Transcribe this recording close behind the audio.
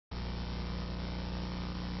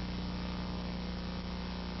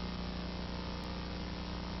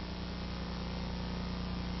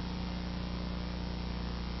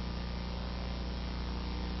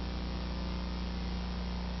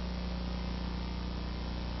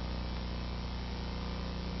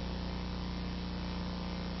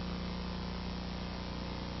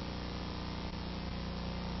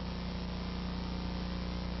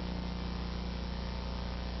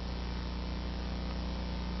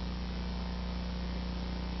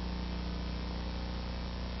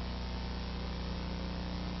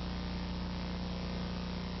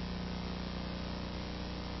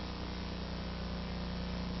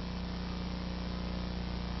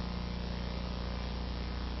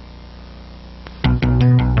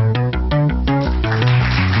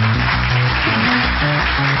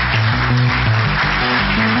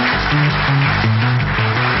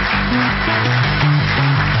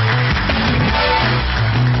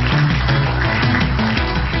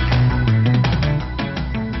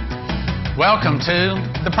Welcome to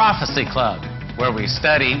the Prophecy Club, where we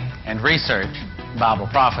study and research Bible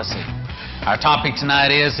prophecy. Our topic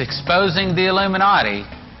tonight is exposing the Illuminati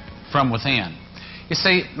from within. You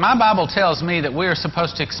see, my Bible tells me that we are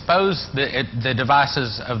supposed to expose the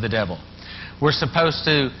devices of the devil. We're supposed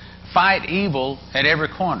to fight evil at every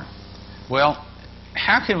corner. Well,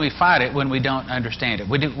 how can we fight it when we don't understand it,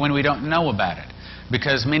 when we don't know about it?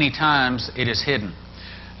 Because many times it is hidden.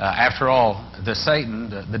 After all,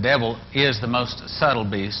 the devil, is the most subtle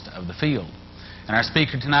beast of the field. And our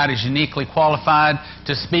speaker tonight is uniquely qualified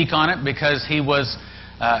to speak on it because he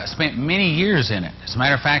spent many years in it. As a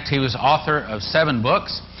matter of fact, he was author of 7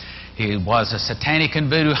 books. He was a satanic and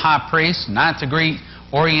voodoo high priest, 9th degree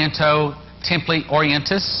Ordo Templi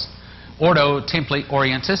Orientis,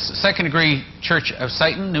 2nd degree Church of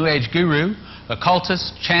Satan, New Age guru,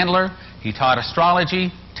 occultist, channeler. He taught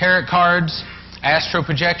astrology, tarot cards, astral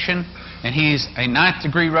projection, and he's a 9th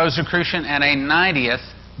degree Rosicrucian and a 90th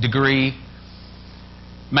degree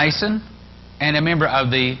Mason and a member of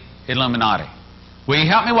the Illuminati. Will you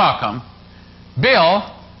help me welcome Bill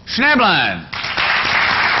Schnoebelen?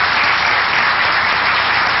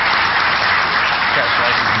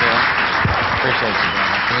 Congratulations, Bill. Appreciate you,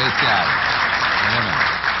 brother. Praise God. Amen.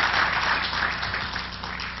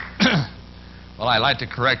 Well, I'd like to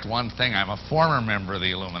correct one thing. I'm a former member of the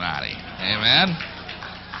Illuminati. Amen?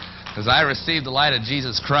 Because I received the light of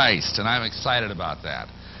Jesus Christ, and I'm excited about that.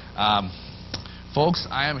 Folks,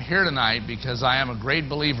 I am here tonight because I am a great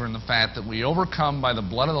believer in the fact that we overcome by the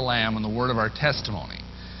blood of the Lamb and the word of our testimony.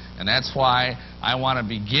 And that's why I want to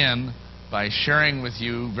begin by sharing with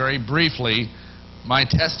you very briefly my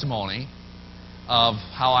testimony of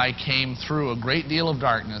how I came through a great deal of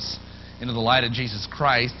darkness into the light of Jesus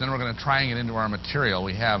Christ. Then we're going to try and get into our material.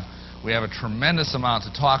 We have a tremendous amount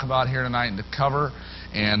to talk about here tonight and to cover,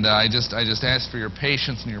 and I just ask for your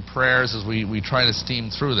patience and your prayers as we try to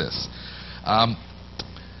steam through this.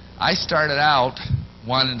 I started out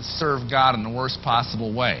wanting to serve God in the worst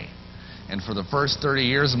possible way, and for the first 30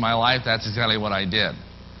 years of my life, that's exactly what I did.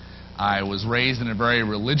 I was raised in a very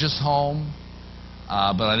religious home,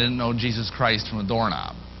 but I didn't know Jesus Christ from a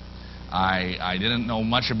doorknob. I didn't know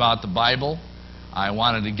much about the Bible. I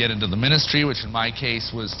wanted to get into the ministry, which in my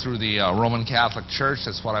case was through the Roman Catholic Church.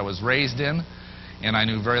 That's what I was raised in. And I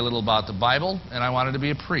knew very little about the Bible, and I wanted to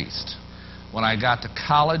be a priest. When I got to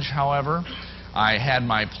college, however, I had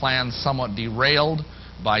my plans somewhat derailed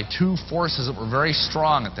by 2 forces that were very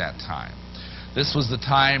strong at that time. This was the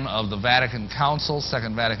time of the Vatican Council,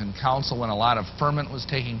 Second Vatican Council, when a lot of ferment was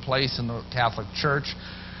taking place in the Catholic Church.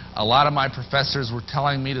 A lot of my professors were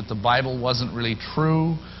telling me that the Bible wasn't really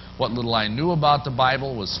true. What little I knew about the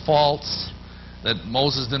Bible was false, that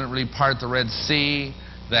Moses didn't really part the Red Sea,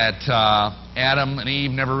 that Adam and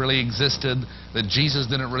Eve never really existed, that Jesus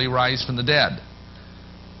didn't really rise from the dead.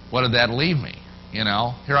 What did that leave me? You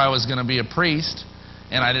know, here I was going to be a priest,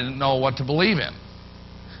 and I didn't know what to believe in.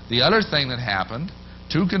 The other thing that happened,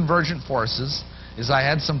 2 convergent forces, is I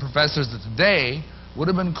had some professors that today would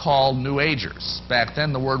have been called New Agers. Back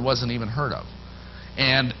then the word wasn't even heard of.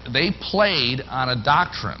 And they played on a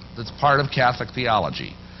doctrine that's part of Catholic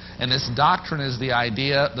theology. And this doctrine is the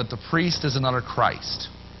idea that the priest is another Christ.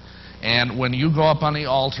 And when you go up on the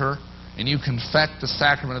altar and you confect the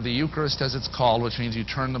sacrament of the Eucharist, as it's called, which means you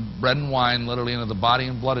turn the bread and wine literally into the body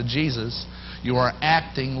and blood of Jesus, you are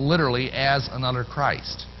acting literally as another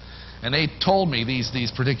Christ. And they told me,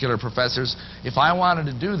 these particular professors, if I wanted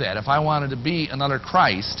to do that, if I wanted to be another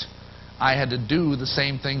Christ, I had to do the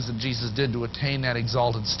same things that Jesus did to attain that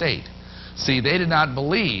exalted state. See, they did not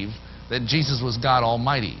believe that Jesus was God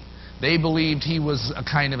Almighty. They believed he was a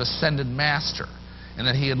kind of ascended master, and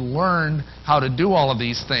that he had learned how to do all of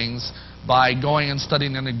these things by going and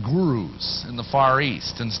studying under gurus in the Far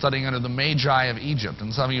East and studying under the Magi of Egypt.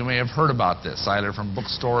 And some of you may have heard about this, either from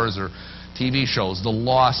bookstores or TV shows, the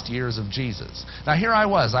lost years of Jesus. Now here I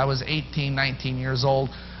was 18, 19 years old.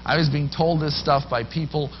 I was being told this stuff by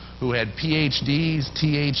people who had PhDs,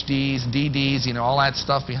 THDs, DDs, you know, all that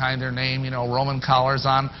stuff behind their name, you know, Roman collars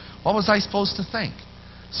on. What was I supposed to think?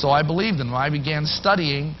 So I believed them. I began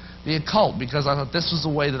studying the occult because I thought this was the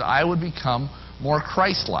way that I would become more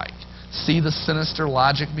Christ-like. See the sinister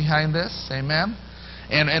logic behind this? Amen?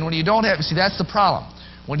 And when you don't have, see, that's the problem.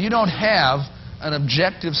 When you don't have an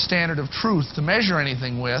objective standard of truth to measure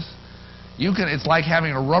anything with, it's like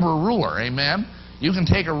having a rubber ruler, amen? You can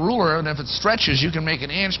take a ruler, and if it stretches, you can make an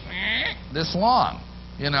inch this long,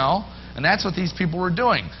 you know? And that's what these people were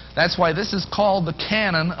doing. That's why this is called the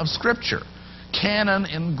canon of Scripture. Canon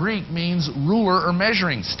in Greek means ruler or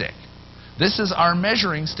measuring stick. This is our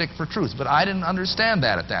measuring stick for truth, but I didn't understand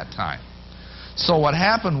that at that time. So what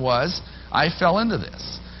happened was, I fell into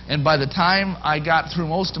this. And by the time I got through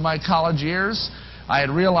most of my college years, I had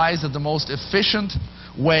realized that the most efficient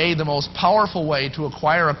way, the most powerful way to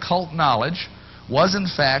acquire occult knowledge was, in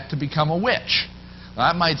fact, to become a witch.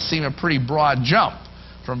 Now, that might seem a pretty broad jump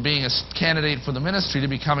from being a candidate for the ministry to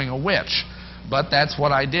becoming a witch, but that's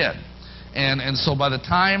what I did. And so by the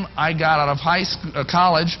time I got out of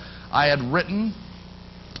college, I had written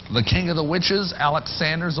The King of the Witches, Alex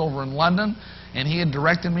Sanders, over in London, and he had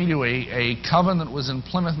directed me to a coven that was in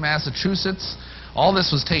Plymouth, Massachusetts. All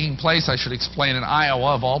this was taking place, I should explain, in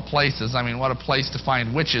Iowa, of all places. I mean, what a place to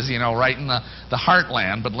find witches, you know, right in the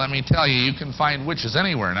heartland. But let me tell you, you can find witches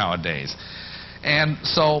anywhere nowadays. And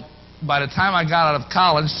so by the time I got out of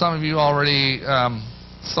college, some of you already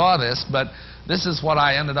saw this, but this is what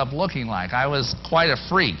I ended up looking like. I was quite a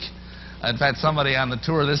freak. In fact, somebody on the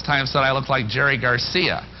tour this time said I looked like Jerry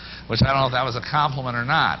Garcia, which I don't know if that was a compliment or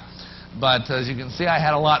not. But as you can see, I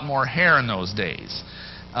had a lot more hair in those days.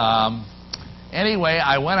 Anyway,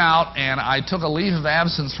 I went out and I took a leave of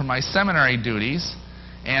absence from my seminary duties,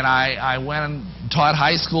 and I went and taught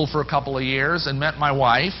high school for a couple of years and met my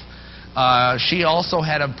wife. She also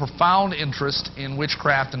had a profound interest in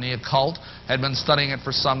witchcraft and the occult, had been studying it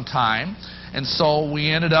for some time, and so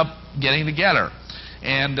we ended up getting together.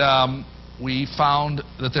 And we found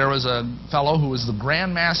that there was a fellow who was the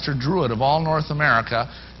Grand Master Druid of all North America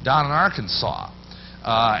down in Arkansas.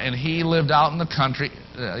 And he lived out in the country.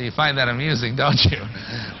 You find that amusing, don't you?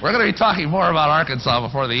 We're going to be talking more about Arkansas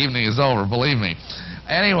before the evening is over, believe me.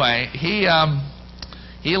 Anyway, he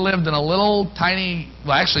lived in a little tiny,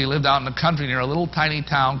 well, actually he lived out in the country near a little tiny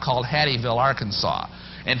town called Hattieville, Arkansas.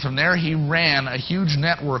 And from there he ran a huge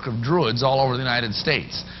network of druids all over the United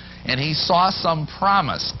States. And he saw some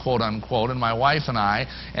promise, quote unquote, in my wife and I,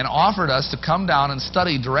 and offered us to come down and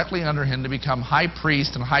study directly under him to become high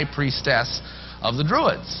priest and high priestess of the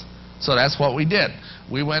druids. So that's what we did.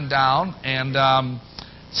 We went down and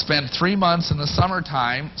spent 3 months in the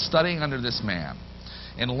summertime studying under this man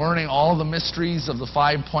and learning all the mysteries of the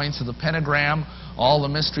 5 points of the pentagram, all the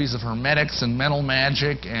mysteries of hermetics and mental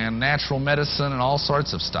magic and natural medicine and all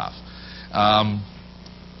sorts of stuff.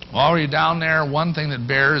 While we're down there, one thing that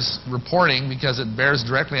bears reporting, because it bears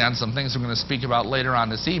directly on some things we're going to speak about later on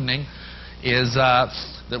this evening, is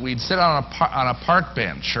that we'd sit on a park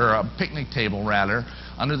bench, or a picnic table rather,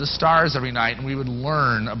 under the stars every night, and we would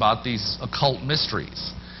learn about these occult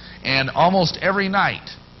mysteries. And almost every night,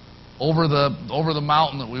 over the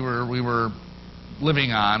mountain that we were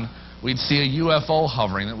living on, we'd see a UFO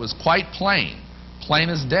hovering that was quite plain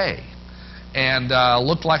as day, and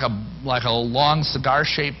looked like a long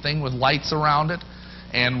cigar-shaped thing with lights around it,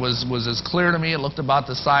 and was as clear to me. It looked about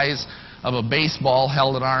the size of a baseball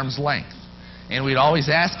held at arm's length. And we'd always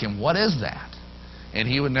ask him, what is that? And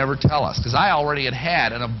he would never tell us, because I already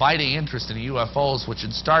had an abiding interest in UFOs, which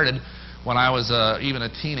had started when I was even a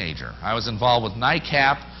teenager. I was involved with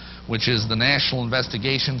NICAP, which is the National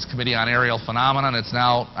Investigations Committee on Aerial Phenomena, and it's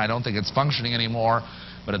now, I don't think it's functioning anymore,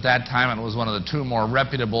 but at that time it was one of the 2 more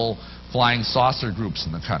reputable flying saucer groups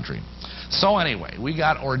in the country. So anyway, we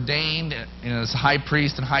got ordained as high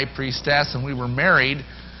priest and high priestess, and we were married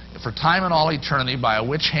for time and all eternity by a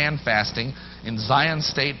witch hand fasting in Zion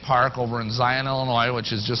State Park over in Zion, Illinois,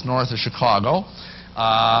 which is just north of Chicago,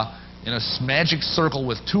 in a magic circle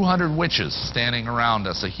with 200 witches standing around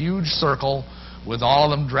us, a huge circle with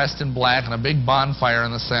all of them dressed in black and a big bonfire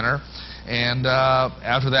in the center. And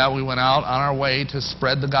after that, we went out on our way to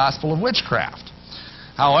spread the gospel of witchcraft.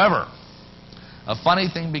 However, a funny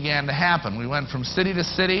thing began to happen. We went from city to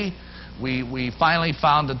city. We finally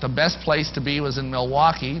found that the best place to be was in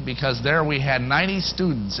Milwaukee, because there we had 90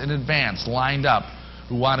 students in advance lined up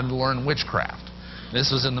who wanted to learn witchcraft.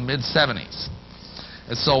 This was in the mid-'70s.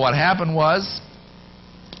 And so what happened was,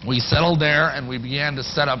 we settled there and we began to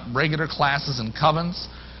set up regular classes and covens.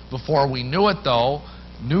 Before we knew it, though,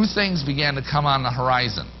 new things began to come on the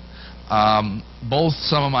horizon. Both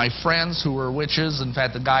some of my friends who were witches, in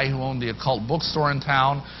fact the guy who owned the occult bookstore in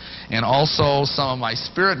town, and also some of my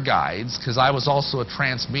spirit guides, because I was also a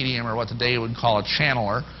trance medium, or what today would call a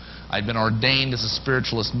channeler. I'd been ordained as a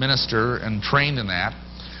spiritualist minister and trained in that,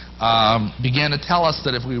 began to tell us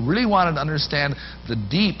that if we really wanted to understand the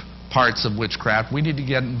deep parts of witchcraft, we need to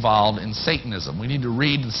get involved in Satanism. We need to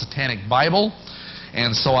read the Satanic Bible.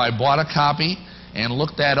 And so I bought a copy and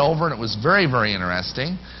looked that over, and it was very, very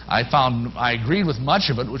interesting. I agreed with much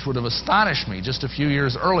of it, which would have astonished me just a few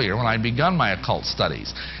years earlier when I'd begun my occult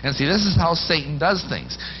studies. And see, this is how Satan does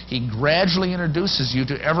things. He gradually introduces you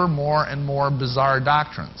to ever more and more bizarre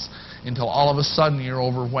doctrines until all of a sudden you're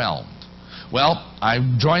overwhelmed. Well, I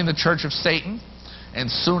joined the Church of Satan,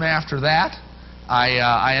 and soon after that,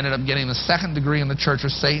 I ended up getting the 2nd degree in the Church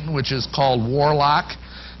of Satan, which is called Warlock.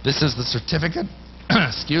 This is the certificate,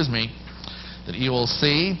 excuse me, that you will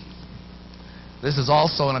see. This is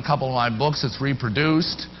also in a couple of my books. It's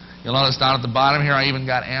reproduced. You'll notice down at the bottom here I even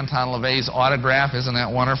got Anton LaVey's autograph. Isn't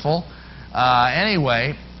that wonderful?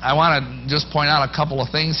 Anyway, I want to just point out a couple of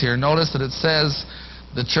things here. Notice that it says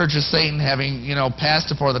the Church of Satan having, passed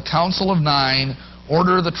before the Council of Nine,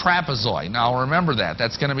 Order of the Trapezoid. Now remember that.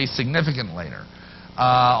 That's going to be significant later.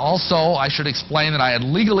 Also, I should explain that I had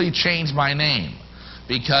legally changed my name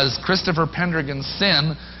because Christopher Pendragon's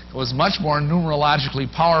sin was much more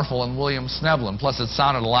numerologically powerful than William Schnoebelen. Plus, it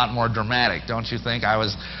sounded a lot more dramatic, don't you think? I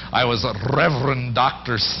was Reverend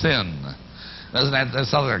Dr. Sin. Doesn't that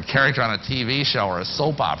sound like a character on a TV show or a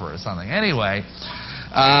soap opera or something? Anyway,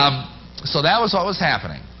 so that was what was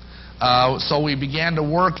happening. So we began to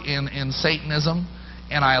work in Satanism,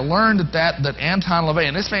 and I learned that Anton LaVey,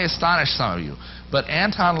 and this may astonish some of you, but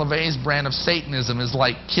Anton LaVey's brand of Satanism is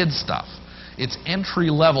like kid stuff. It's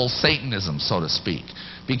entry-level Satanism, so to speak,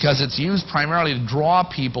 because it's used primarily to draw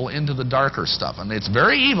people into the darker stuff. And it's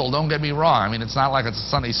very evil, don't get me wrong. I mean, it's not like it's a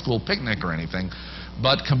Sunday school picnic or anything,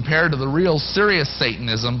 but compared to the real serious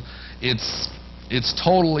Satanism, it's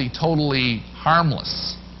totally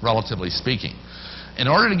harmless, relatively speaking. In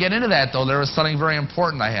order to get into that, though, there was something very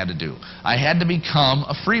important I had to do. I had to become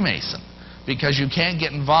a Freemason, because you can't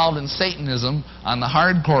get involved in Satanism on the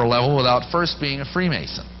hardcore level without first being a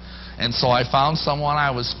Freemason. And so I found someone. I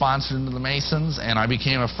was sponsored into the Masons, and I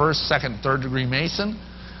became a 1st, 2nd, 3rd degree Mason.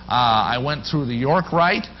 I went through the York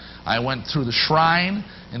Rite. I went through the Shrine.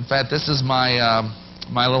 In fact, this is my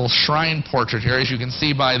my little shrine portrait here. As you can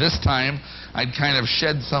see, by this time, I'd kind of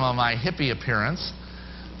shed some of my hippie appearance.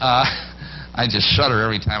 I just shudder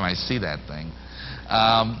every time I see that thing.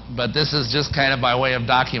 But this is just kind of by way of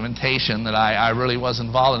documentation that I really was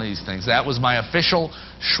involved in these things. That was my official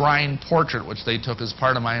shrine portrait, which they took as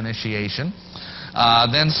part of my initiation.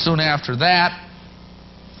 Then soon after that,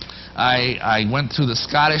 I went through the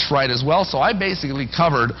Scottish Rite as well, so I basically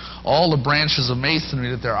covered all the branches of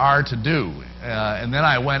Masonry that there are to do. And then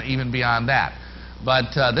I went even beyond that.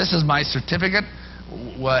 But this is my certificate.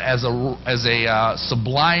 As a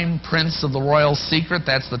sublime prince of the royal secret,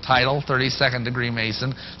 that's the title, 32nd degree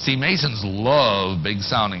Mason. See, Masons love big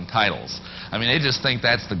sounding titles. I mean, they just think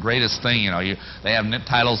that's the greatest thing. They have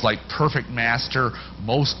titles like perfect master,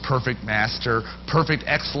 most perfect master, perfect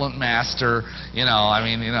excellent master.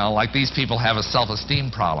 Like these people have a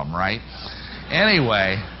self-esteem problem, right?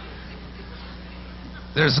 Anyway,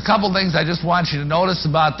 there's a couple things I just want you to notice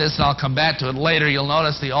about this, and I'll come back to it later. You'll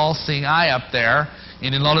notice the all-seeing eye up there,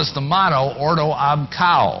 and you'll notice the motto, Ordo Ab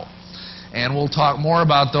Chao. And we'll talk more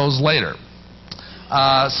about those later.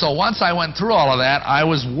 So once I went through all of that, I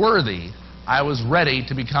was worthy. I was ready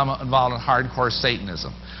to become involved in hardcore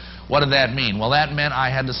Satanism. What did that mean? Well, that meant I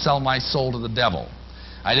had to sell my soul to the devil.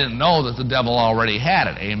 I didn't know that the devil already had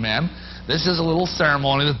it. Amen? This is a little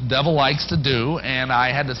ceremony that the devil likes to do, and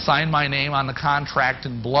I had to sign my name on the contract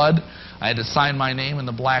in blood. I had to sign my name in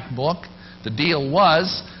the black book. The deal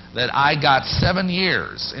was that I got 7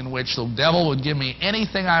 years in which the devil would give me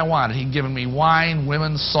anything I wanted. He'd given me wine,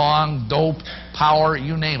 women, song, dope, power,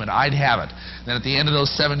 you name it. I'd have it. Then at the end of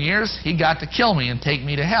those 7 years, he got to kill me and take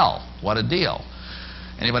me to hell. What a deal.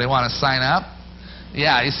 Anybody want to sign up?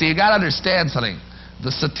 Yeah, you see, you got to understand something.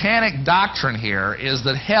 The satanic doctrine here is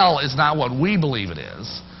that hell is not what we believe it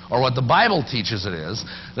is, or what the Bible teaches it is.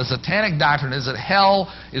 The satanic doctrine is that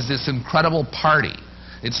hell is this incredible party.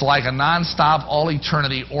 It's like a non-stop,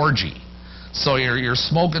 all-eternity orgy. So you're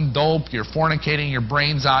smoking dope, you're fornicating your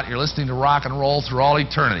brains out, you're listening to rock and roll through all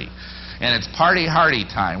eternity. And it's party-hardy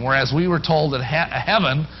time, whereas we were told that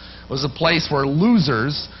heaven was a place where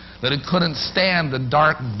losers that couldn't stand the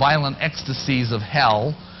dark, violent ecstasies of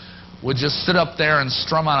hell would just sit up there and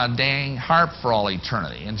strum on a dang harp for all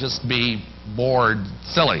eternity and just be bored,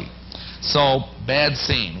 silly. So, bad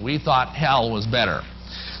scene. We thought hell was better.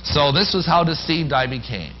 So this was how deceived I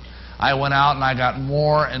became. I went out and I got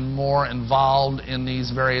more and more involved in these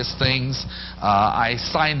various things. I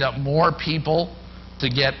signed up more people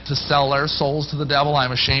to sell their souls to the devil.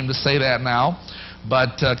 I'm ashamed to say that now.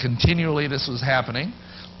 But continually this was happening.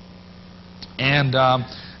 And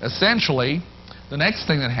essentially, the next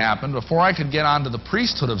thing that happened, before I could get onto the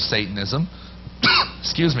priesthood of Satanism,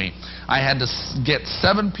 excuse me, I had to get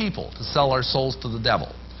 7 people to sell their souls to the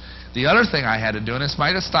devil. The other thing I had to do, and this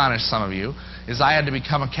might astonish some of you, is I had to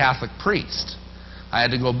become a Catholic priest. I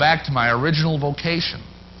had to go back to my original vocation,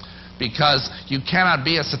 because you cannot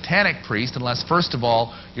be a satanic priest unless, first of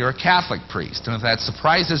all, you're a Catholic priest. And if that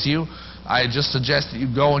surprises you, I just suggest that you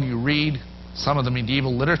go and you read some of the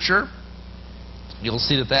medieval literature. you'll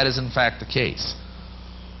see that that is in fact the case.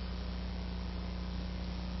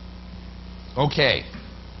 Okay,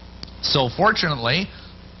 so fortunately,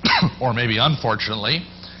 or maybe unfortunately,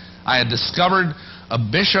 I had discovered a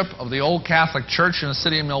bishop of the old Catholic Church in the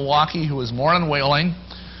city of Milwaukee who was more than willing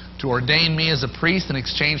to ordain me as a priest in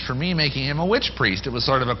exchange for me making him a witch priest. It was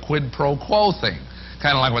sort of a quid pro quo thing,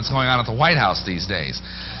 kind of like what's going on at the White House these days.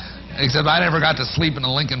 Except I never got to sleep in the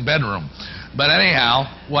Lincoln bedroom. But anyhow,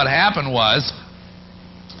 what happened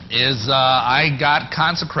is I got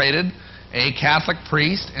consecrated a Catholic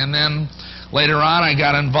priest, and then later on I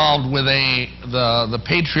got involved with the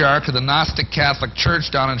patriarch of the Gnostic Catholic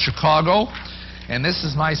Church down in Chicago, and this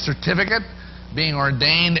is my certificate, being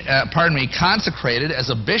ordained, consecrated as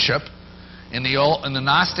a bishop in the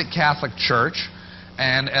Gnostic Catholic Church.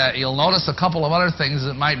 And you'll notice a couple of other things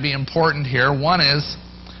that might be important here. One is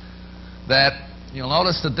that you'll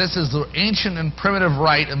notice that this is the ancient and primitive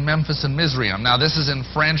rite of Memphis and Mizraim. Now this is in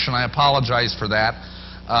French, and I apologize for that.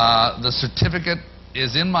 The certificate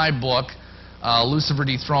is in my book, Lucifer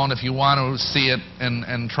Dethroned, if you want to see it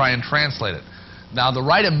and try and translate it. Now the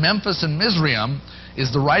rite of Memphis and Mizraim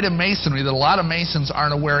is the rite of Masonry that a lot of Masons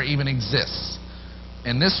aren't aware even exists.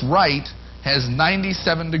 And this rite has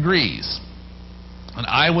 97 degrees. And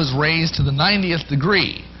I was raised to the 90th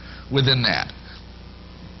degree within that.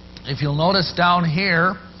 If you'll notice down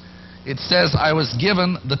here, it says I was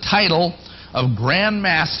given the title of Grand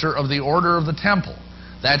Master of the Order of the Temple.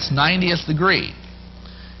 That's 90th degree.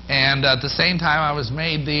 And at the same time, I was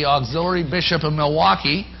made the Auxiliary Bishop of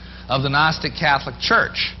Milwaukee of the Gnostic Catholic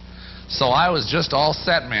Church. So I was just all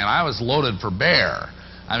set, man. I was loaded for bear.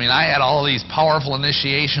 I mean, I had all these powerful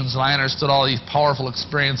initiations, and I understood all these powerful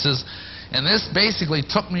experiences. And this basically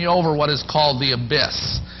took me over what is called the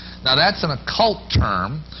abyss. Now, that's an occult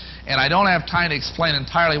term, and I don't have time to explain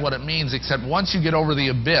entirely what it means, except once you get over the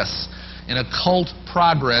abyss in occult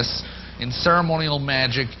progress, in ceremonial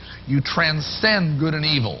magic, you transcend good and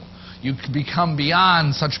evil. You become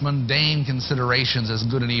beyond such mundane considerations as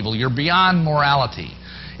good and evil. You're beyond morality,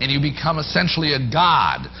 and you become essentially a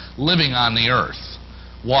god living on the earth,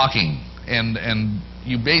 walking, and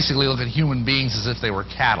you basically look at human beings as if they were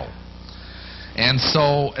cattle. And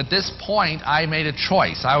so at this point, I made a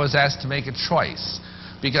choice. I was asked to make a choice,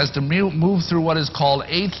 because to move through what is called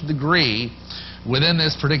 8th degree within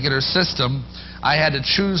this particular system, I had to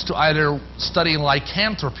choose to either study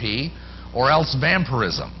lycanthropy or else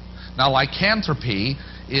vampirism. Now, lycanthropy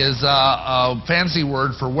is a fancy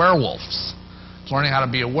word for werewolves. It's learning how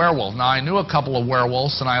to be a werewolf. Now, I knew a couple of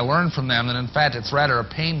werewolves, and I learned from them that, in fact, it's rather a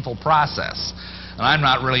painful process. And I'm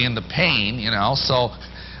not really into pain, you know, so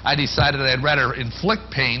I decided I'd rather inflict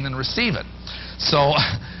pain than receive it. So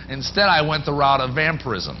instead, I went the route of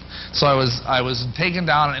vampirism. So I was taken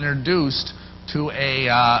down and introduced to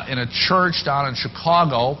in a church down in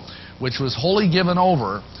Chicago, which was wholly given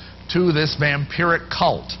over to this vampiric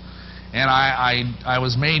cult. And I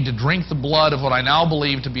was made to drink the blood of what I now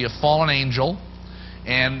believe to be a fallen angel,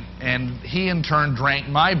 and he in turn drank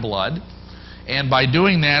my blood. And by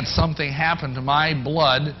doing that, something happened to my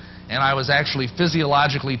blood, and I was actually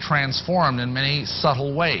physiologically transformed in many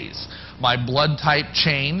subtle ways. My blood type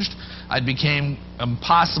changed. It became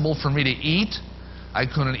impossible for me to eat. I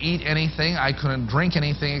couldn't eat anything. I couldn't drink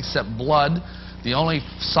anything except blood. The only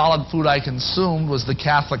solid food I consumed was the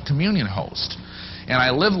Catholic communion host. And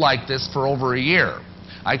I lived like this for over a year.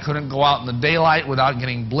 I couldn't go out in the daylight without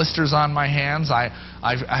getting blisters on my hands. I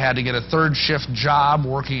had to get a third shift job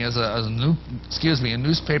working as a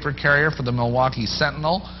newspaper carrier for the Milwaukee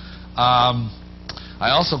Sentinel.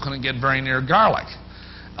 I also couldn't get very near garlic.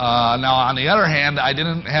 Now, on the other hand, I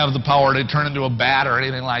didn't have the power to turn into a bat or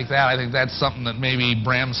anything like that. I think that's something that maybe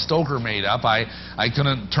Bram Stoker made up. I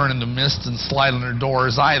couldn't turn into mist and slide under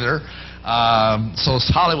doors either. So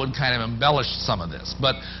Hollywood kind of embellished some of this.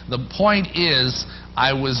 But the point is,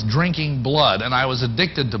 I was drinking blood, and I was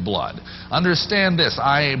addicted to blood. Understand this.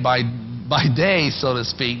 By day, so to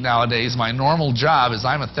speak, nowadays, my normal job is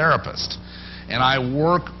I'm a therapist. And I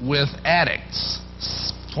work with addicts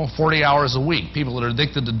 40 hours a week, people that are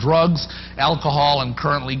addicted to drugs, alcohol, and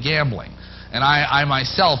currently gambling. And I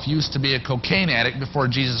myself used to be a cocaine addict before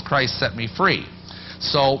Jesus Christ set me free.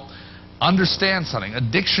 So understand something.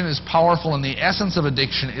 Addiction is powerful, and the essence of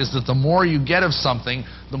addiction is that the more you get of something,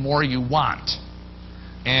 the more you want.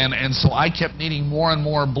 And so I kept needing more and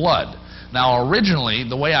more blood. Now, originally,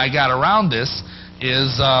 the way I got around this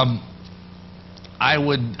is I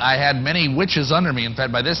had many witches under me. In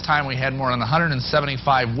fact, by this time, we had more than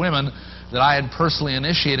 175 women that I had personally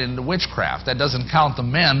initiated into witchcraft. That doesn't count the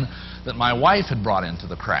men that my wife had brought into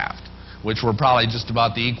the craft, which were probably just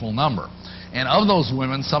about the equal number. And of those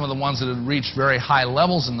women, some of the ones that had reached very high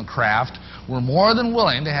levels in the craft were more than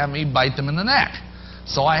willing to have me bite them in the neck.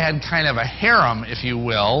 So I had kind of a harem, if you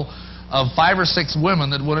will, of 5 or 6 women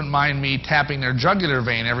that wouldn't mind me tapping their jugular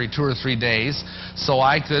vein every 2 or 3 days so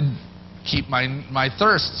I could keep my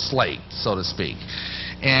thirst slaked, so to speak.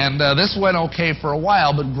 And this went okay for a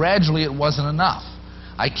while, but gradually it wasn't enough.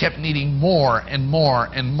 I kept needing more and more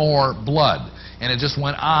and more blood, and it just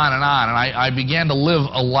went on, and I began to live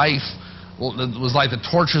a life that was like the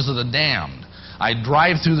tortures of the damned. I'd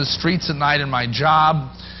drive through the streets at night in my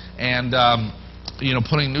job, and you know,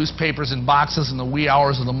 putting newspapers in boxes in the wee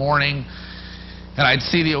hours of the morning, and I'd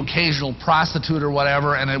see the occasional prostitute or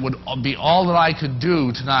whatever, and it would be all that I could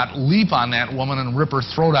do to not leap on that woman and rip her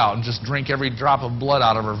throat out and just drink every drop of blood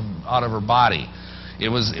out of her body. It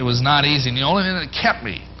was not easy. And the only thing that kept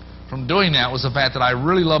me from doing that was the fact that I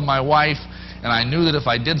really loved my wife, and I knew that if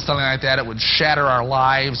I did something like that, it would shatter our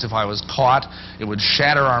lives. If I was caught, it would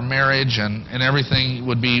shatter our marriage, and everything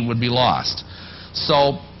would be lost.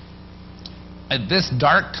 So at this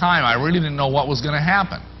dark time, I really didn't know what was going to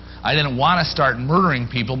happen. I didn't want to start murdering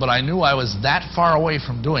people, but I knew I was that far away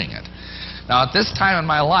from doing it. Now, at this time in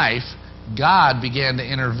my life, God began to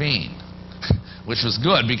intervene, which was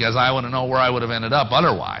good because I want to know where I would have ended up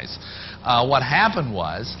otherwise. What happened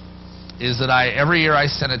is that every year I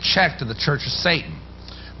sent a check to the Church of Satan,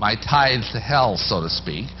 my tithe to hell, so to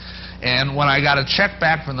speak. And when I got a check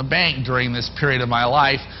back from the bank during this period of my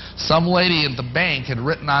life, some lady at the bank had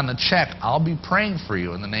written on the check, "I'll be praying for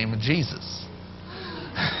you in the name of Jesus."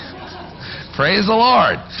 Praise the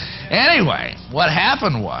Lord. Anyway, what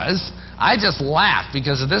happened was, I just laughed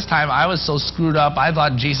because at this time I was so screwed up, I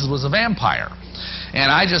thought Jesus was a vampire.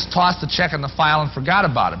 And I just tossed the check in the file and forgot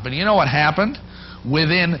about it. But you know what happened?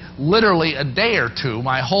 Within literally a day or two,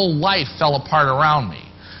 my whole life fell apart around me.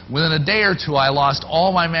 Within a day or two, I lost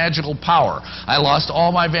all my magical power. I lost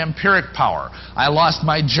all my vampiric power. I lost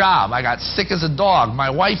my job. I got sick as a dog. My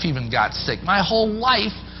wife even got sick. My whole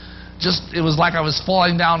life, it was like I was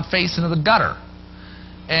falling down face into the gutter.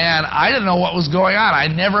 And I didn't know what was going on. I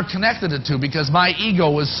never connected it to because my ego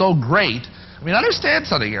was so great. I mean, understand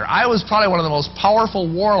something here. I was probably one of the most powerful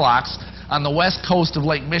warlocks on the west coast of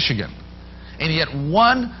Lake Michigan. And yet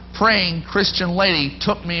one praying Christian lady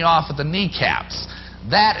took me off at the kneecaps.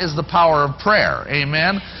 That is the power of prayer.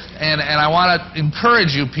 Amen? And I want to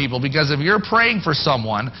encourage you people, because if you're praying for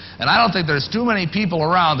someone, and I don't think there's too many people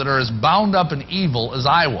around that are as bound up in evil as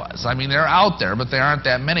I was. I mean, they're out there, but there aren't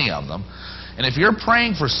that many of them. And if you're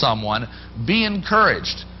praying for someone, be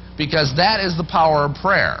encouraged, because that is the power of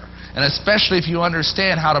prayer. And especially if you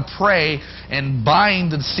understand how to pray and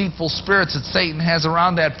bind the deceitful spirits that Satan has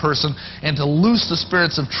around that person and to loose the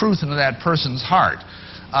spirits of truth into that person's heart.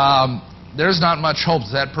 There's not much hope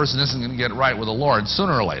that person isn't going to get right with the Lord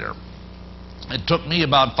sooner or later. It took me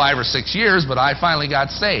about 5 or 6 years, but I finally got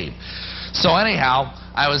saved. So anyhow,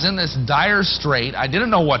 I was in this dire strait. I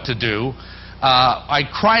didn't know what to do. I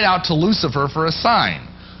cried out to Lucifer for a sign.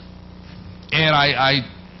 And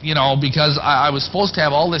you know, because I was supposed to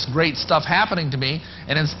have all this great stuff happening to me,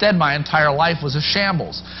 and instead my entire life was a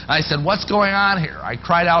shambles. And I said, "What's going on here?" I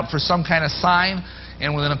cried out for some kind of sign,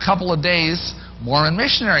 and within a couple of days, Mormon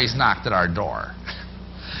missionaries knocked at our door.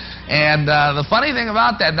 And the funny thing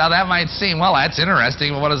about that, now that might seem, well, that's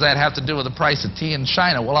interesting, but what does that have to do with the price of tea in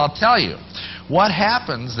China? Well, I'll tell you. What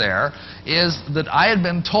happens there is that I had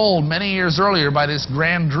been told many years earlier by this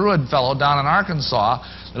Grand Druid fellow down in Arkansas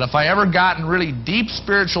that if I ever got in really deep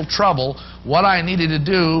spiritual trouble, what I needed to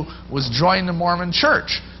do was join the Mormon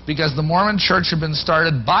Church, because the Mormon Church had been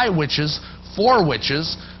started by witches for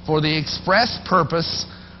the express purpose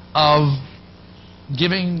of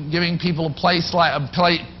giving people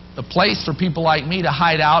a place for people like me to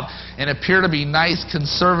hide out and appear to be nice,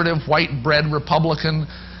 conservative, white-bread Republican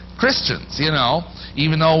Christians, you know,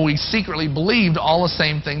 even though we secretly believed all the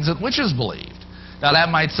same things that witches believed. Now, that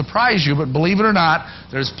might surprise you, but believe it or not,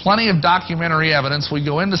 there's plenty of documentary evidence. We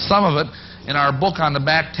go into some of it in our book on the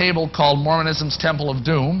back table called Mormonism's Temple of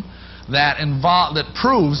Doom that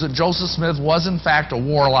proves that Joseph Smith was, in fact, a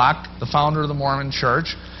warlock, the founder of the Mormon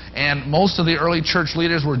Church, and most of the early church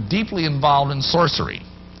leaders were deeply involved in sorcery.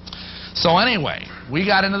 So anyway, we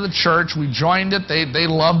got into the church. We joined it. They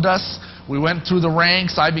loved us. We went through the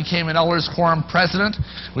ranks. I became an Elders Quorum president.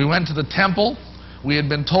 We went to the temple. We had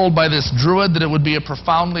been told by this druid that it would be a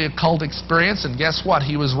profoundly occult experience, and guess what?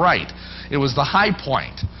 He was right. It was the high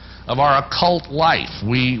point of our occult life.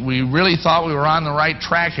 We really thought we were on the right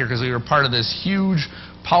track here because we were part of this huge,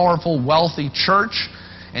 powerful, wealthy church,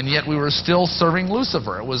 and yet we were still serving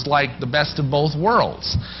Lucifer. It was like the best of both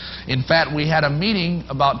worlds. In fact, we had a meeting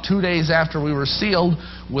about 2 days after we were sealed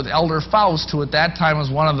with Elder Faust, who at that time was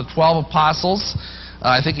one of the 12 apostles.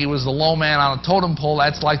 I think he was the low man on a totem pole.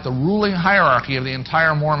 That's like the ruling hierarchy of the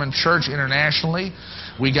entire Mormon church internationally.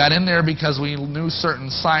 We got in there because we knew certain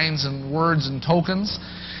signs and words and tokens.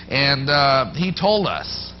 And he told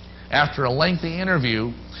us, after a lengthy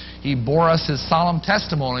interview, he bore us his solemn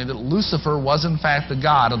testimony that Lucifer was in fact the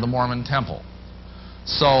god of the Mormon temple.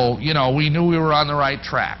 So, you know, we knew we were on the right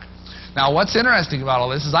track. Now, what's interesting about all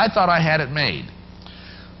this is I thought I had it made.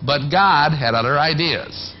 But God had other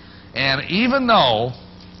ideas. And even though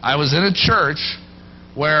I was in a church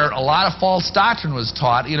where a lot of false doctrine was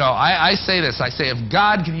taught, you know, I say this, I say if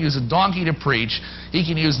God can use a donkey to preach, He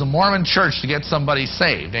can use the Mormon church to get somebody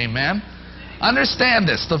saved. Amen? Understand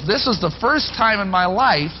this. This was the first time in my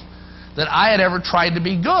life that I had ever tried to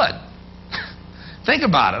be good. Think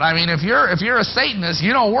about it. I mean, if you're a Satanist,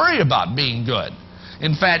 you don't worry about being good.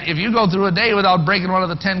 In fact, if you go through a day without breaking one of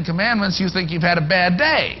the 10 commandments, you think you've had a bad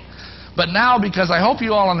day. But now, because I hope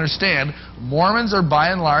you all understand, Mormons are by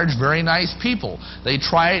and large very nice people. They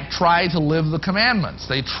try to live the commandments.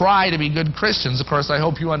 They try to be good Christians. Of course, I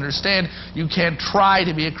hope you understand you can't try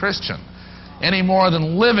to be a Christian any more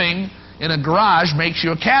than living in a garage makes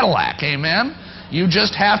you a Cadillac. Amen? You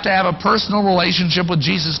just have to have a personal relationship with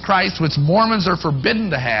Jesus Christ, which Mormons are forbidden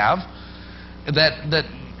to have,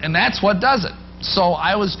 and that's what does it. So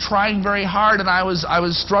I was trying very hard, and I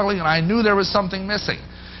was struggling, and I knew there was something missing.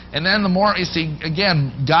 And then the more, you see,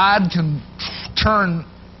 again, God can turn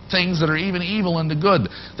things that are even evil into good.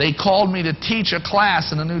 They called me to teach a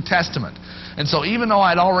class in the New Testament. And so even though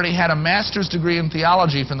I'd already had a master's degree in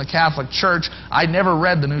theology from the Catholic Church, I'd never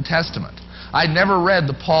read the New Testament. I'd never read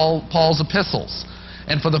Paul's epistles.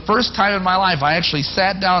 And for the first time in my life, I actually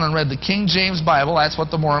sat down and read the King James Bible. That's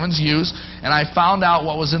what the Mormons use. And I found out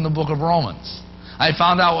what was in the book of Romans. I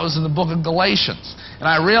found out what was in the book of Galatians. And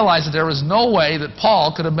I realized that there was no way that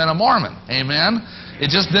Paul could have been a Mormon. Amen? It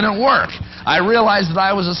just didn't work. I realized that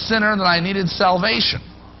I was a sinner and that I needed salvation.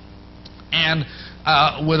 And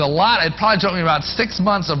it probably took me about 6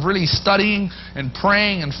 months of really studying and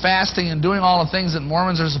praying and fasting and doing all the things that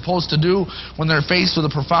Mormons are supposed to do when they're faced with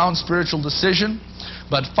a profound spiritual decision.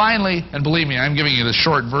 But finally, and believe me, I'm giving you the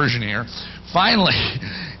short version here, finally,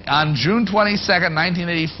 on June 22nd,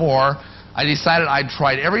 1984, I decided I'd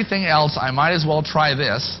tried everything else, I might as well try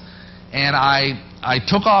this, and I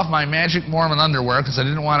took off my magic Mormon underwear because I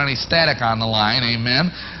didn't want any static on the line, amen.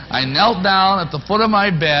 I knelt down at the foot of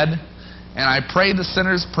my bed, and I prayed the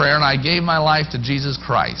sinner's prayer, and I gave my life to Jesus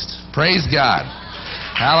Christ. Praise God.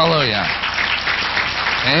 Hallelujah.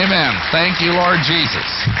 Amen. Thank you, Lord Jesus.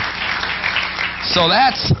 So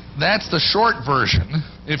that's the short version.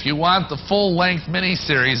 If you want the full-length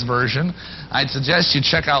mini-series version, I'd suggest you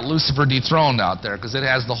check out Lucifer Dethroned out there, because it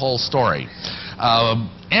has the whole story.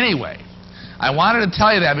 Anyway, I wanted to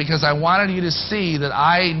tell you that because I wanted you to see that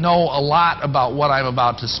I know a lot about what I'm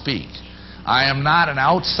about to speak. I am not an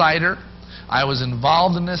outsider. I was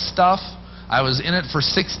involved in this stuff. I was in it for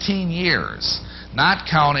 16 years, not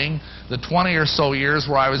counting the 20 or so years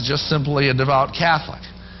where I was just simply a devout Catholic.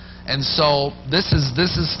 And so this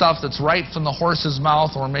is stuff that's right from the horse's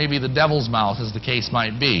mouth, or maybe the devil's mouth, as the case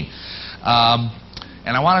might be.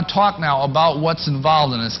 And I want to talk now about what's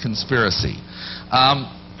involved in this conspiracy.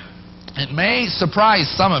 It may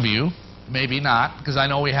surprise some of you, maybe not, because I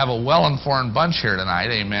know we have a well-informed bunch here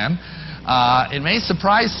tonight, amen. It may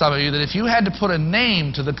surprise some of you that if you had to put a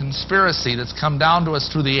name to the conspiracy that's come down to us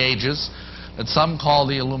through the ages, that some call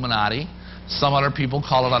the Illuminati, some other people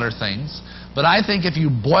call it other things, but I think if you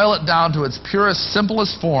boil it down to its purest,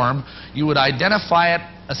 simplest form, you would identify it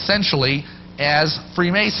essentially as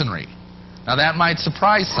Freemasonry. Now that might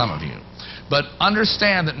surprise some of you, but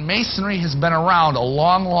understand that Masonry has been around a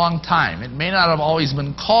long, long time. It may not have always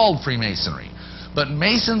been called Freemasonry, but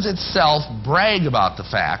Masons itself brag about the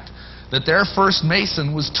fact that their first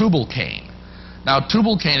Mason was Tubal-Cain. Now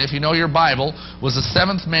Tubal-Cain, if you know your Bible, was the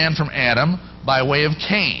seventh man from Adam by way of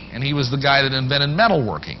Cain, and he was the guy that invented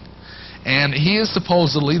metalworking. And he is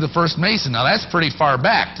supposedly the first Mason. Now that's pretty far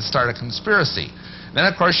back to start a conspiracy. Then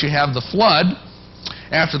of course you have the flood.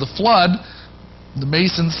 After the flood, the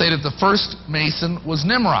Masons say that the first Mason was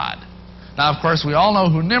Nimrod. Now of course we all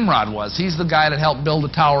know who Nimrod was. He's the guy that helped build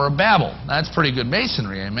the Tower of Babel. That's pretty good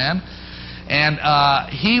Masonry, amen? And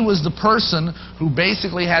he was the person who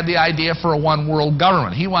basically had the idea for a one-world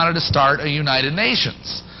government. He wanted to start a United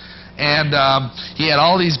Nations. And he had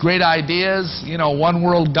all these great ideas, you know, one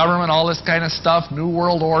world government, all this kind of stuff, New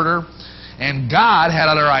World Order. And God had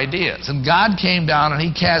other ideas. And God came down and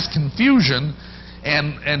He cast confusion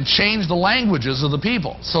and changed the languages of the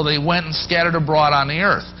people. So they went and scattered abroad on the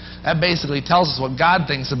earth. That basically tells us what God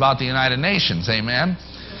thinks about the United Nations. Amen?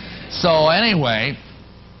 So anyway,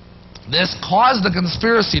 this caused the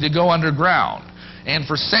conspiracy to go underground. And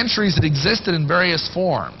for centuries it existed in various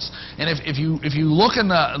forms. And if you look in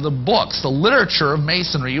the books, the literature of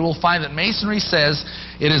Masonry, you will find that Masonry says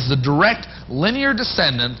it is the direct linear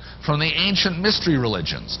descendant from the ancient mystery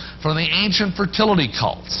religions, from the ancient fertility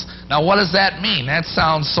cults. Now what does that mean? That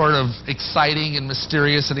sounds sort of exciting and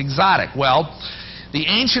mysterious and exotic. Well, the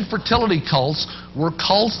ancient fertility cults were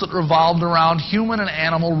cults that revolved around human and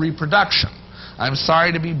animal reproduction. I'm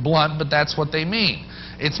sorry to be blunt, but that's what they mean.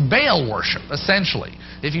 It's Baal worship, essentially.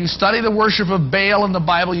 If you study the worship of Baal in the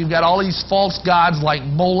Bible, you've got all these false gods like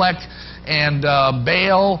Molech and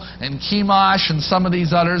Baal and Chemosh and some of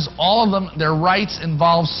these others. All of them, their rites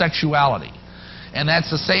involve sexuality. And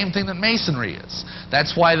that's the same thing that Masonry is.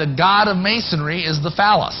 That's why the god of Masonry is the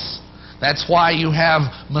phallus. That's why you have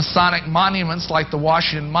Masonic monuments like the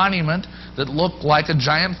Washington Monument that look like a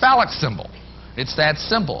giant phallic symbol. It's that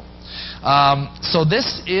simple. So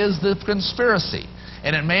this is the conspiracy.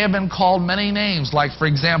 And it may have been called many names, like, for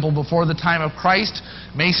example, before the time of Christ,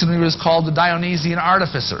 Masonry was called the Dionysian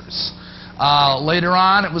Artificers. Later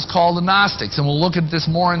on, it was called the Gnostics, and we'll look at this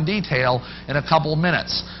more in detail in a couple of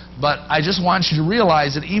minutes. But I just want you to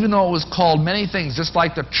realize that even though it was called many things, just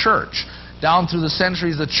like the church, down through the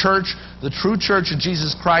centuries, the church, the true church of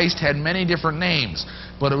Jesus Christ, had many different names.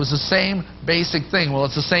 But it was the same basic thing. Well,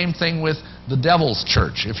 it's the same thing with the devil's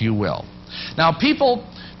church, if you will. Now, people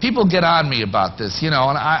get on me about this, you know,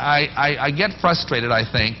 and I get frustrated, I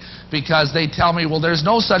think, because they tell me, well, there's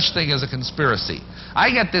no such thing as a conspiracy. I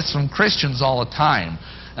get this from Christians all the time,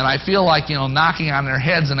 and I feel like, you know, knocking on their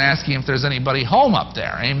heads and asking if there's anybody home up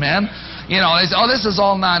there. Amen? You know, they say, oh, this is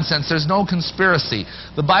all nonsense. There's no conspiracy.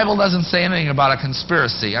 The Bible doesn't say anything about a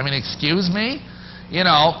conspiracy. I mean, excuse me? You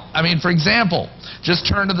know, I mean, for example, just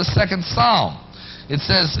turn to the 2nd Psalm. It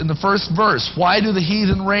says in the first verse, why do the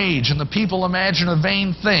heathen rage and the people imagine a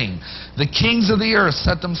vain thing? The kings of the earth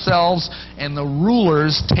set themselves, and the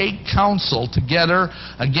rulers take counsel together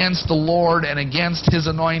against the Lord and against His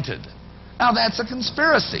anointed. Now that's a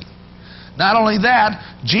conspiracy. Not only that,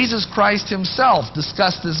 Jesus Christ Himself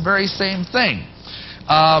discussed this very same thing.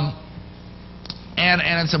 And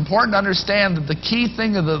it's important to understand that the key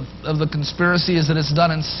thing of the conspiracy is that it's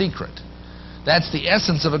done in secret. That's the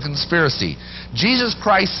essence of a conspiracy. Jesus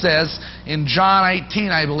Christ says in John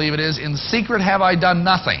 18, I believe it is, in secret have I done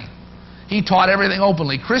nothing. He taught everything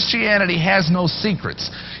openly. Christianity has no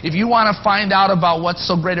secrets. If you want to find out about what's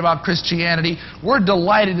so great about Christianity, we're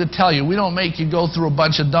delighted to tell you. We don't make you go through a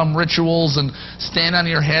bunch of dumb rituals and stand on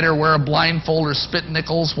your head or wear a blindfold or spit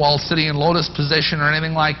nickels while sitting in lotus position or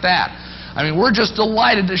anything like that. I mean, we're just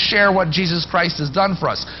delighted to share what Jesus Christ has done for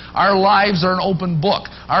us. Our lives are an open book.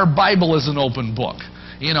 Our Bible is an open book.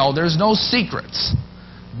 You know, there's no secrets.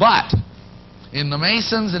 But in the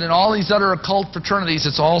Masons and in all these other occult fraternities,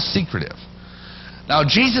 it's all secretive. Now,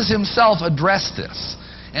 Jesus Himself addressed this.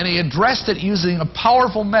 And He addressed it using a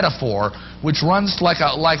powerful metaphor which runs like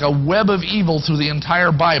a web of evil through the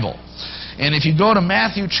entire Bible. And if you go to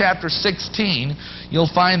Matthew chapter 16, you'll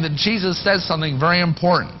find that Jesus says something very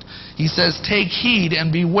important. He says, take heed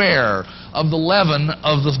and beware of the leaven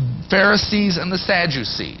of the Pharisees and the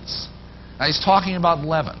Sadducees. Now He's talking about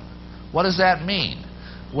leaven. What does that mean?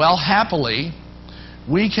 Well, happily,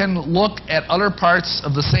 we can look at other parts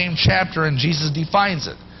of the same chapter and Jesus defines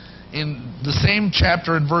it. In the same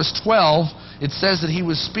chapter in verse 12, it says that He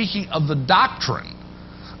was speaking of the doctrine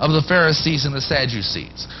of the Pharisees and the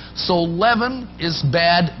Sadducees. So leaven is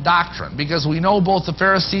bad doctrine, because we know both the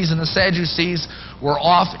Pharisees and the Sadducees were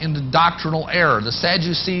off into doctrinal error. The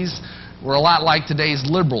Sadducees were a lot like today's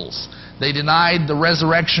liberals. They denied the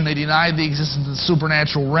resurrection, they denied the existence of the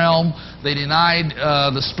supernatural realm, they denied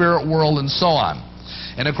the spirit world, and so on.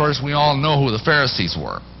 And of course we all know who the Pharisees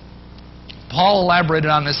were. Paul elaborated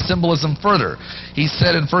on this symbolism further. He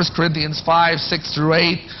said in 1 Corinthians 5, 6 through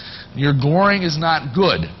 8, your glorying is not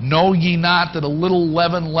good. Know ye not that a little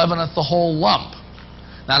leaven leaveneth the whole lump?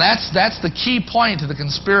 Now that's the key point to the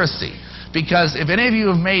conspiracy. Because if any of you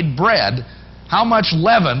have made bread, how much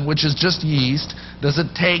leaven, which is just yeast, does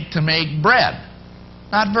it take to make bread?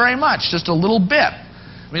 Not very much, just a little bit.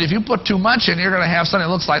 I mean, if you put too much in, you're going to have something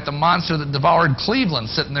that looks like the monster that devoured Cleveland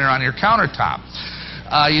sitting there on your countertop.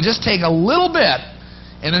 You just take a little bit,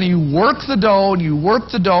 and then you work the dough, and you work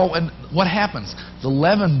the dough, and what happens? The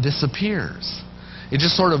leaven disappears. It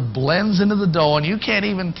just sort of blends into the dough, and you can't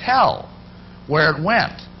even tell where it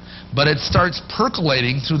went. But it starts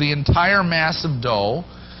percolating through the entire mass of dough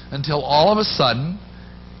until all of a sudden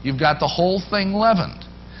You've got the whole thing leavened.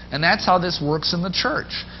 And that's how this works in the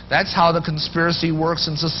church. That's how the conspiracy works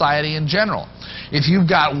in society in general. If you've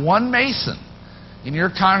got one Mason in your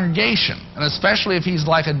congregation, and especially if he's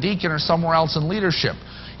like a deacon or somewhere else in leadership,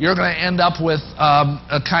 you're going to end up with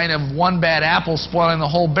a kind of one bad apple spoiling the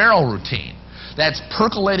whole barrel routine. That's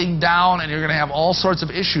percolating down, and you're going to have all sorts of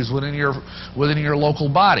issues within your local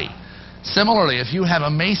body. Similarly, if you have a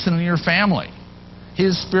Mason in your family,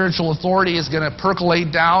 his spiritual authority is going to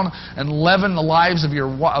percolate down and leaven the lives of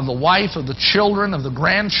the wife, of the children, of the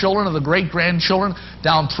grandchildren, of the great-grandchildren,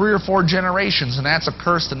 down 3 or 4 generations, and that's a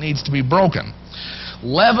curse that needs to be broken.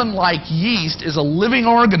 Leaven, like yeast, is a living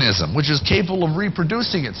organism which is capable of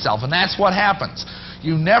reproducing itself, and that's what happens.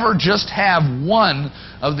 You never just have one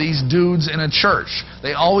of these dudes in a church.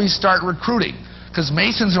 They always start recruiting, because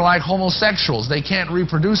Masons are like homosexuals. They can't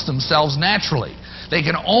reproduce themselves naturally. They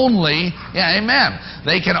can only, yeah, amen,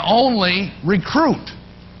 they can only recruit.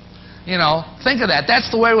 You know, think of that. That's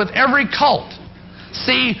the way with every cult.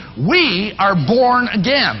 See, we are born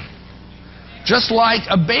again. Just like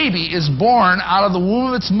a baby is born out of the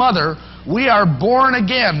womb of its mother, we are born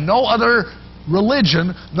again. No other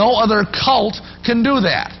religion, no other cult can do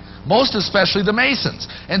that. Most especially the Masons.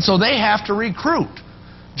 And so they have to recruit.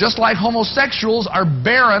 Just like homosexuals are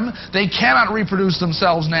barren, they cannot reproduce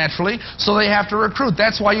themselves naturally, so they have to recruit.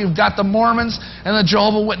 That's why you've got the Mormons and the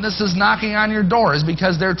Jehovah's Witnesses knocking on your doors,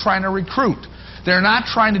 because they're trying to recruit. They're not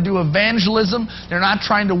trying to do evangelism. They're not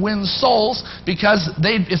trying to win souls, because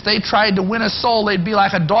if they tried to win a soul, they'd be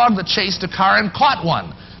like a dog that chased a car and caught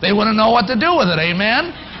one. They wouldn't know what to do with it,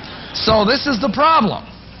 amen? So this is the problem.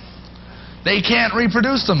 They can't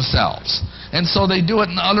reproduce themselves, and so they do it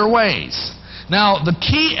in other ways. Now, the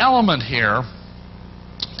key element here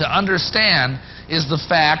to understand is the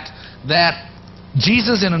fact that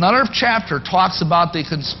Jesus, in another chapter, talks about the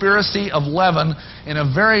conspiracy of leaven in a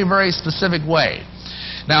very, very specific way.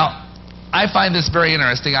 Now, I find this very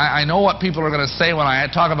interesting. I know what people are going to say when I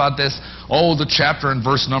talk about this. Oh, the chapter and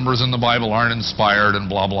verse numbers in the Bible aren't inspired and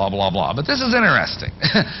blah, blah, blah, blah. But this is interesting.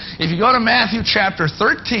 If you go to Matthew chapter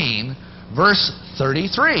 13, verse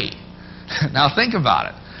 33. Now, think about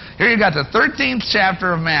it. Here you got the 13th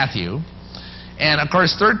chapter of Matthew, and of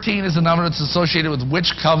course 13 is the number that's associated with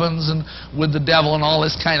witch covens and with the devil and all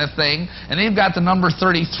this kind of thing. And then you've got the number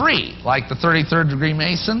 33, like the 33rd degree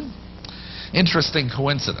Mason. Interesting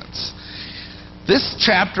coincidence. This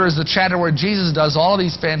chapter is the chapter where Jesus does all of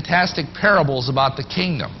these fantastic parables about the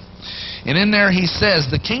kingdom. And in there he says,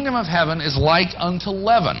 the kingdom of heaven is like unto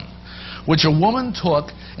leaven, which a woman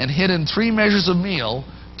took and hid in 3 measures of meal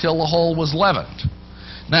till the whole was leavened.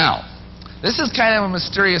 Now, this is kind of a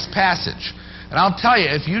mysterious passage. And I'll tell you,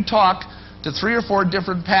 if you talk to 3 or 4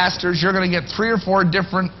 different pastors, you're going to get 3 or 4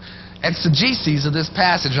 different exegeses of this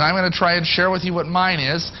passage. And I'm going to try and share with you what mine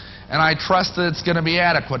is, and I trust that it's going to be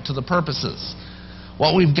adequate to the purposes.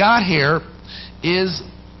 What we've got here is,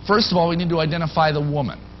 first of all, we need to identify the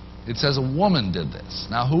woman. It says a woman did this.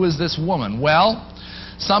 Now, who is this woman? Well,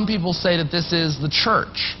 some people say that this is the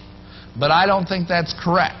church. But I don't think that's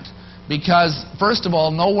correct. Because, first of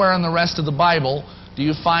all, nowhere in the rest of the Bible do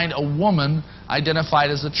you find a woman identified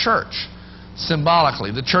as a church.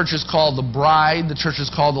 Symbolically, the church is called the bride, the church is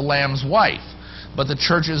called the Lamb's wife, but the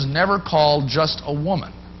church is never called just a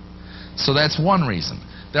woman. So that's one reason.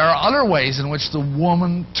 There are other ways in which the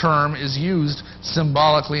woman term is used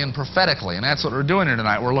symbolically and prophetically, and that's what we're doing here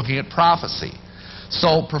tonight. We're looking at prophecy.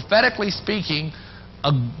 So, prophetically speaking,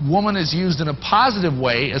 a woman is used in a positive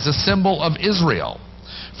way as a symbol of Israel.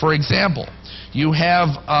 For example, you have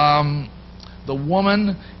the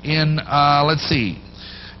woman in, let's see,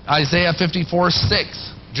 Isaiah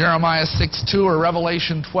 54:6, Jeremiah 6:2, or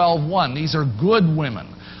Revelation 12:1. These are good women.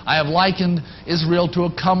 I have likened Israel to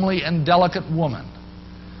a comely and delicate woman.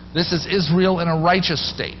 This is Israel in a righteous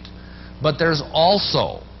state. But there's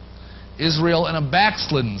also Israel in a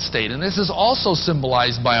backslidden state, and this is also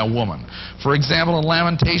symbolized by a woman. For example, in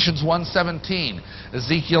Lamentations 1:17,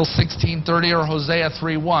 Ezekiel 16:30, or Hosea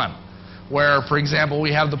 3:1, where, for example,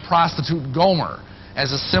 we have the prostitute Gomer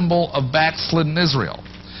as a symbol of backslidden Israel.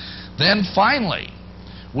 Then finally,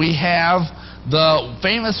 we have the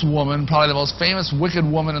famous woman, probably the most famous wicked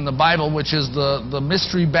woman in the Bible, which is the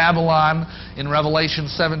mystery Babylon in Revelation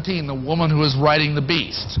 17, the woman who is riding the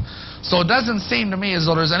beast. So it doesn't seem to me as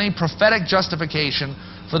though there's any prophetic justification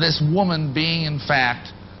for this woman being, in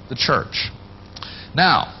fact, the church.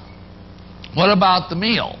 Now, what about the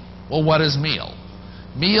meal? Well, what is meal?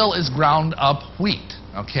 Meal is ground up wheat,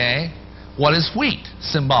 okay? What is wheat,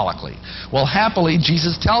 symbolically? Well, happily,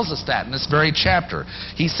 Jesus tells us that in this very chapter.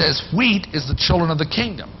 He says wheat is the children of the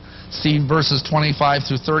kingdom. See verses 25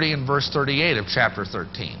 through 30 and verse 38 of chapter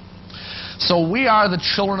 13. So we are the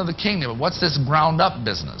children of the kingdom. What's this ground up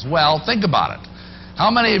business? Well, think about it. How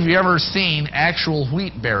many of you ever seen actual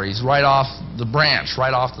wheat berries right off the branch,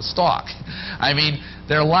 right off the stalk? I mean,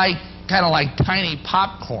 they're like kind of like tiny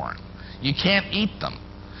popcorn. You can't eat them.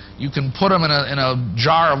 You can put them in a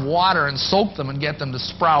jar of water and soak them and get them to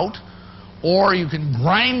sprout, or you can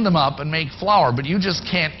grind them up and make flour, but you just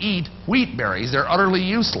can't eat wheat berries. They're utterly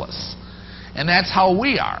useless. And that's how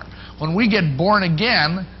we are. When we get born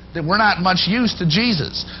again, that we're not much use to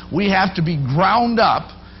Jesus. We have to be ground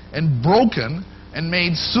up and broken and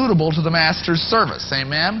made suitable to the Master's service.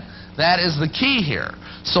 Amen? That is the key here.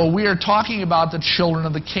 So we are talking about the children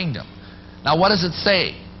of the kingdom. Now what does it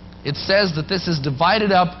say? It says that this is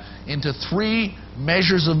divided up into 3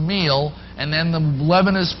 measures of meal, and then the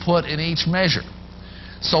leaven is put in each measure.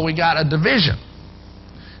 So we got a division.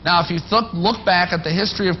 Now if you look back at the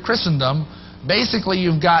history of Christendom, basically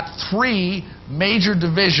you've got 3 major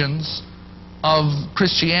divisions of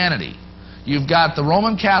Christianity. You've got the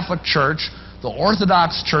Roman Catholic Church, the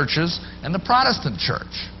Orthodox churches, and the Protestant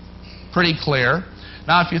Church. Pretty clear.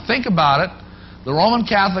 Now if you think about it, the Roman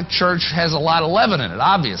Catholic Church has a lot of leaven in it,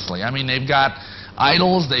 obviously. I mean, they've got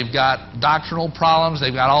idols, they've got doctrinal problems,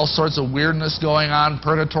 they've got all sorts of weirdness going on,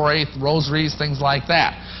 purgatory, rosaries, things like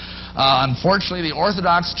that. Unfortunately, the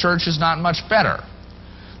Orthodox Church is not much better.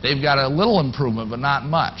 They've got a little improvement, but not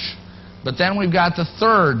much. But then we've got the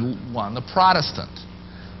third one, the Protestant.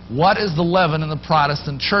 What is the leaven in the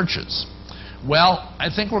Protestant churches? Well, I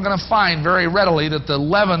think we're going to find very readily that the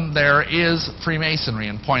leaven there is Freemasonry,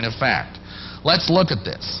 in point of fact. Let's look at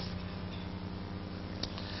this.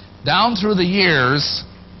 Down through the years,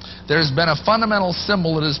 there's been a fundamental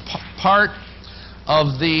symbol that is part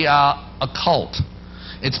of the occult.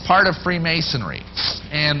 It's part of Freemasonry.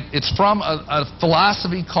 And it's from a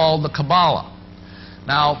philosophy called the Kabbalah.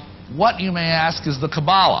 Now, what, you may ask, is the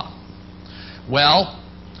Kabbalah? Well,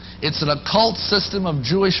 it's an occult system of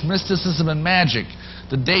Jewish mysticism and magic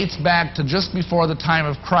that dates back to just before the time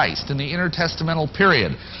of Christ, in the intertestamental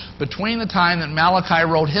period, between the time that Malachi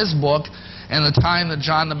wrote his book and the time that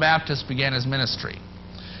John the Baptist began his ministry.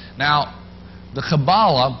 Now, the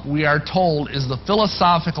Kabbalah, we are told, is the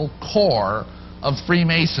philosophical core of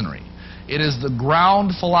Freemasonry. It is the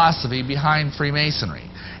ground philosophy behind Freemasonry.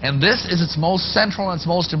 And this is its most central and its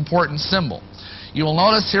most important symbol. You will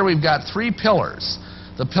notice here we've got 3 pillars.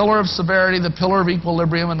 The pillar of severity, the pillar of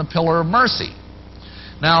equilibrium, and the pillar of mercy.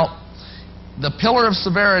 Now, the pillar of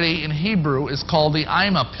severity in Hebrew is called the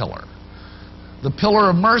Ima pillar. The pillar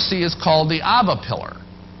of mercy is called the Abba pillar.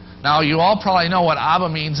 Now, you all probably know what Abba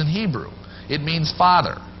means in Hebrew. It means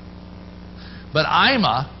father. But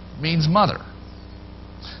Ima means mother.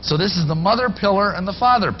 So this is the mother pillar and the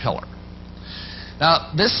father pillar.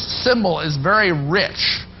 Now, this symbol is very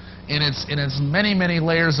rich in its many, many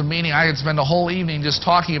layers of meaning. I could spend a whole evening just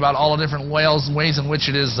talking about all the different ways in which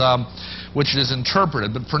it is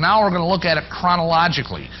interpreted. But for now, we're going to look at it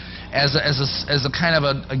chronologically as a kind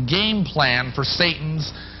of a game plan for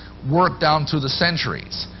Satan's work down through the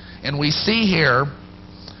centuries. And we see here,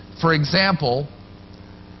 for example,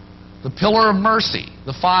 the pillar of mercy,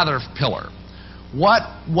 the father pillar.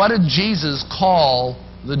 What did Jesus call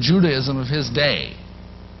the Judaism of his day?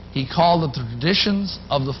 He called it the traditions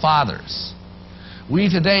of the fathers. We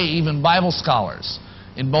today, even Bible scholars,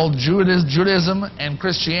 in both Judaism and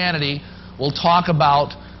Christianity, will talk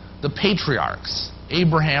about the patriarchs,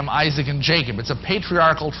 Abraham, Isaac, and Jacob. It's a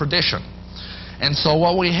patriarchal tradition. And so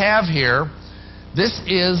what we have here, this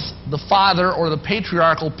is the father or the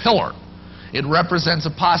patriarchal pillar. It represents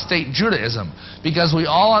apostate Judaism, because we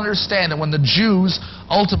all understand that when the Jews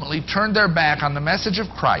ultimately turned their back on the message of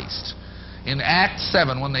Christ, in Acts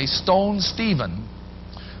 7, when they stoned Stephen,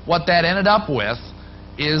 what that ended up with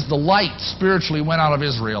is the light spiritually went out of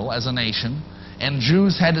Israel as a nation, and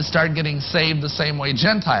Jews had to start getting saved the same way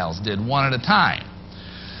Gentiles did, one at a time.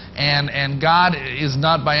 And God is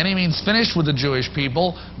not by any means finished with the Jewish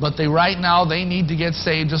people, but right now they need to get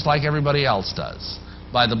saved just like everybody else does,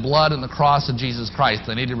 by the blood and the cross of Jesus Christ.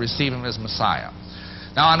 They need to receive Him as Messiah.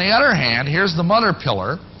 Now, on the other hand, here's the mother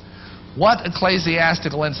pillar. What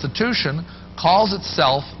ecclesiastical institution calls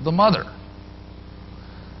itself the mother?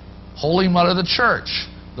 Holy Mother of the Church,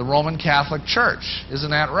 the Roman Catholic Church.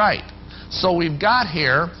 Isn't that right? So we've got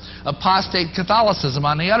here apostate Catholicism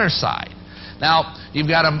on the other side. Now, you've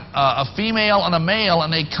got a female and a male,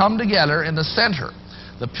 and they come together in the center.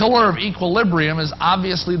 The pillar of equilibrium is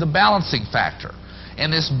obviously the balancing factor.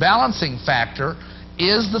 And this balancing factor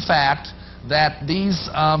is the fact that these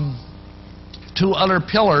 2 other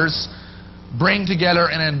pillars bring together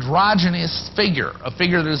an androgynous figure, a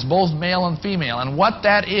figure that is both male and female. And what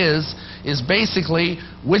that is basically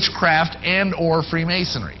witchcraft and or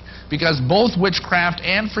Freemasonry. Because both witchcraft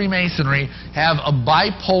and Freemasonry have a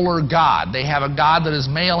bipolar god. They have a god that is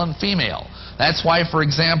male and female. That's why, for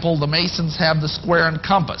example, the Masons have the square and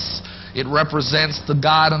compass. It represents the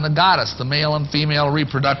god and the goddess, the male and female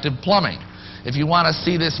reproductive plumbing. If you want to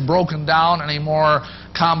see this broken down in a more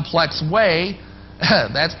complex way,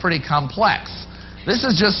 that's pretty complex. This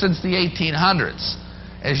is just since the 1800s.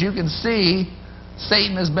 As you can see,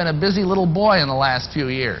 Satan has been a busy little boy in the last few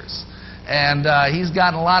years. And he's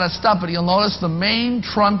gotten a lot of stuff, but you'll notice the main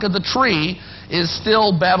trunk of the tree is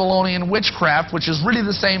still Babylonian witchcraft, which is really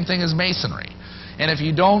the same thing as Masonry. And if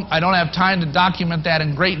you don't, I don't have time to document that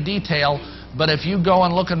in great detail, but if you go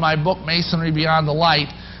and look in my book, Masonry Beyond the Light,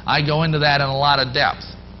 I go into that in a lot of depth.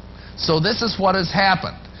 So this is what has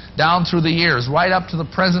happened down through the years, right up to the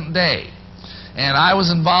present day. And I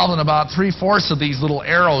was involved in about 3/4 of these little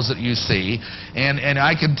arrows that you see, and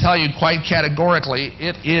I can tell you quite categorically,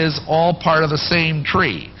 it is all part of the same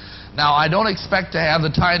tree. Now, I don't expect to have the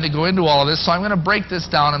time to go into all of this, so I'm going to break this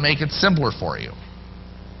down and make it simpler for you.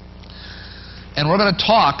 And we're going to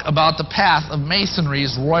talk about the path of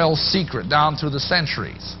Masonry's royal secret down through the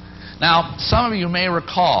centuries. Now, some of you may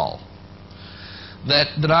recall that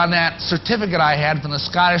on that certificate I had from the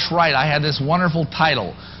Scottish Rite, I had this wonderful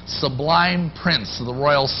title, Sublime Prince of the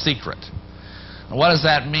Royal Secret. And what does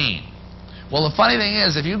that mean? Well, the funny thing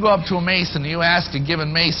is, if you go up to a Mason and you ask a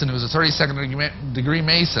given Mason who's a 32nd degree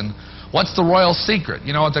Mason, what's the royal secret?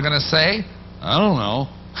 You know what they're going to say? I don't know.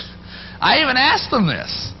 I even asked them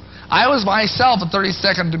this. I was myself a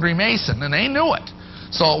 32nd degree Mason, and they knew it.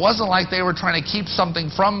 So it wasn't like they were trying to keep something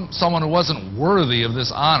from someone who wasn't worthy of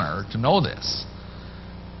this honor to know this.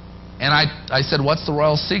 And I said, what's the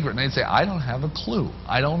royal secret? And they'd say, I don't have a clue.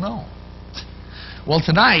 I don't know. Well,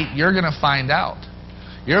 tonight, you're going to find out.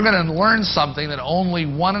 You're going to learn something that only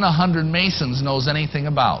 1 in 100 Masons knows anything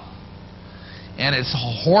about. And it's a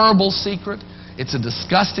horrible secret. It's a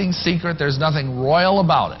disgusting secret. There's nothing royal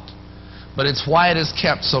about it. But it's why it is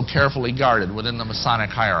kept so carefully guarded within the Masonic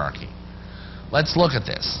hierarchy. Let's look at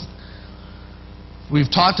this. We've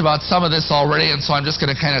talked about some of this already, and so I'm just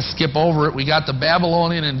going to kind of skip over it. We got the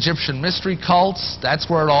Babylonian and Egyptian mystery cults. That's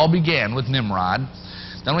where it all began with Nimrod.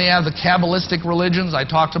 Then we have the Kabbalistic religions. I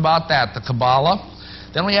talked about that, the Kabbalah.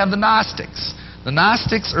 Then we have the Gnostics. The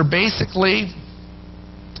Gnostics are basically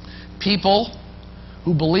people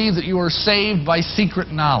who believe that you are saved by secret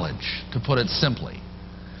knowledge, to put it simply.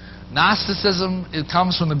 Gnosticism, it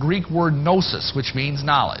comes from the Greek word gnosis, which means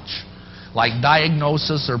knowledge, like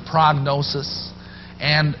diagnosis or prognosis.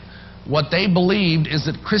 And what they believed is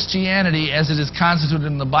that Christianity, as it is constituted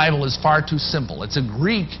in the Bible, is far too simple. It's a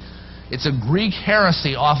Greek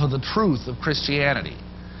heresy off of the truth of Christianity.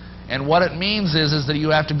 And what it means is that you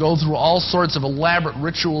have to go through all sorts of elaborate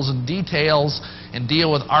rituals and details and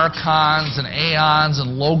deal with archons and aeons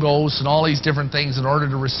and logos and all these different things in order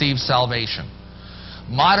to receive salvation.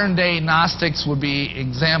 Modern day Gnostics would be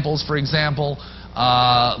examples, for example,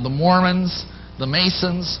 the Mormons, the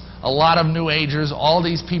Masons, a lot of New Agers. All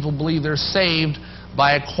these people believe they're saved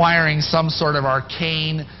by acquiring some sort of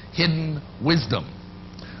arcane, hidden wisdom.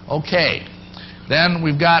 Okay. Then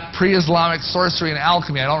we've got pre-Islamic sorcery and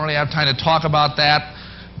alchemy. I don't really have time to talk about that,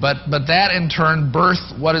 but that in turn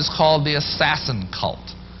birthed what is called the assassin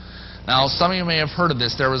cult. Now, some of you may have heard of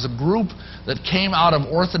this. There was a group that came out of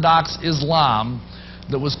Orthodox Islam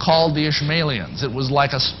that was called the Ishmaelians. It was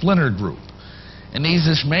like a splinter group. And these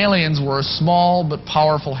Ishmaelians were a small but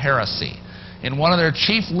powerful heresy. And one of their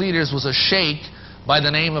chief leaders was a sheikh by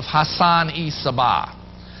the name of Hassan-i Sabah.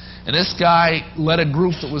 And this guy led a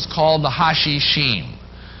group that was called the Hashishim.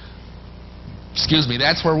 Excuse me,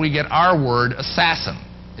 that's where we get our word assassin,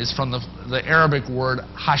 is from the Arabic word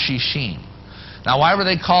Hashishim. Now, why were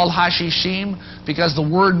they called Hashishim? Because the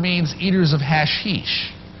word means eaters of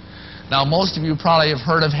hashish. Now, most of you probably have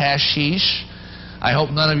heard of hashish. I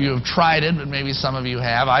hope none of you have tried it, but maybe some of you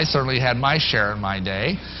have. I certainly had my share in my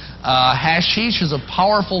day. Hashish is a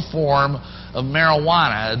powerful form of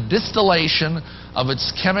marijuana, a distillation of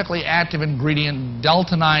its chemically active ingredient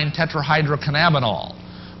delta-9 tetrahydrocannabinol,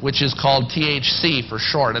 which is called THC for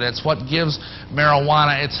short, and it's what gives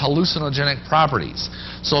marijuana its hallucinogenic properties.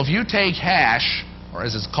 So if you take hash, or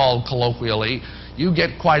as it's called colloquially, you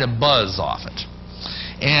get quite a buzz off it.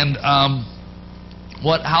 And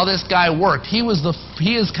how this guy worked, he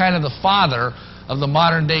is kind of the father of the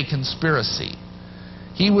modern day conspiracy.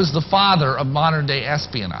 He was the father of modern day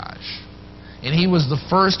espionage. And he was the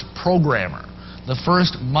first programmer, the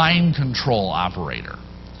first mind control operator.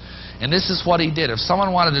 And this is what he did. If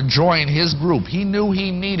someone wanted to join his group, he knew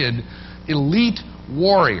he needed elite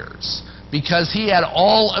warriors because he had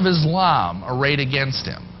all of Islam arrayed against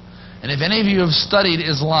him. And if any of you have studied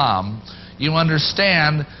Islam, you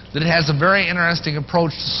understand that it has a very interesting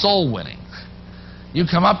approach to soul winning. You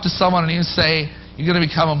come up to someone and you say, "You're going to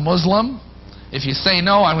become a Muslim?" If you say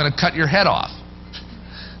no, "I'm going to cut your head off."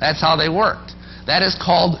 That's how they worked. That is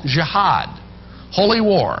called jihad, holy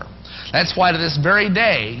war. That's why to this very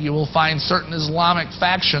day you will find certain Islamic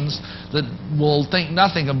factions that will think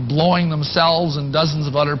nothing of blowing themselves and dozens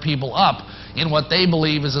of other people up in what they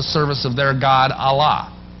believe is a service of their God,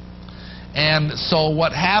 Allah. And so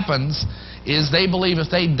what happens is they believe if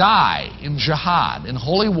they die in jihad, in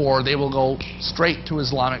holy war, they will go straight to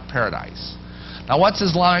Islamic paradise. Now what's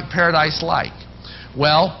Islamic paradise like?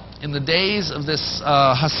 Well, in the days of this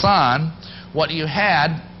Hassan, what you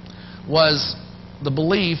had was the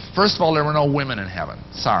belief, first of all, there were no women in heaven.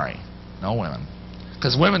 Sorry, no women.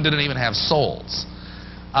 Because women didn't even have souls.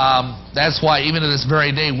 That's why even to this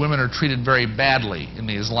very day, women are treated very badly in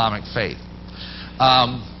the Islamic faith.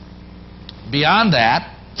 Beyond that,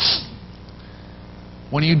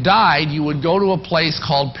 when you died, you would go to a place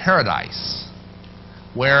called paradise,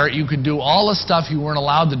 where you could do all the stuff you weren't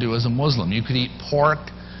allowed to do as a Muslim. You could eat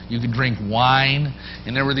pork, you could drink wine,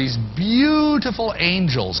 and there were these beautiful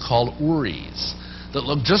angels called Uris that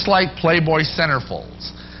looked just like Playboy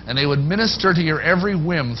centerfolds, and they would minister to your every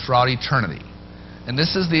whim throughout eternity. And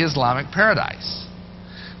this is the Islamic paradise.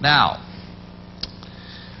 Now,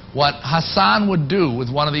 what Hassan would do with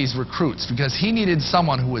one of these recruits, because he needed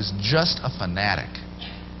someone who was just a fanatic,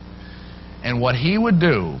 and what he would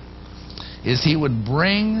do is he would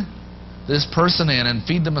bring this person in and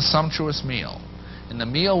feed them a sumptuous meal. And the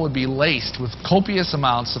meal would be laced with copious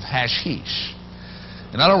amounts of hashish.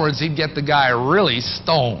 In other words, he'd get the guy really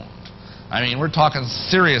stoned. I mean, we're talking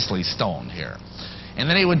seriously stoned here. And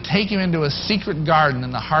then he would take him into a secret garden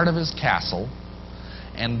in the heart of his castle,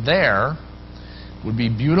 and there would be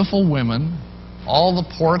beautiful women, all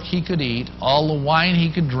the pork he could eat, all the wine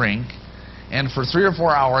he could drink, and for 3 or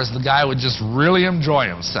 4 hours the guy would just really enjoy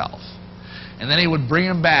himself. And then he would bring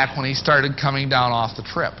him back when he started coming down off the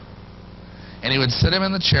trip. And he would sit him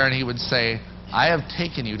in the chair and he would say, "I have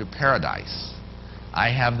taken you to paradise. I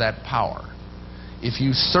have that power. If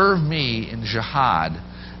you serve me in jihad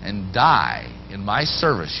and die in my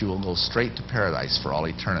service, you will go straight to paradise for all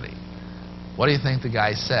eternity." What do you think the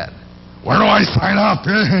guy said? "Where do I sign up?"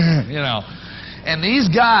 You know. And these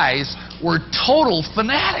guys were total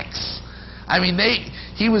fanatics. I mean,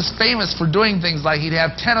 he was famous for doing things like he'd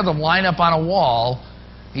have 10 of them line up on a wall,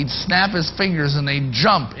 he'd snap his fingers, and they'd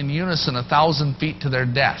jump in unison 1,000 feet to their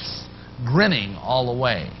deaths, grinning all the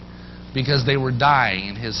way, because they were dying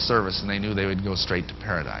in his service and they knew they would go straight to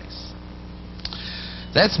paradise.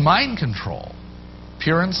 That's mind control,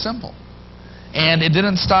 pure and simple. And it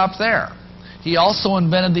didn't stop there. He also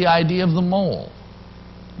invented the idea of the mole.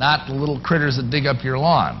 Not the little critters that dig up your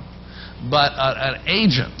lawn, but an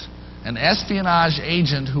agent, an espionage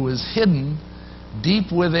agent who is hidden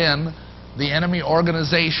deep within the enemy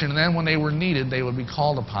organization, and then when they were needed, they would be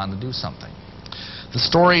called upon to do something. The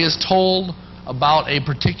story is told about a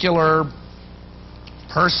particular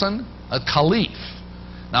person, a caliph.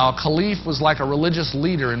 Now, a caliph was like a religious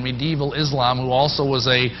leader in medieval Islam who also was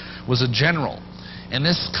a general. And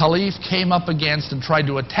this caliph came up against and tried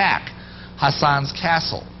to attack Hassan's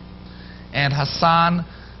castle. And Hassan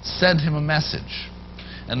sent him a message.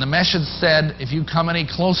 And the message said, "If you come any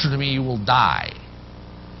closer to me, you will die."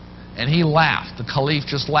 And he laughed. The caliph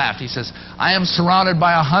just laughed. He says, "I am surrounded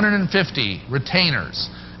by 150 retainers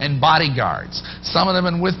and bodyguards. Some of them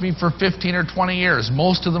have been with me for 15 or 20 years.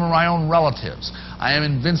 Most of them are my own relatives. I am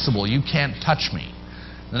invincible. You can't touch me."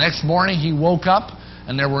 The next morning he woke up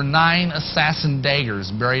and there were 9 assassin daggers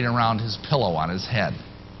buried around his pillow on his head.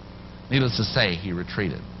 Needless to say, he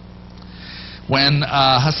retreated. When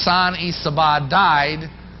Hassan-i-Sabah died,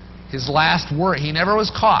 his last word, he never was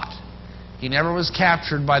caught. He never was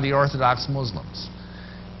captured by the Orthodox Muslims.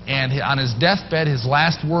 And on his deathbed, his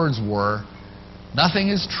last words were, "Nothing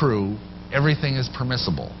is true, everything is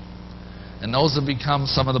permissible." And those have become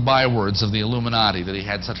some of the bywords of the Illuminati that he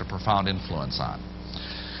had such a profound influence on.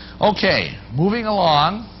 Okay, moving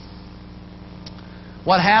along,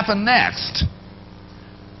 what happened next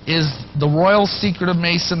is the royal secret of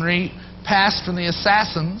Masonry passed from the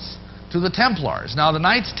assassins to the Templars. Now, the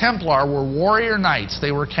Knights Templar were warrior knights.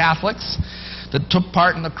 They were Catholics that took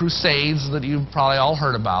part in the Crusades that you've probably all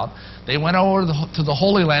heard about. They went over to the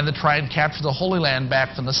Holy Land to try and capture the Holy Land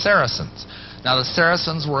back from the Saracens. Now, the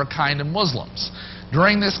Saracens were a kind of Muslims.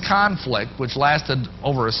 During this conflict, which lasted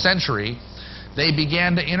over a century, they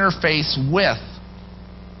began to interface with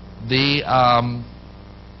the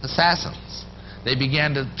assassins. They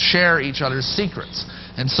began to share each other's secrets.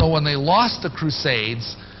 And so when they lost the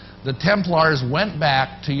Crusades, the Templars went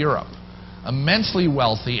back to Europe, immensely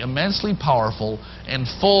wealthy, immensely powerful, and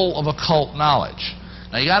full of occult knowledge.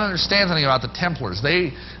 Now you got to understand something about the Templars.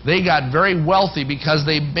 They got very wealthy because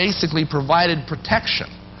they basically provided protection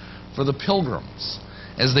for the pilgrims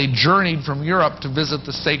as they journeyed from Europe to visit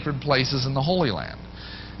the sacred places in the Holy Land.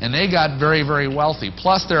 And they got very, very wealthy.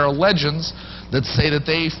 Plus there are legends that say that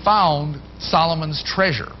they found Solomon's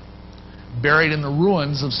treasure buried in the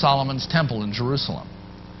ruins of Solomon's temple in Jerusalem,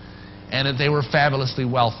 and that they were fabulously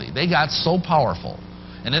wealthy. They got so powerful,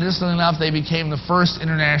 and interestingly enough, they became the first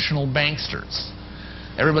international banksters.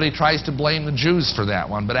 Everybody tries to blame the Jews for that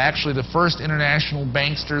one, but actually the first international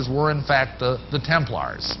banksters were in fact the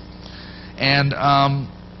Templars. And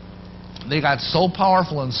they got so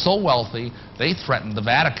powerful and so wealthy, they threatened the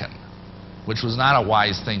Vatican, which was not a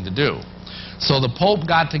wise thing to do. So the Pope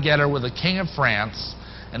got together with the King of France,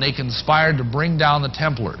 and they conspired to bring down the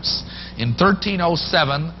Templars. In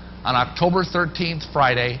 1307, on October 13th,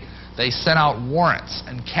 Friday, they sent out warrants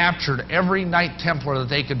and captured every Knight Templar that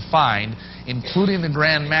they could find, including the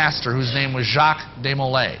Grand Master, whose name was Jacques de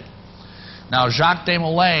Molay. Now, Jacques de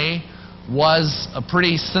Molay was a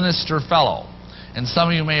pretty sinister fellow, and some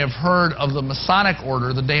of you may have heard of the Masonic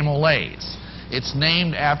order, the de Molays. It's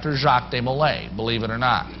named after Jacques de Molay, believe it or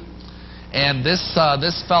not. And this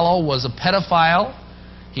fellow was a pedophile.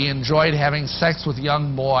 He enjoyed having sex with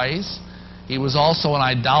young boys. He was also an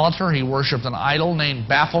idolater. He worshipped an idol named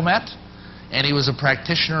Baphomet, and he was a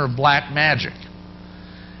practitioner of black magic.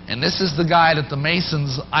 And this is the guy that the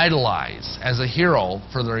Masons idolize as a hero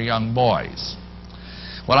for their young boys.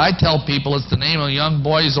 What I tell people is to name a young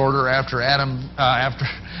boys order after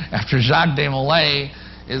after Jacques de Molay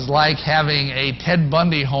is like having a Ted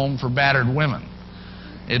Bundy home for battered women.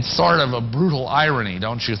 It's sort of a brutal irony,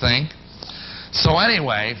 don't you think? So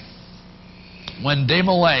anyway, when de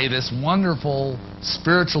Molay, this wonderful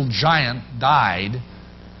spiritual giant, died,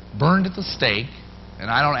 burned at the stake, and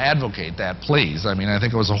I don't advocate that, please. I mean, I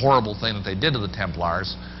think it was a horrible thing that they did to the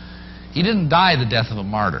Templars. He didn't die the death of a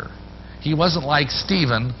martyr. He wasn't like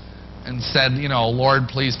Stephen and said, you know, Lord,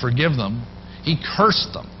 please forgive them. He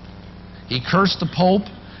cursed them. He cursed the Pope,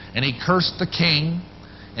 and he cursed the king,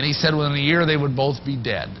 and he said within a year they would both be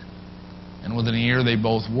dead. And within a year they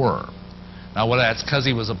both were. Now, whether that's because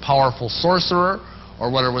he was a powerful sorcerer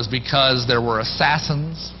or whether it was because there were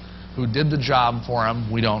assassins who did the job for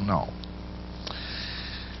him, we don't know.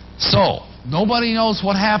 So, nobody knows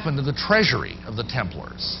what happened to the treasury of the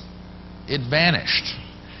Templars. It vanished.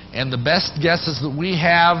 And the best guesses that we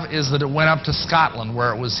have is that it went up to Scotland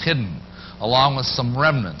where it was hidden, along with some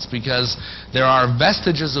remnants, because there are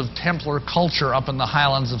vestiges of Templar culture up in the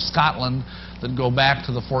Highlands of Scotland that go back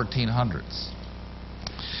to the 1400s.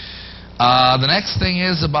 The next thing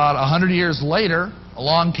is, about 100 years later,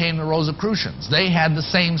 along came the Rosicrucians. They had the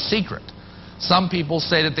same secret. Some people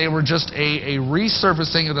say that they were just a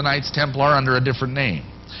resurfacing of the Knights Templar under a different name.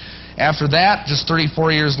 After that, just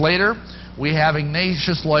 34 years later, we have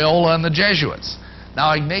Ignatius Loyola and the Jesuits.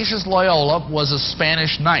 Now, Ignatius Loyola was a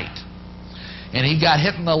Spanish knight, and he got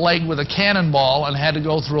hit in the leg with a cannonball and had to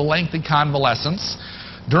go through a lengthy convalescence.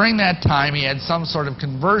 During that time, he had some sort of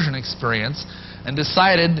conversion experience and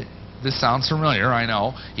decided, this sounds familiar, I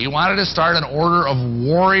know, he wanted to start an order of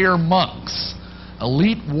warrior monks,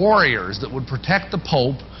 elite warriors that would protect the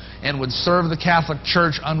Pope and would serve the Catholic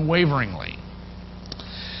Church unwaveringly.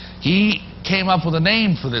 He came up with a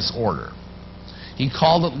name for this order. He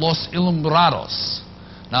called it Los Illuminados.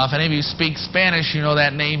 Now, if any of you speak Spanish, you know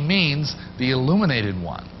that name means the illuminated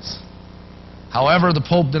ones. However, the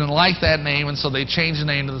Pope didn't like that name, and so they changed the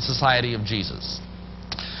name to the Society of Jesus.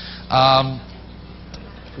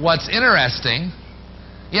 What's interesting,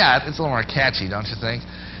 yeah, it's a little more catchy, don't you think?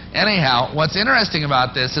 Anyhow, what's interesting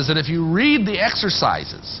about this is that if you read the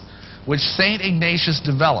exercises which St. Ignatius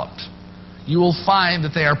developed, you will find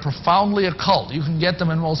that they are profoundly occult. You can get them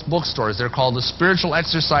in most bookstores. They're called the Spiritual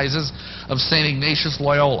Exercises of St. Ignatius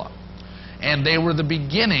Loyola. And they were the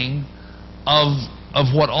beginning of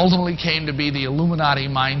what ultimately came to be the Illuminati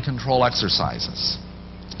mind control exercises.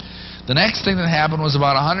 The next thing that happened was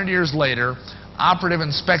about 100 years later, operative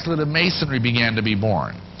and speculative Masonry began to be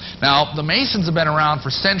born. Now, the Masons have been around for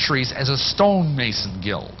centuries as a stonemason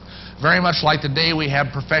guild, very much like today we have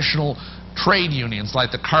professional trade unions like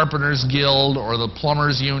the Carpenters Guild or the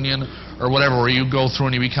Plumbers Union or whatever, where you go through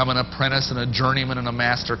and you become an apprentice and a journeyman and a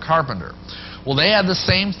master carpenter. Well, they had the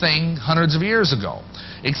same thing hundreds of years ago,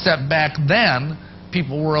 except back then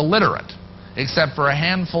people were illiterate. except for a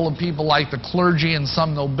handful of people like the clergy and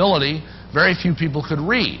some nobility. Very few people could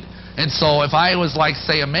read. And so if I was like,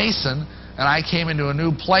 say, a Mason, and I came into a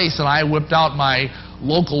new place and I whipped out my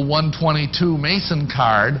local 122 Mason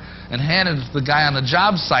card and handed it to the guy on the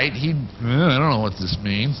job site, he'd, I don't know what this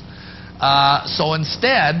means. So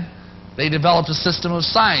instead, they developed a system of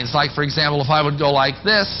signs. Like, for example, if I would go like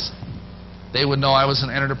this, they would know I was an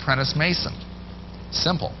entered apprentice Mason.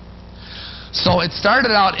 Simple. So it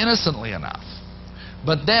started out innocently enough.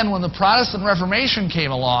 But then when the Protestant Reformation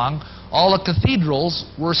came along, all the cathedrals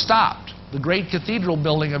were stopped. The great cathedral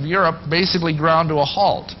building of Europe basically ground to a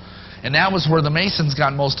halt. And that was where the Masons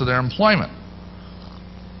got most of their employment.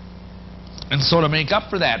 And so to make up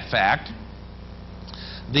for that fact,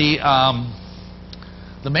 the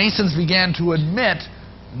Masons began to admit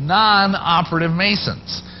non-operative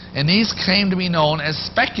Masons. And these came to be known as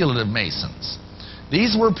speculative Masons.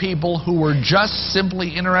 These were people who were just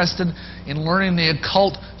simply interested in learning the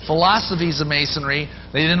occult philosophies of Masonry.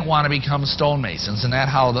 They didn't want to become stonemasons, and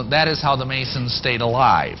that is how the Masons stayed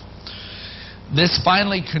alive. This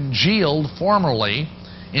finally congealed formally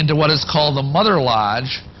into what is called the Mother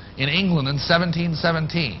Lodge in England in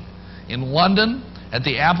 1717. In London, at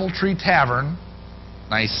the Apple Tree Tavern,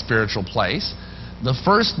 nice spiritual place, the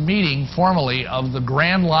first meeting formally of the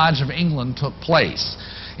Grand Lodge of England took place.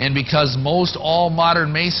 And because most all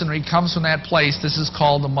modern Masonry comes from that place, this is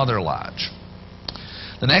called the Mother Lodge.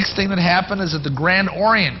 The next thing that happened is that the Grand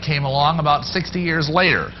Orient came along about 60 years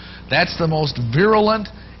later. That's the most virulent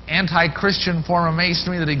anti-Christian form of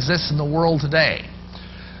Masonry that exists in the world today.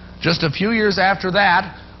 Just a few years after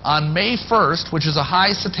that, on May 1st, which is a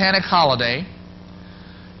high satanic holiday,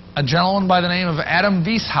 a gentleman by the name of Adam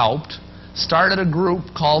Weishaupt started a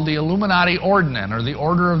group called the Illuminati Ordnen, or the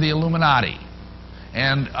Order of the Illuminati.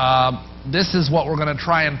 And this is what we're going to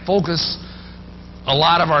try and focus a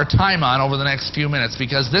lot of our time on over the next few minutes,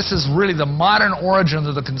 because this is really the modern origin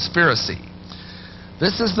of the conspiracy.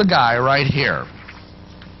 This is the guy right here.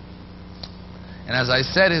 And as I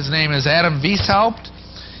said, his name is Adam Weishaupt.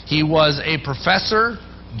 He was a professor,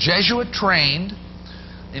 Jesuit trained,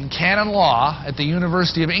 in canon law at the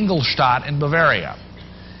University of Ingolstadt in Bavaria.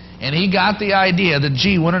 And he got the idea that,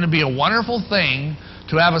 gee, wouldn't it be a wonderful thing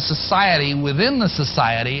to have a society within the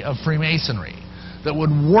society of Freemasonry that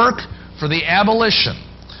would work for the abolition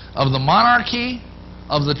of the monarchy,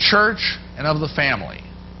 of the church, and of the family,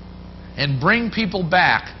 and bring people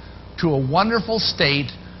back to a wonderful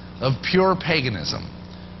state of pure paganism.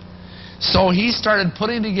 So he started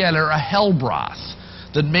putting together a hell broth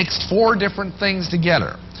that mixed 4 different things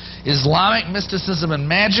together: Islamic mysticism and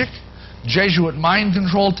magic, Jesuit mind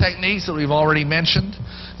control techniques that we've already mentioned,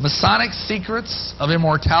 Masonic secrets of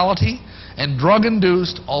immortality, and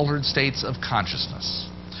drug-induced altered states of consciousness.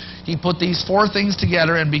 He put these 4 things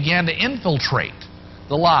together and began to infiltrate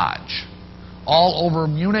the lodge all over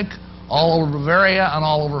Munich, all over Bavaria, and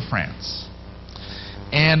all over France.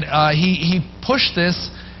 And he pushed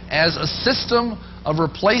this as a system of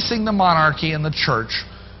replacing the monarchy and the church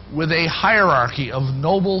with a hierarchy of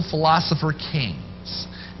noble philosopher kings,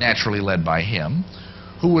 naturally led by him,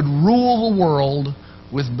 who would rule the world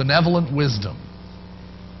with benevolent wisdom.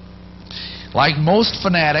 Like most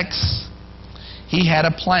fanatics, he had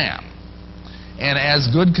a plan. And as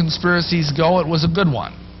good conspiracies go, it was a good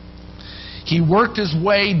one. He worked his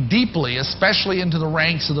way deeply, especially into the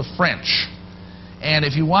ranks of the French. And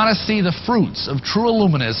if you want to see the fruits of true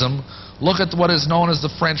Illuminism, look at what is known as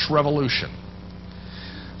the French Revolution.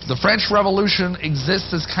 The French Revolution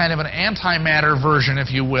exists as kind of an antimatter version,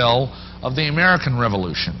 if you will, of the American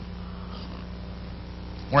Revolution.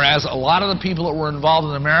 Whereas a lot of the people that were involved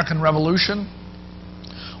in the American Revolution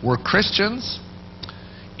were Christians,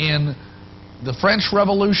 in the French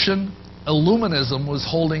Revolution, Illuminism was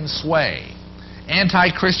holding sway.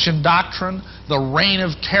 Anti-Christian doctrine, the reign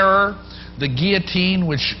of terror, the guillotine,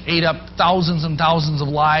 which ate up thousands and thousands of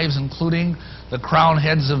lives, including the crown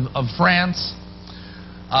heads of France.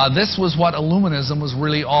 This was what Illuminism was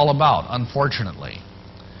really all about, unfortunately.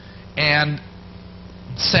 And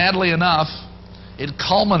sadly enough, it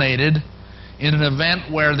culminated in an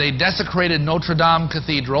event where they desecrated Notre Dame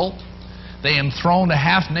Cathedral. They enthroned a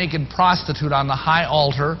half-naked prostitute on the high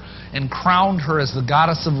altar and crowned her as the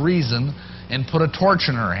goddess of reason and put a torch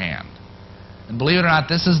in her hand. And believe it or not,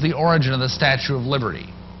 this is the origin of the Statue of Liberty.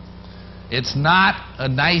 It's not a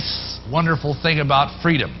nice, wonderful thing about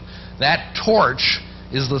freedom. That torch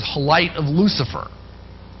is the light of Lucifer.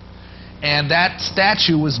 And that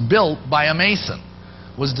statue was built by a Mason,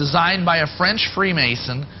 was designed by a French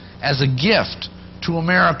Freemason as a gift to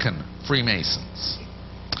American Freemasons.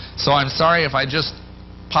 So I'm sorry if I just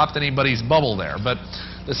popped anybody's bubble there, but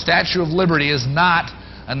the Statue of Liberty is not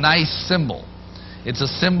a nice symbol. It's a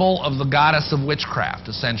symbol of the goddess of witchcraft,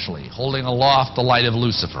 essentially, holding aloft the light of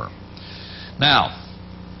Lucifer. Now,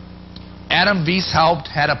 Adam Weishaupt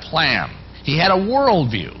had a plan. He had a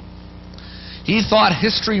worldview. He thought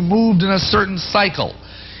history moved in a certain cycle,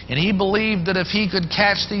 and he believed that if he could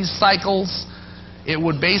catch these cycles, it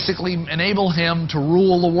would basically enable him to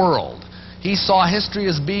rule the world. He saw history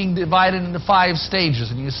as being divided into 5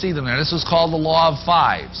 stages, and you see them there. This was called the Law of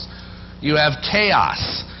Fives. You have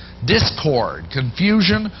chaos, discord,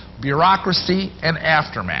 confusion, bureaucracy, and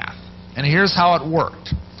aftermath. And here's how it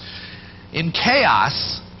worked. In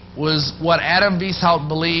chaos was what Adam Weishaupt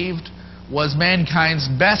believed was mankind's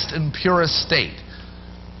best and purest state.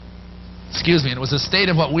 Excuse me, it was a state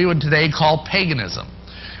of what we would today call paganism,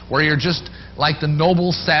 where you're just like the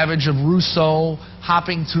noble savage of Rousseau,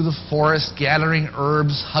 hopping through the forest, gathering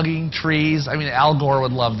herbs, hugging trees. I mean, Al Gore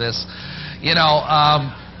would love this. You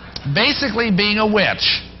know, basically being a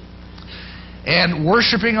witch and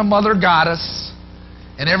worshiping a mother goddess,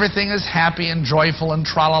 and everything is happy and joyful and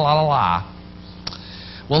tra-la-la-la-la.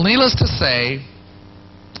 Well, needless to say,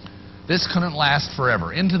 this couldn't last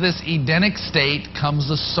forever. Into this Edenic state comes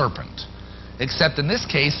the serpent. Except in this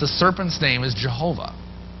case, the serpent's name is Jehovah.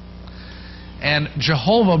 And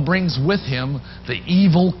Jehovah brings with him the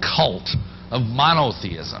evil cult of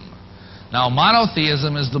monotheism. Now,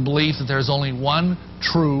 monotheism is the belief that there's only one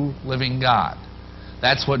true living God.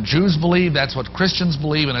 That's what Jews believe, that's what Christians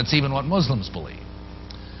believe, and it's even what Muslims believe.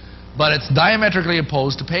 But it's diametrically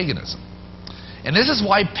opposed to paganism. And this is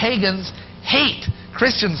why pagans hate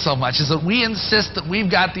Christians so much, is that we insist that we've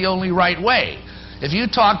got the only right way. If you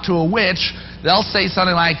talk to a witch, they'll say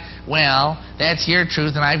something like, well, that's your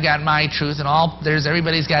truth and I've got my truth, and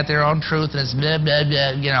everybody's got their own truth, and it's blah, blah,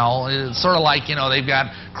 blah, you know. It's sort of like, you know, they've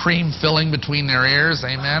got cream filling between their ears,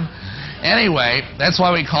 amen? Anyway, that's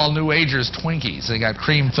why we call New Agers Twinkies. They got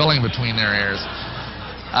cream filling between their ears.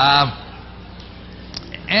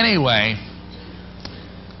 Anyway,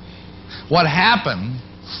 what happened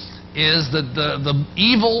is that the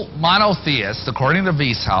evil monotheists, according to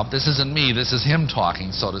Weishaupt, this isn't me, this is him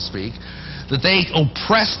talking, so to speak, that they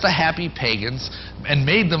oppressed the happy pagans and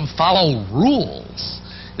made them follow rules.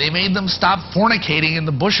 They made them stop fornicating in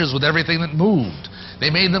the bushes with everything that moved. They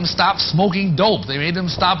made them stop smoking dope. They made them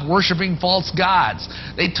stop worshiping false gods.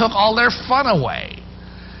 They took all their fun away.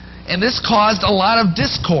 And this caused a lot of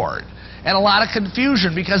discord and a lot of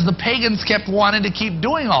confusion, because the pagans kept wanting to keep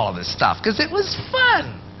doing all of this stuff because it was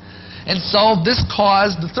fun. And so this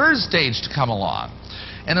caused the third stage to come along.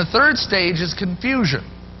 And the third stage is confusion.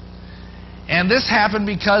 And this happened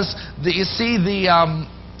because, the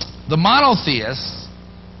monotheists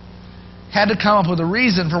had to come up with a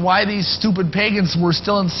reason for why these stupid pagans were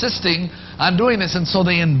still insisting on doing this. And so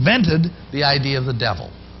they invented the idea of the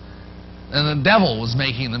devil. And the devil was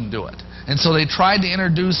making them do it. And so they tried to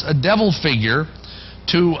introduce a devil figure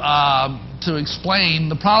to explain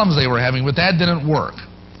the problems they were having, but that didn't work.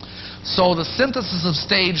 So the synthesis of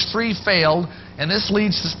stage 3 failed, and this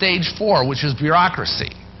leads to stage 4, which is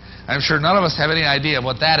bureaucracy. I'm sure none of us have any idea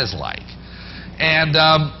what that is like. And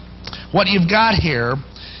what you've got here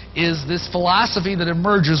is this philosophy that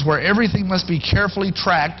emerges where everything must be carefully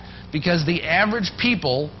tracked, because the average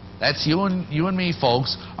people, that's you and me,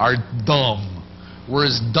 folks, are dumb. We're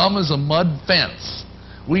as dumb as a mud fence.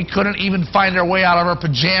 We couldn't even find our way out of our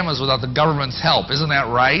pajamas without the government's help. Isn't that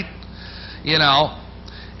right? You know?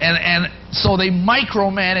 And so they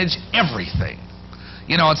micromanage everything.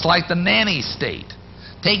 You know, it's like the nanny state.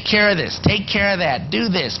 Take care of this, take care of that, do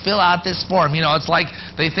this, fill out this form. You know, it's like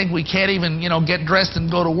they think we can't even, you know, get dressed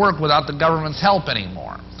and go to work without the government's help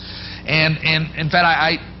anymore. And in fact,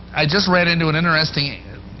 I just ran into an interesting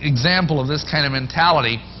example of this kind of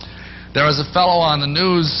mentality. There was a fellow on the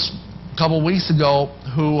news a couple weeks ago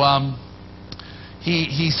who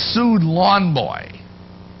he sued Lawn Boy,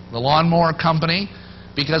 the lawnmower company,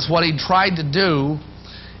 because what he tried to do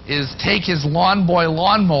is take his Lawn Boy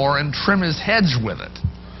lawnmower and trim his hedge with it.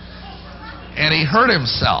 And he hurt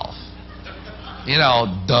himself. You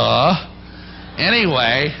know, duh.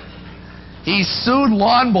 Anyway, he sued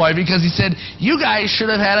Lawn Boy because he said, you guys should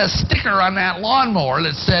have had a sticker on that lawnmower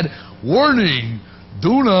that said, warning,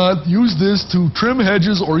 do not use this to trim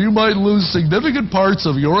hedges or you might lose significant parts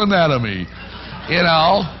of your anatomy. You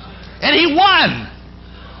know? And he won!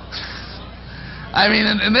 I mean,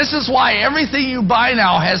 and this is why everything you buy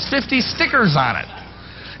now has 50 stickers on it.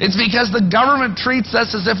 It's because the government treats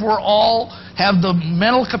us as if we're all have the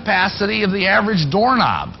mental capacity of the average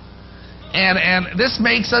doorknob. And this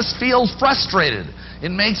makes us feel frustrated.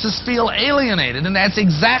 It makes us feel alienated, and that's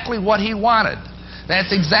exactly what he wanted.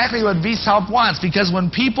 That's exactly what Weishaupt wants, because when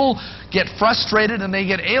people get frustrated and they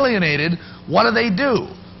get alienated, what do?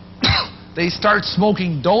 They start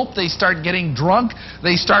smoking dope, they start getting drunk,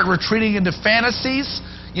 they start retreating into fantasies,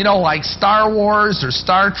 you know, like Star Wars or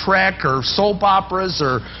Star Trek or soap operas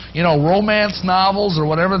or, you know, romance novels or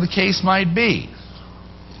whatever the case might be.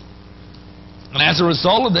 And as a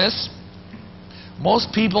result of this,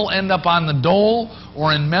 most people end up on the dole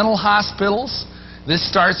or in mental hospitals. This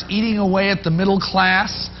starts eating away at the middle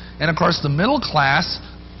class. And of course, the middle class,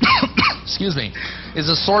 excuse me, is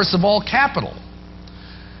a source of all capital.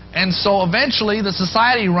 And so eventually the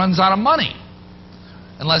society runs out of money.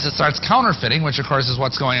 Unless it starts counterfeiting, which of course is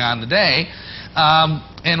what's going on today.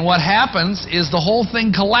 And what happens is the whole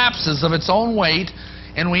thing collapses of its own weight,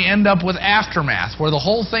 and we end up with aftermath, where the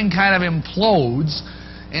whole thing kind of implodes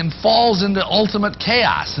and falls into ultimate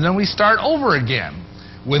chaos. And then we start over again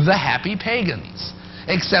with the happy pagans.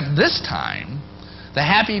 Except this time, the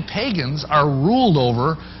happy pagans are ruled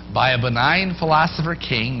over by a benign philosopher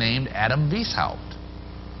king named Adam Weishaupt.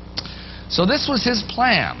 So this was his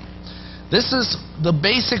plan. This is the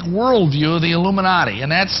basic worldview of the Illuminati,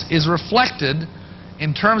 and that is reflected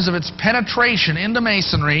in terms of its penetration into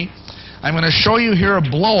Masonry. I'm going to show you here a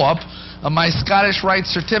blow-up of my Scottish Rite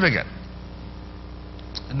certificate.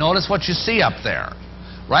 And notice what you see up there.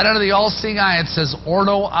 Right under the all-seeing eye it says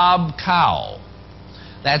Ordo ab Chao.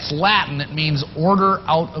 That's Latin. It means order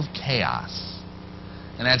out of chaos.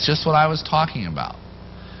 And that's just what I was talking about.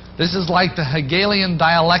 This is like the Hegelian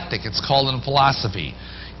dialectic, it's called in philosophy.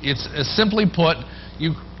 It's simply put,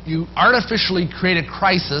 you artificially create a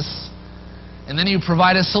crisis, and then you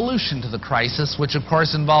provide a solution to the crisis, which of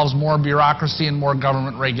course involves more bureaucracy and more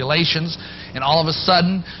government regulations, and all of a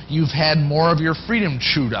sudden you've had more of your freedom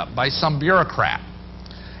chewed up by some bureaucrat.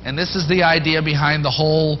 And this is the idea behind the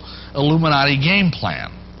whole Illuminati game plan.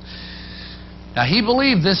 Now, he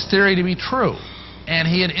believed this theory to be true, and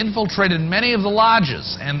he had infiltrated many of the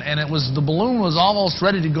lodges, and the balloon was almost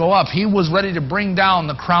ready to go up. He was ready to bring down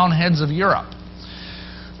the crown heads of Europe.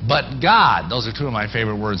 But God, those are two of my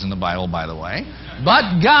favorite words in the Bible, by the way,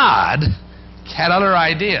 but God had other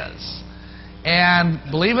ideas. And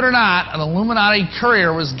believe it or not, an Illuminati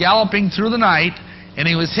courier was galloping through the night, and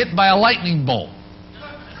he was hit by a lightning bolt.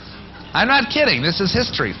 I'm not kidding. This is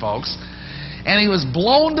history, folks. And he was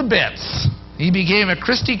blown to bits. He became a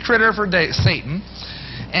Christy critter for Satan.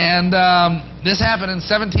 And this happened in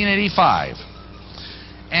 1785.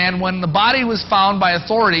 And when the body was found by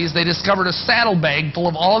authorities, they discovered a saddlebag full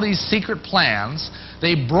of all these secret plans.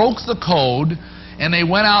 They broke the code, and they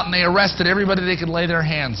went out and they arrested everybody they could lay their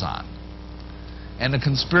hands on. And the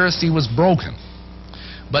conspiracy was broken.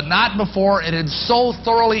 But not before it had so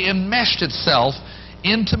thoroughly enmeshed itself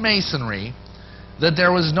into Masonry that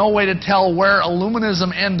there was no way to tell where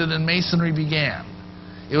Illuminism ended and Masonry began.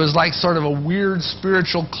 It was like sort of a weird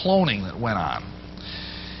spiritual cloning that went on.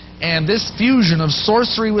 And this fusion of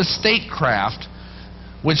sorcery with statecraft,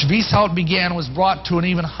 which Weishaupt began, was brought to an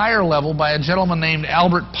even higher level by a gentleman named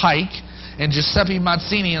Albert Pike and Giuseppe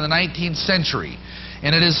Mazzini in the 19th century.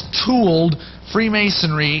 And it has tooled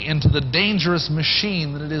Freemasonry into the dangerous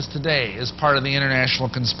machine that it is today as part of the international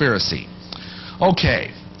conspiracy. Okay,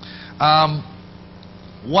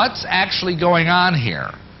 what's actually going on here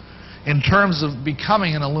in terms of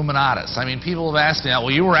becoming an Illuminatus? I mean, people have asked me, well,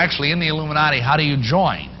 you were actually in the Illuminati, how do you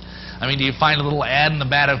join? I mean, do you find a little ad in the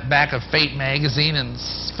back of Fate magazine and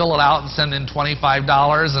fill it out and send in $25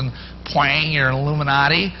 and poing, you're an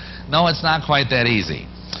Illuminati? No, it's not quite that easy.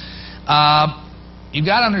 You've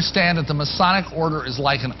got to understand that the Masonic order is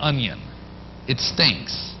like an onion. It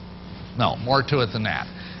stinks. No, more to it than that.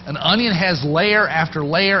 An onion has layer after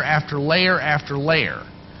layer after layer after layer.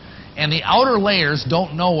 And the outer layers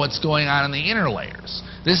don't know what's going on in the inner layers.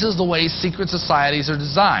 This is the way secret societies are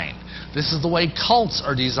designed. This is the way cults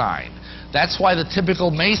are designed. That's why the typical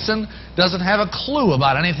Mason doesn't have a clue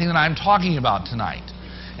about anything that I'm talking about tonight.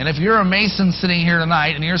 And if you're a Mason sitting here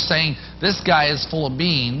tonight and you're saying, this guy is full of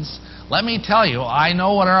beans, let me tell you, I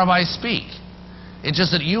know whereof I speak. It's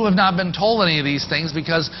just that you have not been told any of these things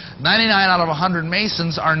because 99 out of 100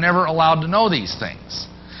 Masons are never allowed to know these things.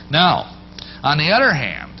 Now, on the other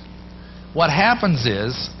hand, what happens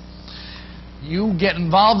is you get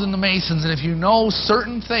involved in the Masons, and if you know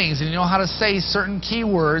certain things and you know how to say certain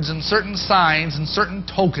keywords and certain signs and certain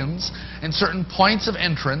tokens and certain points of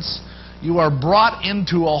entrance, you are brought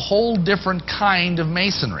into a whole different kind of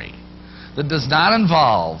Masonry that does not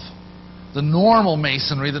involve the normal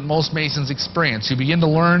Masonry that most Masons experience. You begin to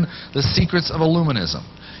learn the secrets of Illuminism.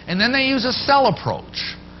 And then they use a cell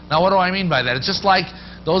approach. Now, what do I mean by that? It's just like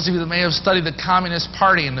those of you that may have studied the Communist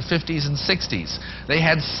Party in the 50s and 60s. They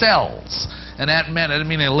had cells. And that meant, I didn't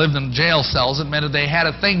mean they lived in jail cells, it meant that they had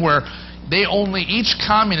a thing where each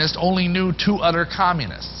communist only knew 2 other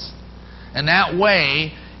communists. And that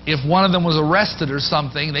way, if one of them was arrested or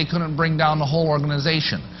something, they couldn't bring down the whole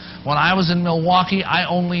organization. When I was in Milwaukee, I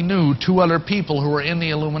only knew 2 other people who were in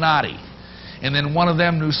the Illuminati. And then one of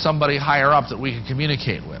them knew somebody higher up that we could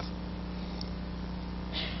communicate with.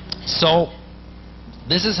 So,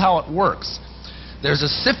 this is how it works. There's a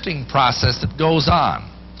sifting process that goes on.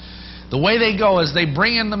 The way they go is they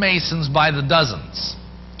bring in the Masons by the dozens.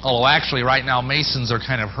 Although actually right now Masons are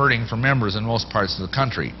kind of hurting for members in most parts of the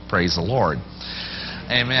country. Praise the Lord.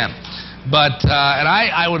 Amen. But, and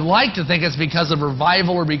I would like to think it's because of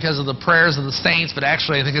revival or because of the prayers of the saints, but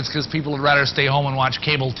actually I think it's because people would rather stay home and watch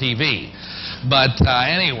cable TV. But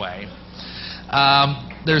anyway,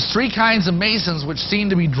 there's 3 kinds of Masons which seem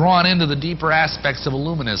to be drawn into the deeper aspects of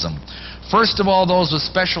Illuminism. First of all, those with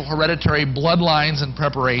special hereditary bloodlines and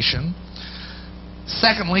preparation.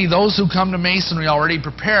 Secondly, those who come to Masonry already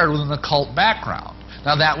prepared with an occult background.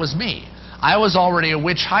 Now that was me. I was already a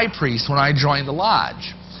witch high priest when I joined the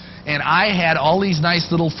lodge. And I had all these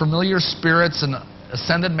nice little familiar spirits and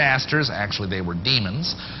ascended masters, actually they were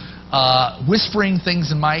demons, whispering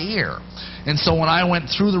things in my ear. And so when I went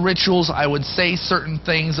through the rituals, I would say certain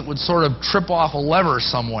things that would sort of trip off a lever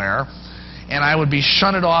somewhere, and I would be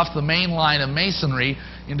shunted off the main line of Masonry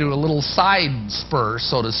into a little side spur,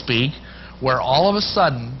 so to speak, where all of a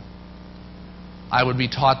sudden I would be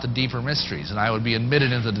taught the deeper mysteries, and I would be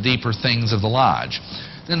admitted into the deeper things of the lodge.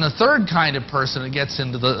 Then the third kind of person that gets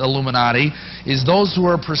into the Illuminati is those who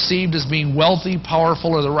are perceived as being wealthy,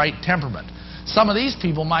 powerful, or the right temperament. Some of these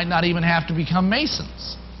people might not even have to become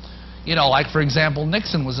Masons. You know, like for example,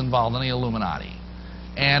 Nixon was involved in the Illuminati.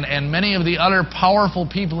 And many of the other powerful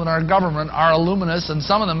people in our government are Illuminists, and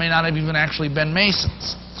some of them may not have even actually been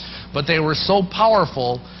Masons. But they were so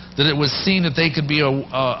powerful that it was seen that they could be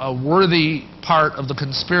a worthy part of the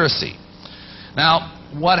conspiracy. Now,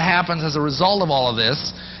 what happens as a result of all of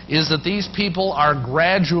this is that these people are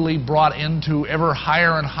gradually brought into ever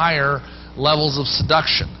higher and higher levels of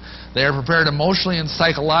seduction. They are prepared emotionally and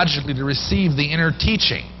psychologically to receive the inner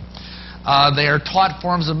teaching. They are taught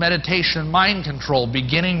forms of meditation and mind control,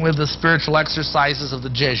 beginning with the spiritual exercises of the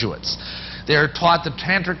Jesuits. They are taught the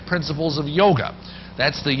tantric principles of yoga.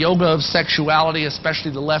 That's the yoga of sexuality,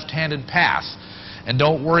 especially the left-handed path. And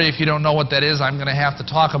don't worry if you don't know what that is. I'm going to have to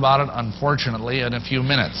talk about it, unfortunately, in a few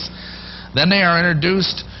minutes. Then they are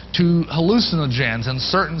introduced to hallucinogens and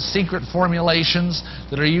certain secret formulations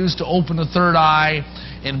that are used to open the third eye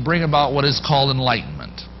and bring about what is called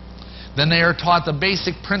enlightenment. Then they are taught the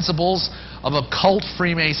basic principles of occult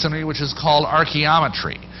Freemasonry, which is called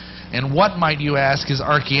archaeometry. And what, might you ask, is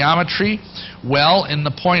archaeometry? Well, in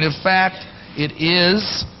the point of fact, it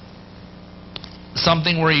is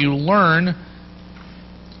something where you learn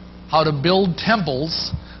how to build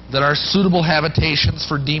temples that are suitable habitations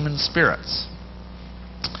for demon spirits.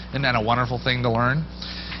 Isn't that a wonderful thing to learn?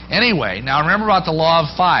 Anyway, now remember about the law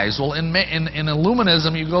of 5s. Well, in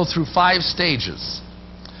Illuminism, you go through 5 stages.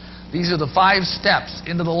 These are the 5 steps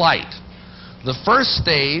into the light. The first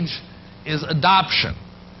stage is adoption.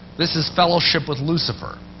 This is fellowship with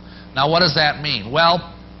Lucifer. Now, what does that mean?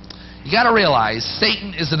 Well, you got to realize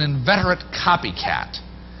Satan is an inveterate copycat.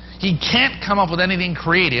 He can't come up with anything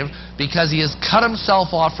creative because he has cut himself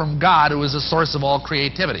off from God, who is the source of all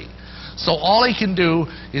creativity. So all he can do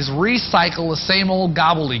is recycle the same old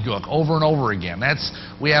gobbledygook over and over again.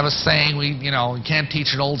 We have a saying, you can't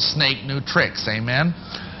teach an old snake new tricks, amen?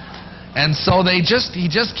 And so he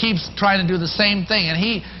just keeps trying to do the same thing, and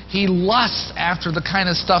he lusts after the kind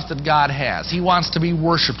of stuff that God has. He wants to be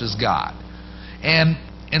worshipped as God. And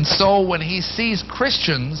so when he sees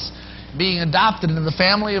Christians being adopted into the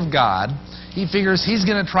family of God, he figures he's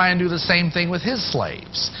going to try and do the same thing with his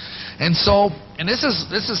slaves. And so, and this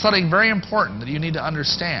is something very important that you need to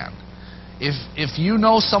understand. If you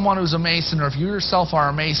know someone who's a Mason, or if you yourself are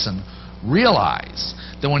a Mason, realize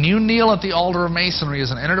that when you kneel at the altar of Masonry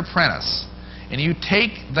as an entered apprentice, and you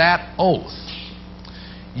take that oath,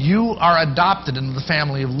 you are adopted into the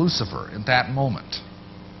family of Lucifer at that moment.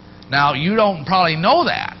 Now, you don't probably know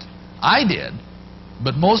that. I did.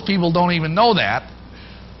 But most people don't even know that.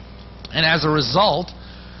 And as a result,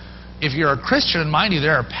 if you're a Christian, and mind you,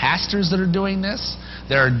 there are pastors that are doing this,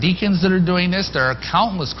 there are deacons that are doing this, there are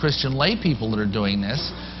countless Christian lay people that are doing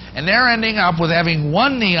this, and they're ending up with having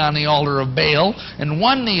one knee on the altar of Baal and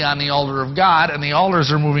one knee on the altar of God, and the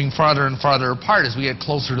altars are moving farther and farther apart as we get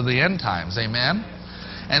closer to the end times, amen?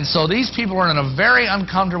 And so these people are in a very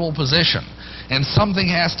uncomfortable position, and something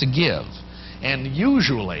has to give. And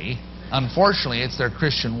usually, unfortunately, it's their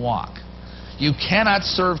Christian walk. You cannot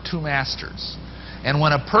serve two masters. And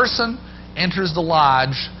when a person enters the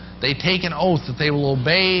lodge, they take an oath that they will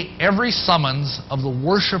obey every summons of the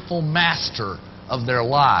worshipful master of their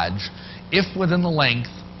lodge, if within the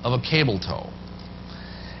length of a cable tow.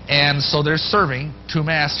 And so they're serving two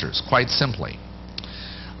masters, quite simply.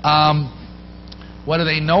 Whether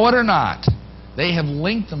they know it or not, they have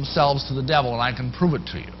linked themselves to the devil, and I can prove it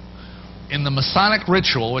to you. In the Masonic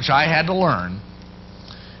ritual, which I had to learn,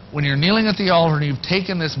 when you're kneeling at the altar and you've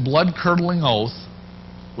taken this blood-curdling oath,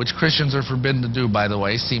 which Christians are forbidden to do, by the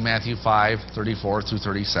way, see Matthew 5:34 through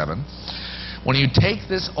 37. When you take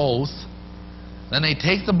this oath, then they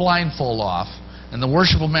take the blindfold off, and the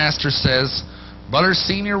worshipful master says, "Brother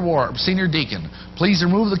senior deacon, please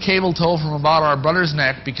remove the cable tow from about our brother's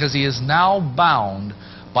neck, because he is now bound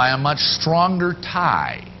by a much stronger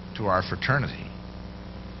tie to our fraternity."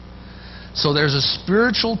 So there's a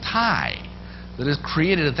spiritual tie that is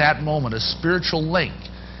created at that moment, a spiritual link.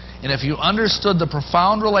 And if you understood the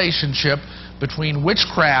profound relationship between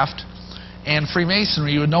witchcraft and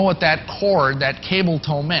Freemasonry, you would know what that cord, that cable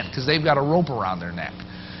tow meant, because they've got a rope around their neck.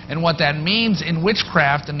 And what that means in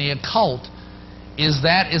witchcraft and the occult is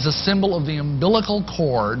that is a symbol of the umbilical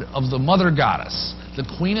cord of the mother goddess, the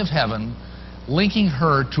Queen of Heaven, linking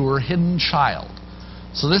her to her hidden child.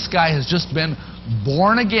 So this guy has just been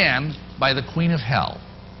born again by the Queen of Hell,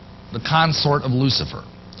 the consort of Lucifer.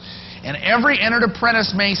 And every entered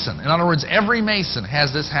apprentice Mason, in other words, every Mason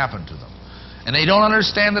has this happen to them. And they don't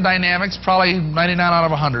understand the dynamics, probably 99 out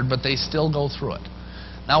of 100, but they still go through it.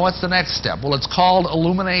 Now what's the next step? Well, it's called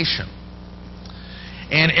illumination.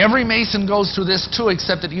 And every Mason goes through this too,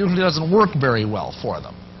 except it usually doesn't work very well for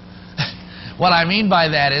them. What I mean by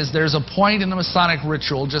that is there's a point in the Masonic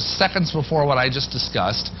ritual, just seconds before what I just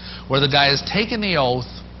discussed, where the guy has taken the oath,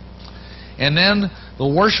 and then the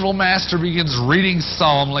worshipful master begins reading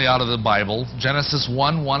solemnly out of the Bible, Genesis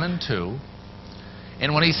 1:1 and 2.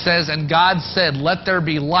 And when he says, "And God said, let there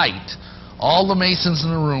be light," all the Masons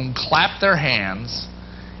in the room clap their hands,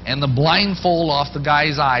 and the blindfold off the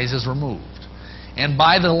guy's eyes is removed. And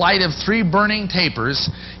by the light of 3 burning tapers,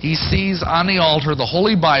 he sees on the altar the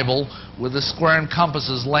Holy Bible with the square and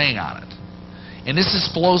compasses laying on it. And this is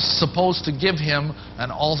supposed to give him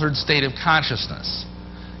an altered state of consciousness.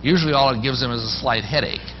 Usually all it gives him is a slight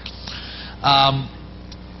headache.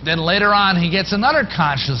 Then later on he gets another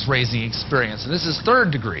conscious-raising experience, and this is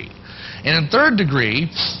 3rd degree. And in 3rd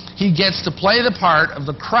degree, he gets to play the part of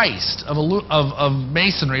the Christ of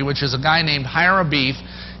Masonry, which is a guy named Hiram Beef.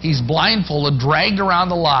 He's blindfolded, dragged around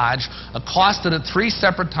the lodge, accosted at 3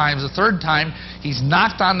 separate times. The 3rd time, he's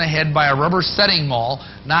knocked on the head by a rubber setting maul,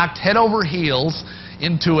 knocked head over heels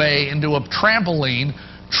into a trampoline,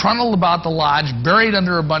 trundled about the lodge, buried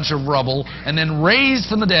under a bunch of rubble, and then raised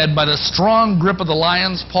from the dead by the strong grip of the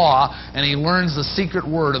lion's paw, and he learns the secret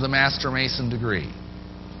word of the Master Mason degree.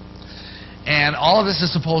 And all of this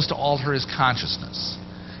is supposed to alter his consciousness.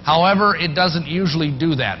 However, it doesn't usually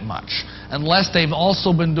do that much, unless they've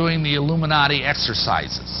also been doing the Illuminati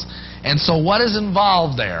exercises. And so what is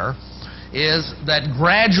involved there is that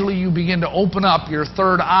gradually you begin to open up your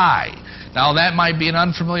 3rd eye. Now that might be an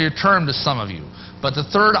unfamiliar term to some of you, but the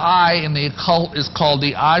 3rd eye in the occult is called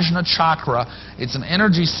the Ajna chakra. It's an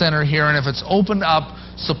energy center here, and if it's opened up,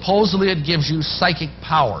 supposedly it gives you psychic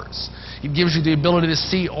powers. It gives you the ability to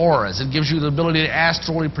see auras. It gives you the ability to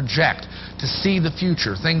astrally project, to see the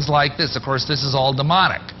future, things like this. Of course, this is all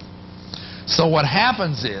demonic. So what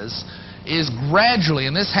happens is gradually,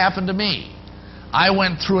 and this happened to me, I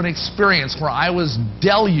went through an experience where I was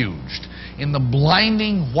deluged in the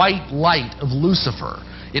blinding white light of Lucifer.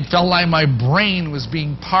 It felt like my brain was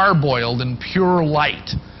being parboiled in pure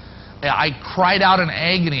light. I cried out in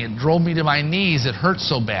agony. It drove me to my knees. It hurt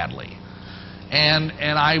so badly. And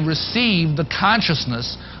I received the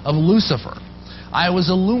consciousness of Lucifer. I was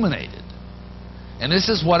illuminated. And this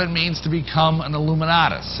is what it means to become an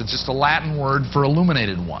Illuminatus. It's just a Latin word for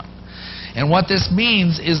illuminated one. And what this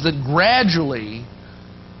means is that gradually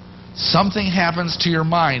something happens to your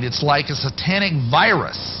mind. It's like a satanic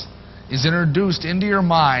virus is introduced into your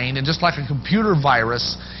mind, and just like a computer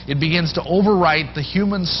virus, it begins to overwrite the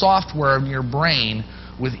human software of your brain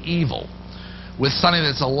with evil, with something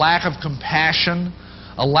that's a lack of compassion,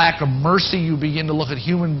 a lack of mercy. You begin to look at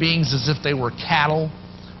human beings as if they were cattle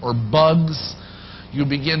or bugs. You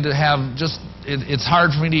begin to have it's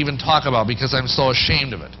hard for me to even talk about because I'm so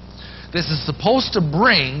ashamed of it. This is supposed to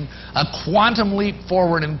bring a quantum leap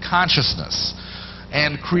forward in consciousness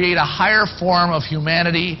and create a higher form of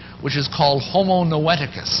humanity, which is called Homo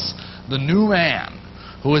Noeticus, the new man,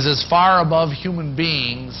 who is as far above human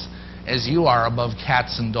beings as you are above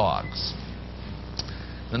cats and dogs.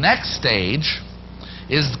 The next stage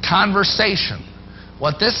is conversation.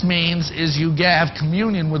 What this means is you have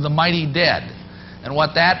communion with the mighty dead. And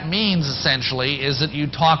what that means, essentially, is that you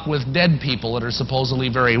talk with dead people that are supposedly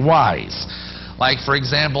very wise. Like, for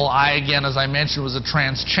example, I, again, as I mentioned, was a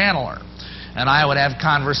trance channeler. And I would have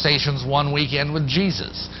conversations one weekend with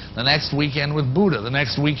Jesus, the next weekend with Buddha, the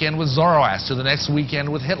next weekend with Zoroaster, the next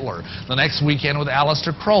weekend with Hitler, the next weekend with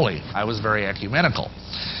Aleister Crowley. I was very ecumenical.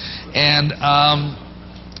 And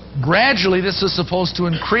gradually this is supposed to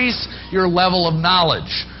increase your level of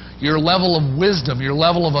knowledge, your level of wisdom, your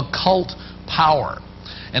level of occult power.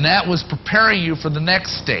 And that was preparing you for the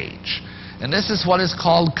next stage. And this is what is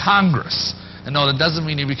called Congress. And no, that doesn't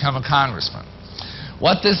mean you become a congressman.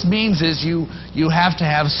 What this means is you have to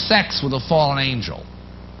have sex with a fallen angel.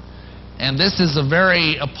 And this is a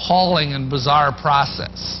very appalling and bizarre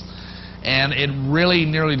process. And it really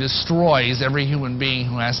nearly destroys every human being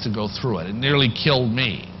who has to go through it. It nearly killed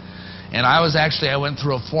me. And I went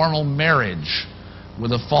through a formal marriage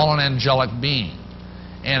with a fallen angelic being.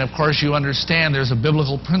 And of course you understand there's a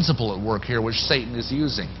biblical principle at work here which Satan is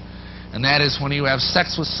using. And that is when you have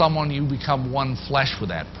sex with someone, you become one flesh with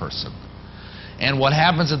that person. And what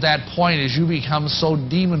happens at that point is you become so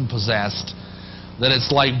demon-possessed that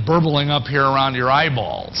it's like burbling up here around your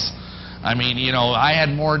eyeballs. I mean, you know, I had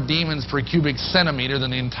more demons per cubic centimeter than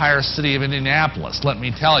the entire city of Indianapolis, let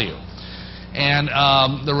me tell you. And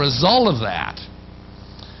the result of that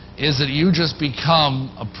is that you just become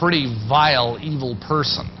a pretty vile, evil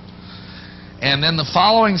person. And then the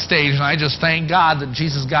following stage, and I just thank God that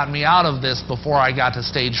Jesus got me out of this before I got to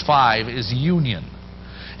stage 5, is union.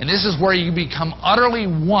 And this is where you become utterly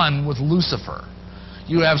one with Lucifer.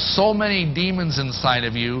 You have so many demons inside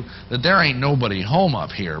of you that there ain't nobody home up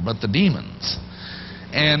here but the demons.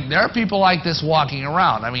 And there are people like this walking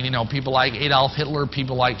around. I mean, you know, people like Adolf Hitler,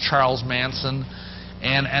 people like Charles Manson.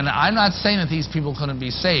 And I'm not saying that these people couldn't be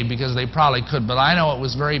saved, because they probably could, but I know it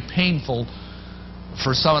was very painful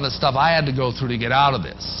for some of the stuff I had to go through to get out of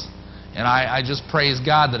this. And I just praise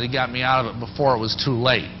God that He got me out of it before it was too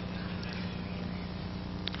late.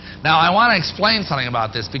 Now, I want to explain something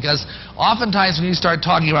about this, because oftentimes when you start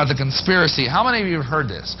talking about the conspiracy, how many of you have heard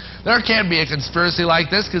this? There can't be a conspiracy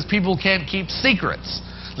like this because people can't keep secrets.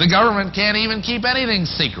 The government can't even keep anything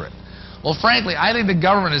secret. Well, frankly, I think the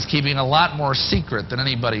government is keeping a lot more secret than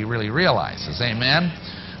anybody really realizes. Amen?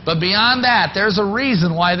 But beyond that, there's a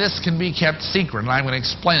reason why this can be kept secret, and I'm going to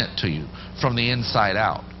explain it to you from the inside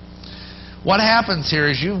out. What happens here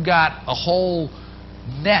is you've got a whole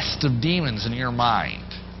nest of demons in your mind.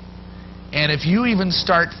 And if you even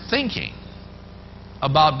start thinking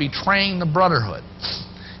about betraying the brotherhood,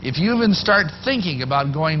 if you even start thinking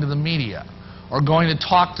about going to the media or going to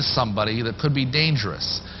talk to somebody that could be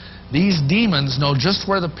dangerous, these demons know just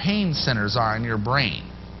where the pain centers are in your brain.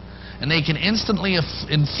 And they can instantly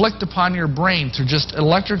inflict upon your brain through just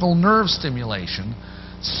electrical nerve stimulation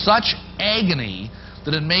such agony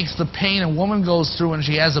that it makes the pain a woman goes through when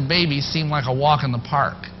she has a baby seem like a walk in the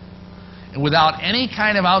park. And without any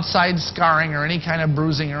kind of outside scarring or any kind of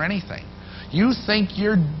bruising or anything. You think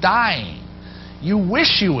you're dying. You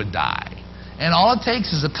wish you would die. And all it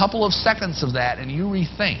takes is a couple of seconds of that, and you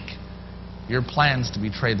rethink your plans to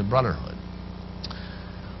betray the brotherhood.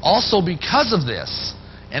 Also, because of this,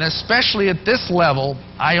 and especially at this level,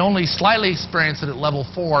 I only slightly experience it at level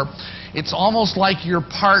 4, it's almost like you're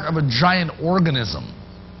part of a giant organism.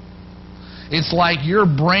 It's like your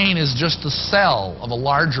brain is just a cell of a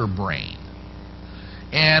larger brain.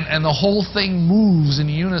 And the whole thing moves in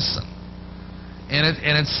unison. And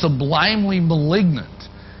it's sublimely malignant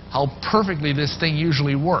how perfectly this thing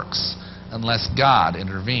usually works, unless God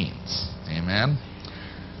intervenes. Amen?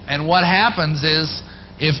 And what happens is,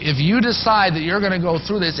 if you decide that you're going to go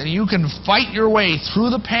through this and you can fight your way through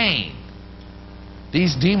the pain,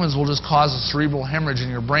 these demons will just cause a cerebral hemorrhage in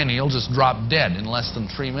your brain and you'll just drop dead in less than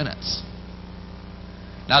 3 minutes.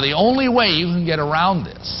 Now, the only way you can get around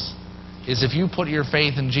this is if you put your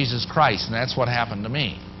faith in Jesus Christ, and that's what happened to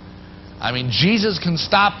me. I mean, Jesus can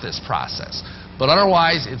stop this process, but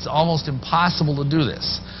otherwise it's almost impossible to do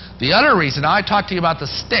this. The other reason, now I talked to you about the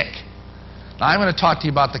stick. Now I'm going to talk to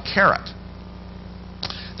you about the carrot.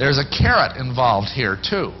 There's a carrot involved here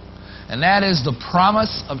too, and that is the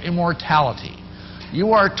promise of immortality.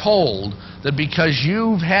 You are told that because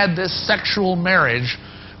you've had this sexual marriage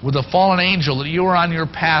with a fallen angel, that you are on your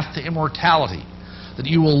path to immortality, that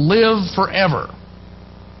you will live forever.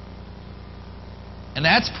 And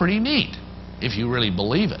that's pretty neat, if you really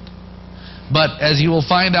believe it. But as you will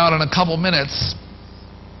find out in a couple minutes,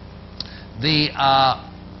 the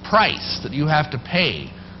price that you have to pay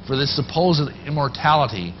for this supposed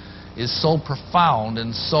immortality is so profound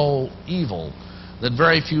and so evil that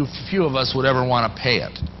very few of us would ever want to pay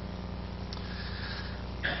it.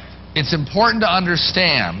 It's important to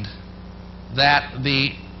understand that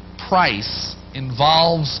the price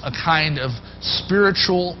involves a kind of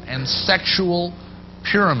spiritual and sexual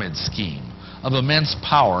pyramid scheme of immense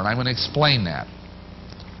power, and I'm going to explain that.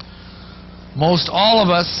 Most all of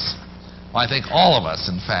us, well, I think all of us,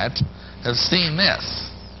 in fact, have seen this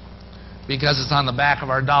because it's on the back of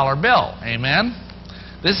our dollar bill. Amen?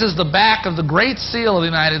 This is the back of the Great Seal of the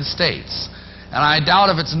United States, and I doubt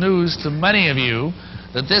if it's news to many of you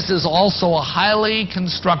that this is also a highly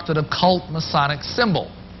constructed occult Masonic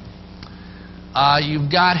symbol.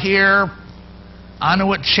 You've got here,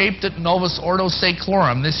 Annuit Chaptit Novus Ordo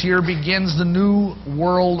Seclorum. This year begins the New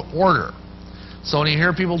World Order. So when you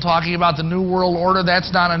hear people talking about the New World Order,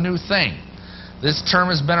 that's not a new thing. This term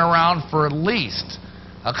has been around for at least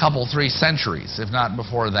a couple, 3 centuries, if not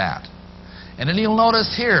before that. And then you'll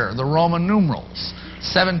notice here the Roman numerals,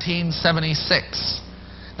 1776.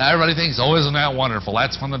 Now everybody thinks, oh, isn't that wonderful?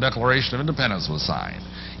 That's when the Declaration of Independence was signed.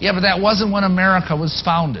 Yeah, but that wasn't when America was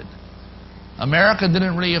founded. America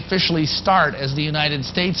didn't really officially start as the United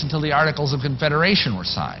States until the Articles of Confederation were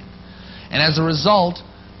signed. And as a result,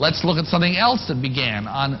 let's look at something else that began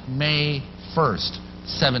on May 1st,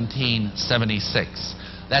 1776.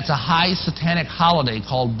 That's a high satanic holiday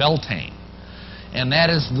called Beltane. And that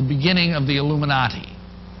is the beginning of the Illuminati.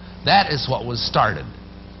 That is what was started,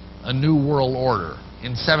 a new world order,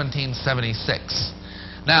 in 1776.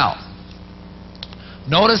 Now,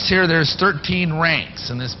 notice here there's 13 ranks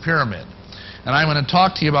in this pyramid. And I'm going to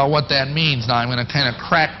talk to you about what that means now. I'm going to kind of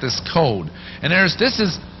crack this code. And it's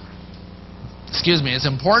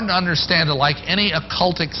important to understand that like any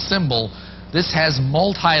occultic symbol, this has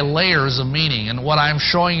multi-layers of meaning. And what I'm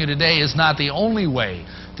showing you today is not the only way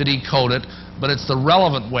to decode it, but it's the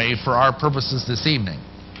relevant way for our purposes this evening.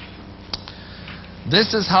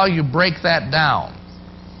 This is how you break that down.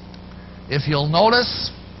 If you'll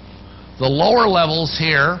notice, the lower levels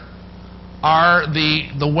here are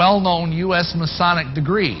the well-known U.S. Masonic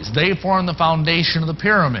degrees. They form the foundation of the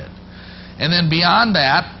pyramid. And then beyond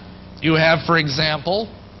that, you have, for example,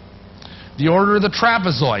 the Order of the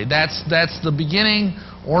Trapezoid. That's the beginning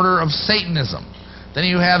order of Satanism. Then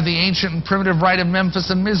you have the Ancient and Primitive Rite of Memphis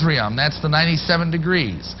and Mizraim. That's the 97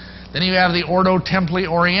 degrees. Then you have the Ordo Templi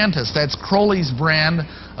Orientis. That's Crowley's brand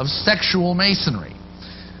of sexual masonry.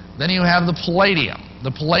 Then you have the Palladium.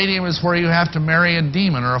 The Palladium is where you have to marry a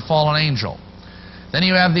demon or a fallen angel. Then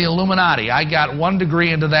you have the Illuminati. I got 1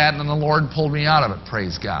 degree into that, and then the Lord pulled me out of it,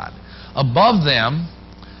 praise God. Above them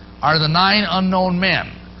are the 9 unknown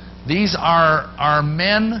men. These are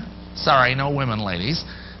men, sorry, no women, ladies.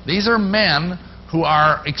 These are men who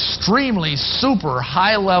are extremely super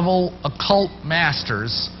high-level occult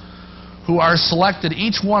masters who are selected,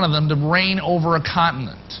 each one of them, to reign over a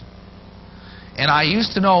continent. And I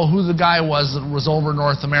used to know who the guy was that was over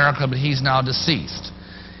North America, but he's now deceased.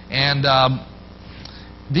 And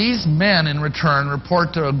these men, in return,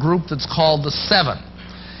 report to a group that's called the 7.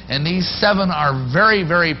 And these 7 are very,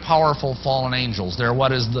 very powerful fallen angels. They're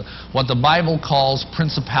what the Bible calls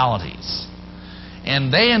principalities.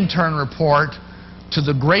 And they, in turn, report to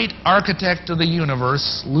the great architect of the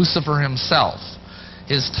universe, Lucifer himself.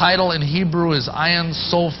 His title in Hebrew is Ayin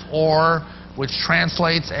Sof Or, which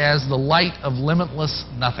translates as the light of limitless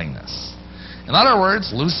nothingness. In other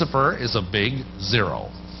words, Lucifer is a big 0.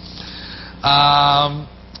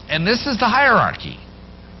 And this is the hierarchy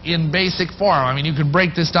in basic form. I mean, you can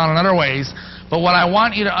break this down in other ways, but what I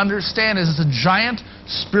want you to understand is it's a giant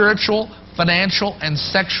spiritual, financial, and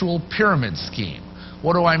sexual pyramid scheme.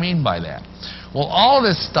 What do I mean by that? Well, all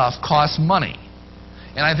this stuff costs money.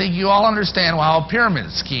 And I think you all understand how a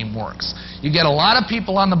pyramid scheme works. You get a lot of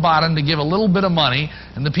people on the bottom to give a little bit of money,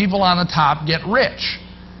 and the people on the top get rich.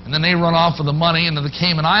 And then they run off with the money into the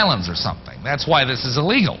Cayman Islands or something. That's why this is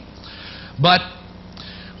illegal. But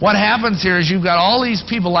what happens here is you've got all these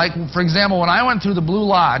people, like, for example, when I went through the Blue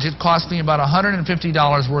Lodge, it cost me about $150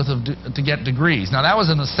 worth to get degrees. Now, that was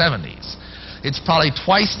in the 70s. It's probably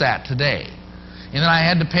twice that today. And then I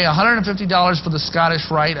had to pay $150 for the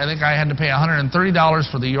Scottish Rite. I think I had to pay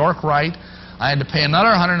 $130 for the York Rite. I had to pay another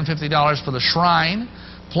 $150 for the Shrine,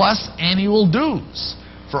 plus annual dues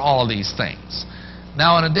for all of these things.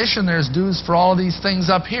 Now, in addition, there's dues for all of these things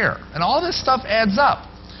up here. And all this stuff adds up.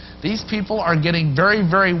 These people are getting very,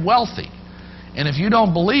 very wealthy. And if you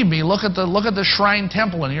don't believe me, look at the Shrine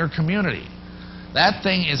Temple in your community. That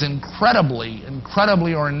thing is incredibly,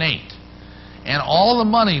 incredibly ornate. And all the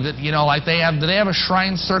money that, you know, like do they have a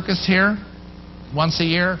shrine circus here once a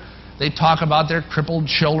year? They talk about their crippled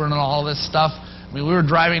children and all this stuff. I mean, we were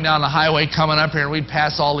driving down the highway coming up here, and we'd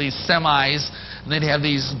pass all these semis, and they'd have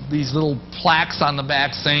these little plaques on the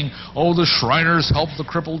back saying, "Oh, the Shriners help the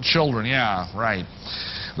crippled children." Yeah, right.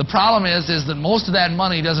 The problem is that most of that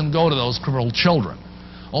money doesn't go to those crippled children.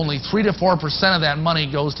 Only 3 to 4% of that money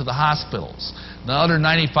goes to the hospitals. The other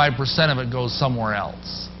 95% of it goes somewhere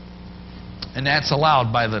else. And that's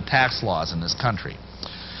allowed by the tax laws in this country.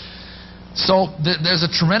 So there's a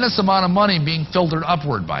tremendous amount of money being filtered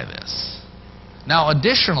upward by this. Now,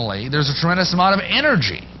 additionally, there's a tremendous amount of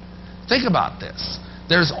energy. Think about this.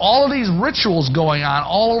 There's all of these rituals going on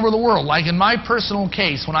all over the world. Like in my personal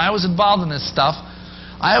case, when I was involved in this stuff,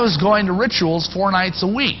 I was going to rituals 4 nights a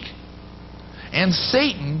week. And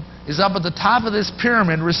Satan is up at the top of this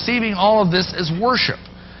pyramid receiving all of this as worship,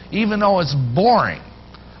 even though it's boring.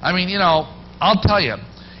 I mean, you know, I'll tell you,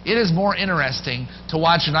 it is more interesting to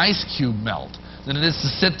watch an ice cube melt than it is to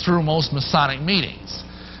sit through most Masonic meetings.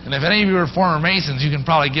 And if any of you are former Masons, you can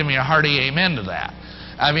probably give me a hearty amen to that.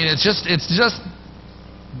 I mean, it's just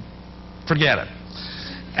forget it.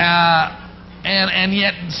 And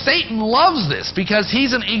yet Satan loves this because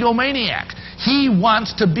he's an egomaniac. He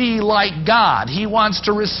wants to be like God. He wants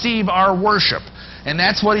to receive our worship. And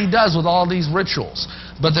that's what he does with all these rituals.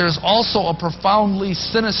 But there's also a profoundly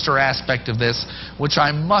sinister aspect of this, which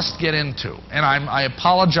I must get into. And I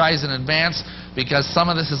apologize in advance because some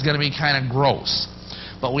of this is going to be kind of gross.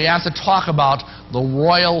 But we have to talk about the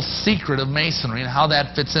royal secret of Masonry and how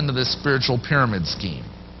that fits into this spiritual pyramid scheme.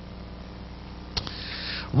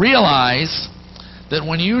 Realize that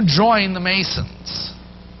when you join the Masons,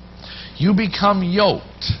 you become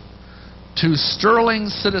yoked to sterling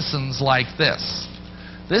citizens like this.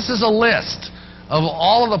 This is a list of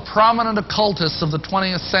all of the prominent occultists of the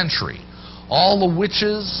 20th century. All the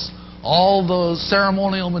witches, all the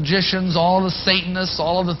ceremonial magicians, all the Satanists,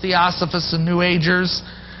 all of the Theosophists and New Agers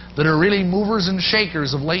that are really movers and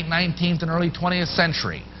shakers of late 19th and early 20th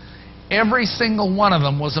century. Every single one of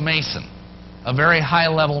them was a Mason, a very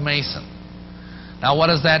high-level Mason. Now, what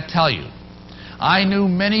does that tell you? I knew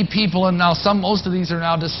many people, and now most of these are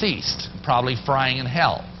now deceased, probably frying in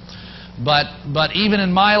hell. But even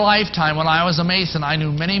in my lifetime, when I was a Mason, I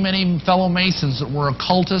knew many, many fellow Masons that were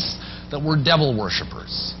occultists, that were devil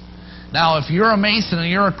worshippers. Now, if you're a Mason and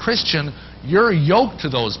you're a Christian, you're yoked to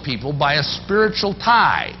those people by a spiritual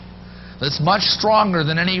tie that's much stronger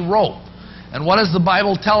than any rope. And what does the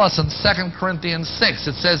Bible tell us in 2 Corinthians 6?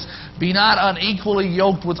 It says, "Be not unequally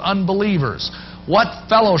yoked with unbelievers. What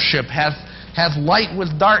fellowship hath light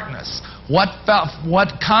with darkness? What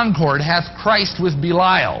concord hath Christ with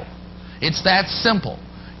Belial?" It's that simple.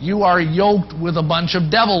 You are yoked with a bunch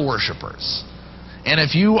of devil worshippers. And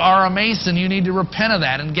if you are a Mason, you need to repent of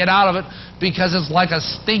that and get out of it, because it's like a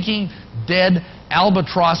stinking, dead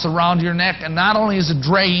albatross around your neck. And not only is it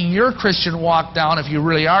dragging your Christian walk down if you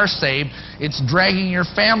really are saved, it's dragging your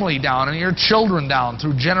family down and your children down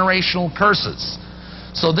through generational curses.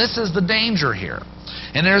 So this is the danger here.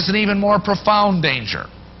 And there's an even more profound danger.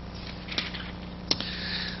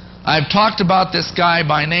 I've talked about this guy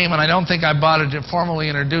by name, and I don't think I bothered to formally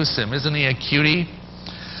introduce him. Isn't he a cutie?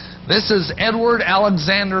 This is Edward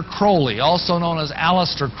Alexander Crowley, also known as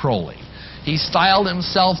Aleister Crowley. He styled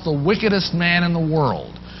himself the wickedest man in the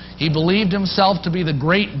world. He believed himself to be the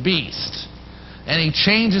great beast. And he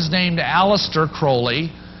changed his name to Aleister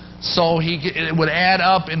Crowley so it would add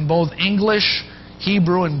up in both English,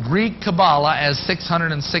 Hebrew, and Greek Kabbalah as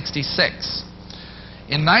 666.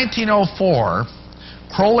 In 1904,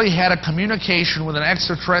 Crowley had a communication with an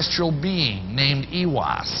extraterrestrial being named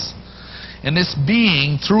Ewas. And this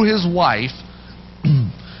being, through his wife,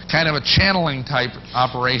 kind of a channeling type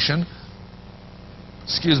operation,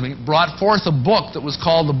 brought forth a book that was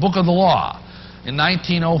called the Book of the Law in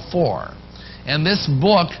 1904. And this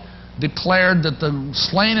book declared that the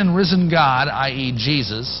slain and risen God, i.e.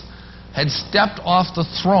 Jesus, had stepped off the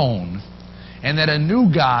throne, and that a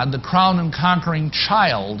new God, the crowned and conquering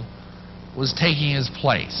child, was taking his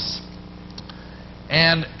place.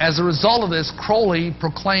 And as a result of this, Crowley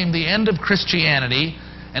proclaimed the end of Christianity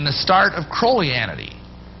and the start of Crowleyanity.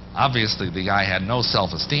 Obviously, the guy had no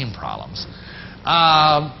self-esteem problems.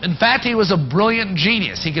 In fact, he was a brilliant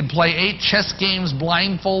genius. He could play 8 chess games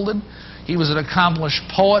blindfolded. He was an accomplished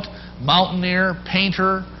poet, mountaineer,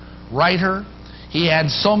 painter, writer. He had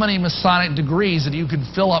so many Masonic degrees that you could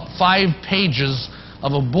fill up 5 pages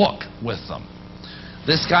of a book with them.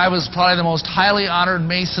 This guy was probably the most highly honored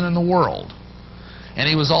Mason in the world. And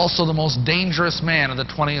he was also the most dangerous man of the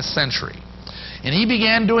 20th century. And he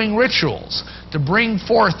began doing rituals to bring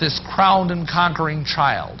forth this crowned and conquering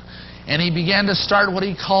child. And he began to start what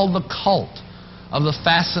he called the cult of the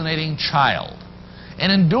fascinating child.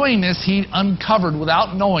 And in doing this, he uncovered,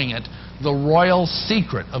 without knowing it, the royal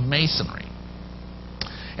secret of Masonry.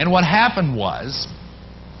 And what happened was,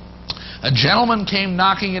 a gentleman came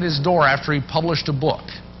knocking at his door after he published a book.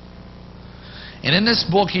 And in this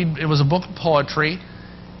book, it was a book of poetry,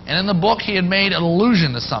 and in the book he had made an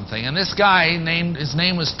allusion to something. And this guy, his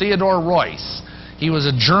name was Theodore Royce. He was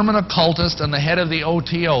a German occultist and the head of the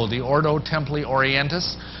OTO, the Ordo Templi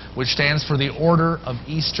Orientis, which stands for the Order of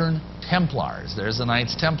Eastern Templars. There's the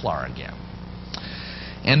Knights Templar again.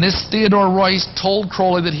 And this Theodore Royce told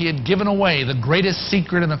Crowley that he had given away the greatest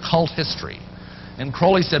secret in occult history. And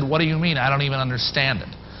Crowley said, "What do you mean? I don't even understand it."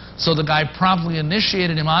 So the guy promptly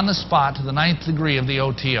initiated him on the spot to the 9th degree of the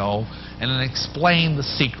OTO and then explained the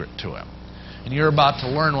secret to him. And you're about to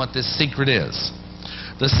learn what this secret is.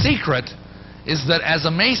 The secret is that as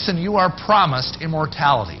a Mason, you are promised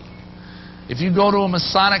immortality. If you go to a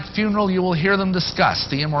Masonic funeral, you will hear them discuss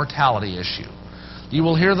the immortality issue. You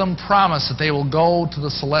will hear them promise that they will go to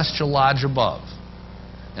the celestial lodge above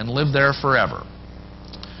and live there forever.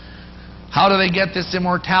 How do they get this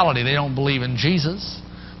immortality? They don't believe in Jesus.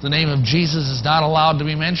 The name of Jesus is not allowed to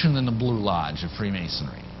be mentioned in the Blue Lodge of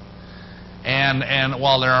Freemasonry. And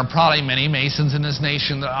while there are probably many Masons in this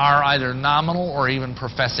nation that are either nominal or even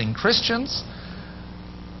professing Christians,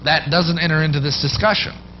 that doesn't enter into this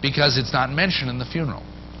discussion because it's not mentioned in the funeral.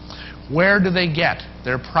 Where do they get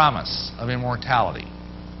their promise of immortality?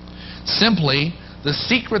 Simply, the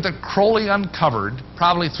secret that Crowley uncovered,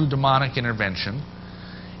 probably through demonic intervention,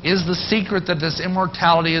 is the secret that this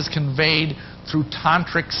immortality is conveyed through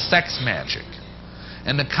tantric sex magic.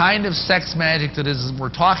 And the kind of sex magic that we're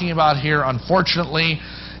talking about here, unfortunately,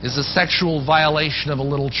 is the sexual violation of a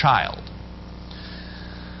little child.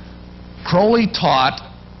 Crowley taught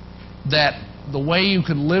that the way you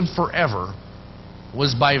could live forever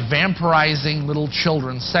was by vampirizing little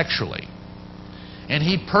children sexually. And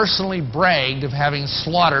he personally bragged of having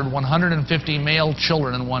slaughtered 150 male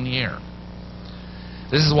children in 1 year.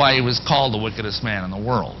 This is why he was called the wickedest man in the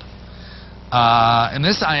world. And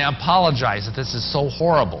this, I apologize that this is so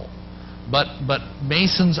horrible, but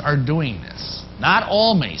Masons are doing this. Not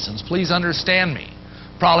all Masons, please understand me.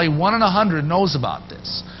 Probably 1 in 100 knows about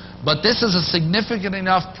this. But this is a significant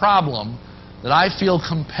enough problem that I feel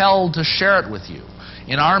compelled to share it with you.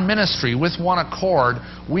 In our ministry, with one accord,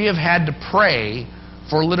 we have had to pray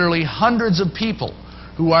for literally hundreds of people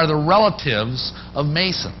who are the relatives of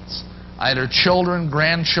Masons. Either children,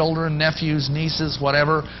 grandchildren, nephews, nieces,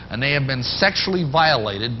 whatever, and they have been sexually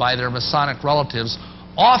violated by their Masonic relatives,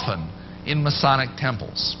 often in Masonic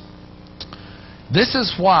temples. This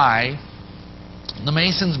is why the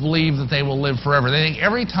Masons believe that they will live forever. They think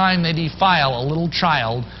every time they defile a little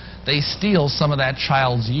child, they steal some of that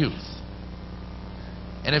child's youth.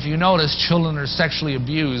 And if you notice, children who are sexually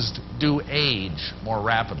abused do age more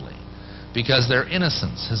rapidly because their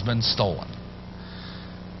innocence has been stolen.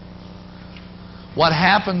 What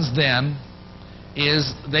happens then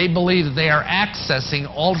is they believe that they are accessing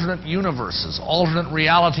alternate universes, alternate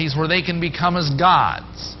realities where they can become as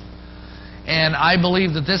gods. And I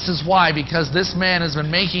believe that this is why, because this man has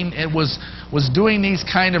been was doing these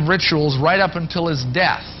kind of rituals right up until his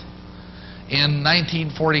death in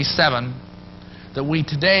 1947, that we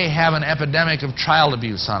today have an epidemic of child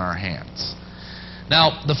abuse on our hands.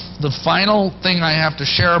 Now, the final thing I have to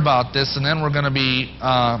share about this, and then we're going to be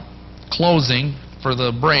closing for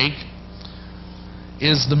the break,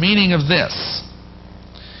 is the meaning of this.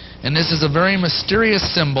 And this is a very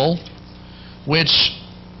mysterious symbol which,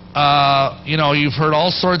 you've heard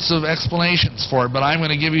all sorts of explanations for it, but I'm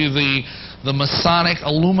going to give you the Masonic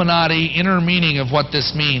Illuminati inner meaning of what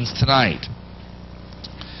this means tonight.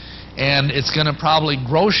 And it's going to probably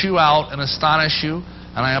gross you out and astonish you,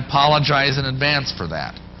 and I apologize in advance for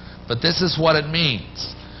that. But this is what it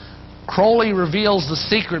means. Crowley reveals the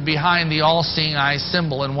secret behind the all-seeing eye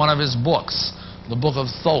symbol in one of his books, the Book of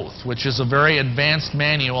Thoth, which is a very advanced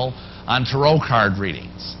manual on tarot card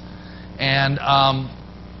readings. And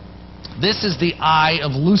this is the eye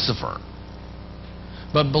of Lucifer.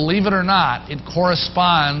 But believe it or not, it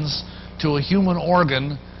corresponds to a human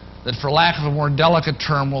organ that, for lack of a more delicate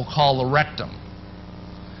term, we'll call the rectum.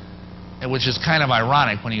 Which is kind of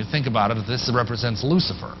ironic when you think about it, that this represents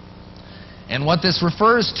Lucifer. And what this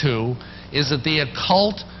refers to is that the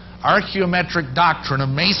occult archaeometric doctrine of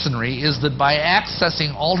Masonry is that by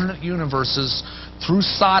accessing alternate universes through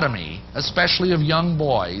sodomy, especially of young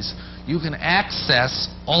boys, you can access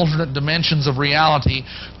alternate dimensions of reality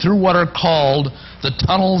through what are called the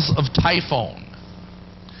tunnels of Typhon.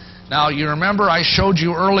 Now, you remember I showed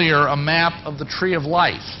you earlier a map of the Tree of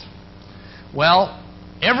Life. Well,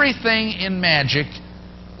 everything in magic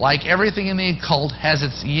like everything in the occult, has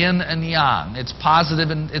its yin and yang. It's positive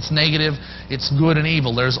and it's negative, it's good and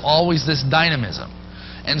evil. There's always this dynamism.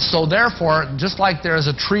 And so therefore, just like there is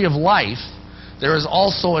a tree of life, there is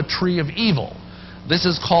also a tree of evil. This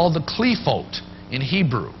is called the Qliphot in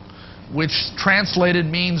Hebrew, which translated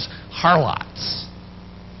means harlots.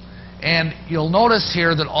 And you'll notice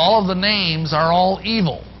here that all of the names are all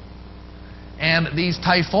evil. And these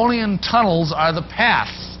Typhonian tunnels are the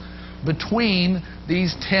paths between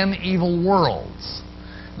these 10 evil worlds.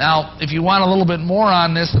 Now, if you want a little bit more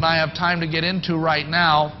on this than I have time to get into right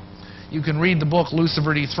now, you can read the book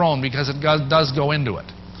Lucifer Dethroned, because it does go into it.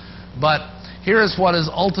 But here is what is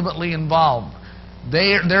ultimately involved.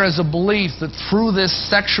 There is a belief that through this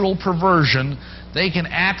sexual perversion, they can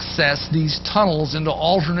access these tunnels into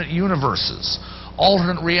alternate universes,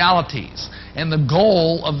 alternate realities. And the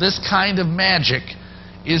goal of this kind of magic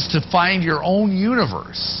is to find your own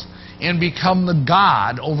universe and become the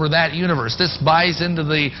God over that universe. This buys into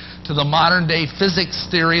the modern day physics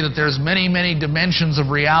theory that there's many, many dimensions of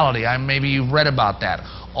reality. Maybe you've read about that.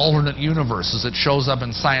 Alternate universes. It shows up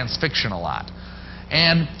in science fiction a lot.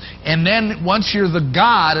 And then once you're the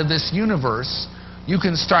God of this universe, you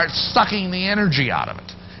can start sucking the energy out of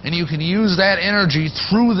it. And you can use that energy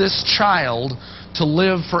through this child to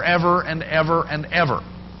live forever and ever and ever.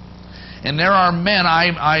 And there are men,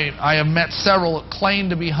 I have met several that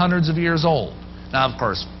claim to be hundreds of years old. Now, of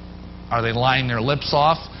course, are they lying their lips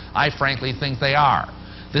off? I frankly think they are.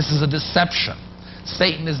 This is a deception.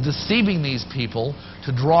 Satan is deceiving these people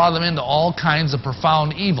to draw them into all kinds of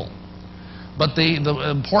profound evil. But the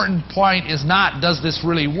important point is not, does this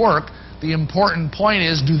really work? The important point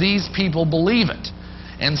is, do these people believe it?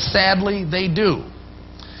 And sadly, they do.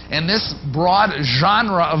 And this broad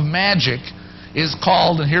genre of magic is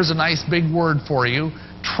called, and here's a nice big word for you,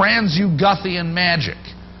 Transuguthian magic.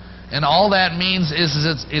 And all that means is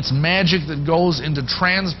it's magic that goes into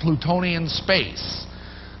trans-Plutonian space.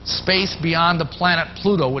 Space beyond the planet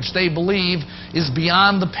Pluto, which they believe is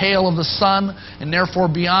beyond the pale of the sun and therefore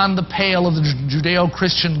beyond the pale of the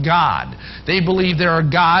Judeo-Christian God. They believe there are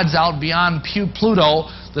gods out beyond Pluto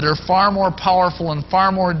that are far more powerful and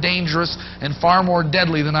far more dangerous and far more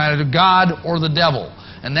deadly than either God or the devil.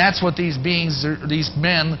 And that's what these beings, these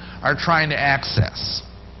men, are trying to access.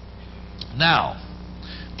 Now,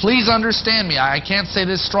 please understand me. I can't say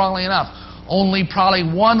this strongly enough. Only probably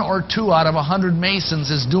 1 or 2 out of 100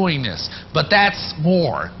 Masons is doing this. But that's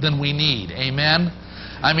more than we need. Amen?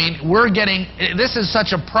 I mean, this is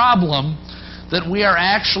such a problem that we are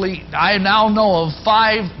actually, I now know of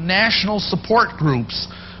 5 national support groups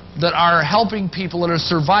that are helping people that are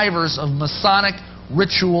survivors of Masonic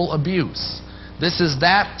ritual abuse. This is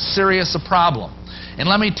that serious a problem. And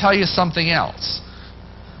let me tell you something else.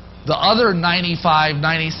 The other 95,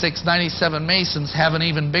 96, 97 Masons have an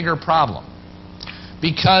even bigger problem.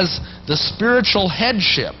 Because the spiritual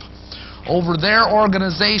headship over their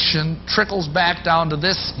organization trickles back down to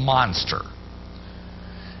this monster.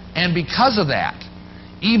 And because of that,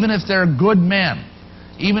 even if they're good men,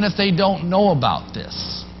 even if they don't know about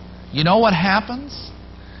this, you know what happens?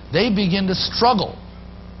 They begin to struggle,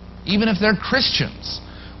 even if they're Christians,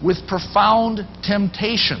 with profound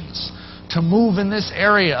temptations to move in this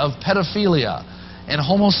area of pedophilia and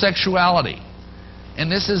homosexuality.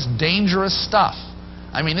 And this is dangerous stuff.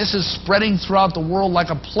 I mean, this is spreading throughout the world like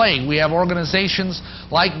a plague. We have organizations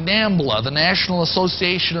like NAMBLA, the National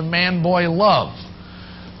Association of Man-Boy Love,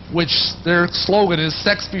 which their slogan is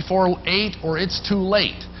sex before 8 or it's too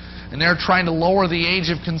late. And they're trying to lower the age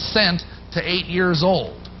of consent to 8 years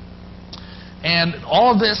old. And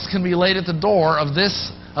all of this can be laid at the door of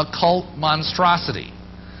this occult monstrosity.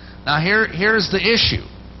 Now here's the issue.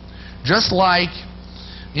 Just like,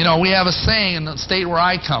 you know, we have a saying in the state where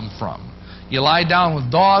I come from. You lie down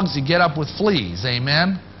with dogs, you get up with fleas.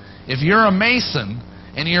 Amen? If you're a Mason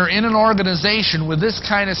and you're in an organization with this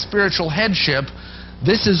kind of spiritual headship,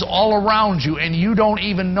 this is all around you and you don't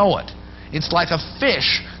even know it. It's like a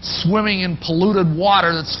fish swimming in polluted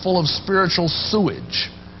water that's full of spiritual sewage.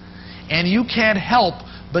 And you can't help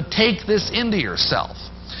but take this into yourself.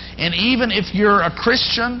 And even if you're a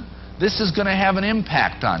Christian, this is going to have an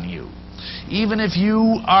impact on you. Even if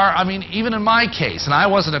you are, I mean, even in my case, and I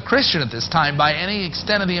wasn't a Christian at this time by any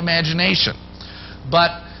extent of the imagination,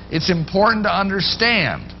 but it's important to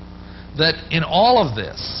understand that in all of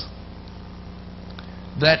this,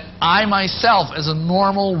 that I myself, as a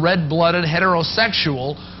normal, red-blooded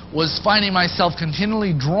heterosexual, was finding myself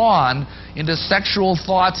continually drawn into sexual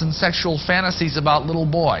thoughts and sexual fantasies about little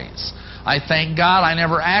boys. I thank God I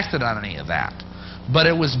never acted on any of that. But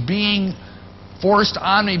it was being forced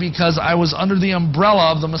on me because I was under the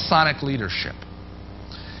umbrella of the Masonic leadership.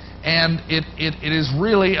 And it is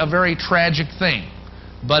really a very tragic thing.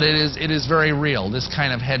 But it is very real, this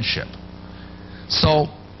kind of headship. So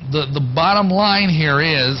the bottom line here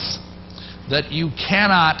is that you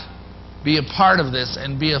cannot be a part of this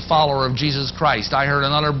and be a follower of Jesus Christ. I heard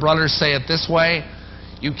another brother say it this way: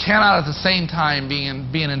 you cannot at the same time be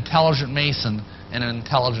an intelligent Mason and an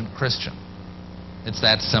intelligent Christian. It's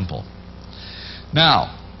that simple.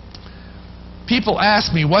 Now, people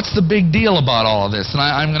ask me, what's the big deal about all of this? And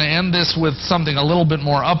I'm going to end this with something a little bit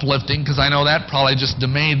more uplifting, because I know that probably just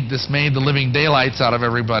made the living daylights out of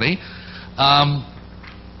everybody.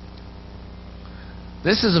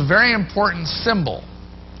 This is a very important symbol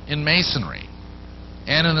in Masonry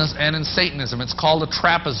and in Satanism. It's called a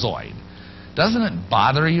trapezoid. Doesn't it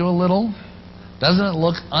bother you a little? Doesn't it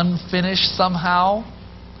look unfinished somehow?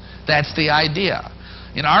 That's the idea.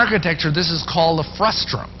 In architecture, this is called a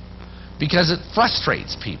frustrum, because it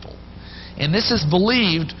frustrates people. And this is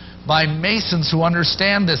believed by Masons who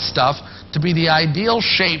understand this stuff to be the ideal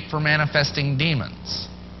shape for manifesting demons.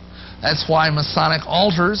 That's why Masonic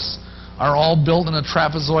altars are all built in a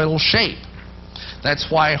trapezoidal shape.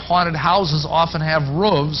 That's why haunted houses often have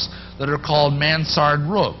roofs that are called mansard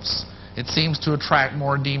roofs. It seems to attract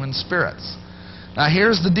more demon spirits. Now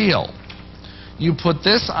here's the deal. You put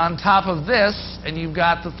this on top of this, and you've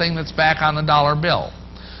got the thing that's back on the dollar bill.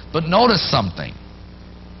 But notice something.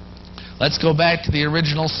 Let's go back to the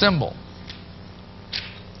original symbol.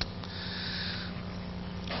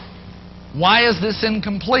 Why is this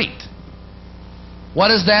incomplete? What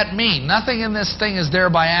does that mean? Nothing in this thing is there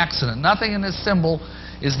by accident. Nothing in this symbol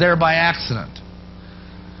is there by accident.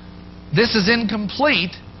 This is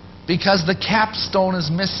incomplete because the capstone is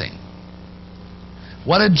missing.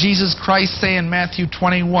 What did Jesus Christ say in Matthew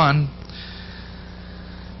 21?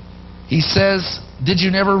 He says, "Did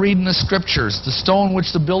you never read in the Scriptures, the stone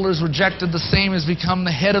which the builders rejected, the same has become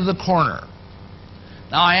the head of the corner?"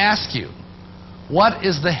 Now I ask you, what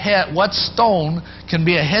is the head? What stone can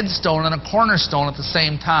be a headstone and a cornerstone at the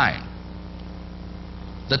same time?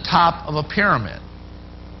 The top of a pyramid.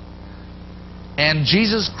 And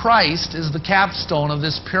Jesus Christ is the capstone of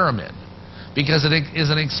this pyramid, because it is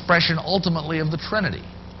an expression ultimately of the Trinity.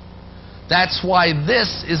 That's why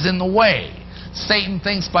this is in the way. Satan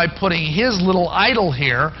thinks by putting his little idol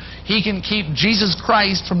here, he can keep Jesus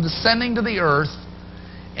Christ from descending to the earth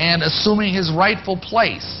and assuming his rightful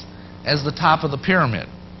place as the top of the pyramid.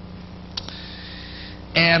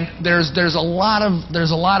 And there's a lot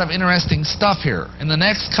of interesting stuff here. In the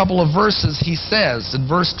next couple of verses, he says, in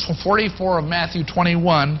verse 44 of Matthew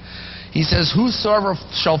 21, he says, "Whosoever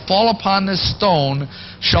shall fall upon this stone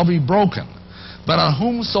shall be broken, but on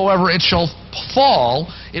whomsoever it shall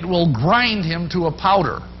fall, it will grind him to a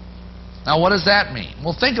powder." Now what does that mean?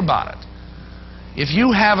 Well, think about it. If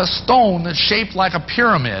you have a stone that's shaped like a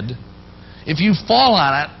pyramid, if you fall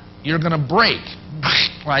on it, you're going to break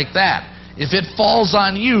like that. If it falls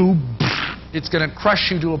on you, it's going to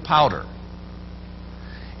crush you to a powder.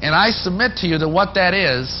 And I submit to you that what that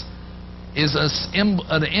is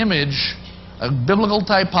an image, a biblical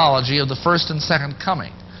typology of the first and second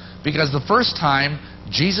coming. Because the first time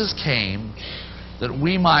Jesus came that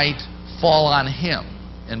we might fall on him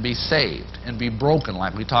and be saved and be broken,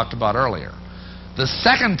 like we talked about earlier. The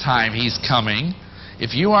second time he's coming,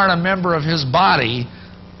 if you aren't a member of his body,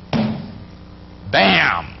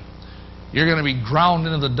 bam! You're going to be ground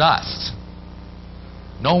into the dust.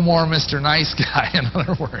 No more Mr. Nice Guy, in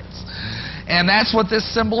other words. And that's what this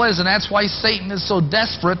symbol is, and that's why Satan is so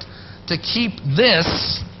desperate to keep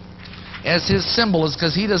this as his symbol, is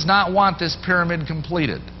because he does not want this pyramid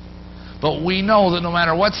completed. But we know that no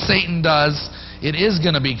matter what Satan does, it is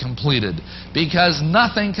going to be completed, because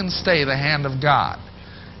nothing can stay the hand of God.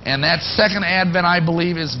 And that second advent, I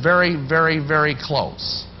believe, is very, very, very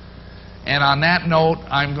close. And on that note,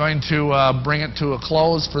 I'm going to bring it to a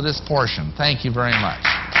close for this portion. Thank you very much.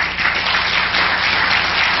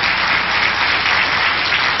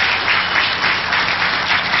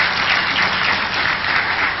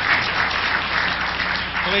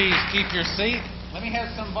 Please keep your seat. Let me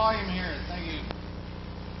have some volume here. Thank you.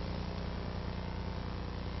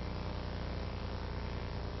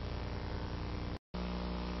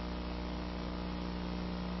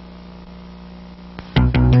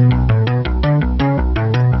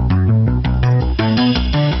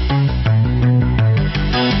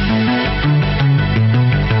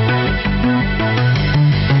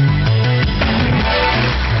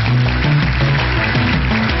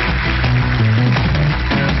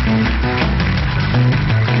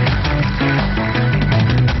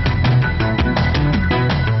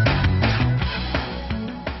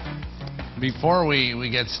 Before we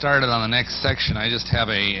get started on the next section, I just have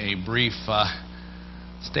a brief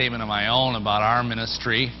statement of my own about our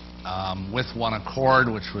ministry. With One Accord,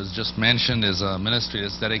 which was just mentioned, is a ministry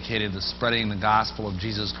that's dedicated to spreading the gospel of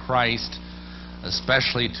Jesus Christ,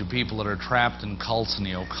 especially to people that are trapped in cults and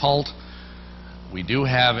the occult. We do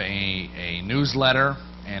have a newsletter,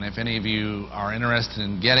 and if any of you are interested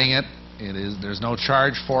in getting it, there's no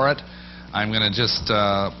charge for it. I'm going to just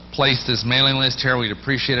place this mailing list here. We'd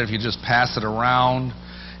appreciate it if you just pass it around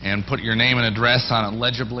and put your name and address on it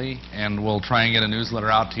legibly, and we'll try and get a newsletter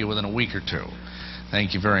out to you within a week or two.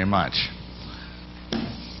 Thank you very much.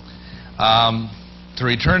 To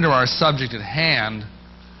return to our subject at hand,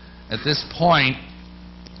 at this point,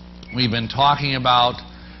 we've been talking about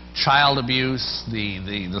child abuse,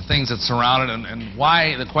 the things that surround it, and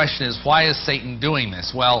why. The question is, why is Satan doing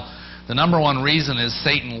this? Well, the number one reason is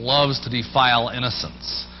Satan loves to defile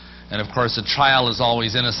innocence. And of course, a child is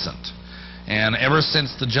always innocent. And ever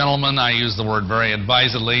since the gentleman, I use the word very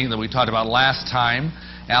advisedly, that we talked about last time,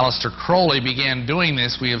 Aleister Crowley, began doing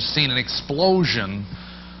this, we have seen an explosion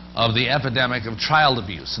of the epidemic of child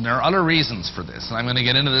abuse. And there are other reasons for this. And I'm going to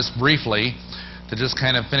get into this briefly to just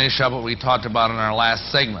kind of finish up what we talked about in our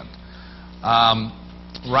last segment.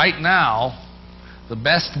 Right now, the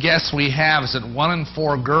best guess we have is that 1 in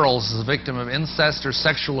 4 girls is a victim of incest or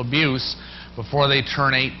sexual abuse before they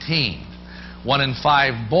turn 18. 1 in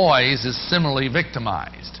 5 boys is similarly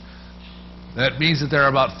victimized. That means that there are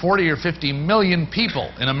about 40 or 50 million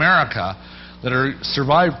people in America that are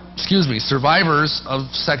survivors of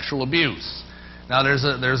sexual abuse. Now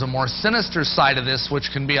there's a more sinister side of this,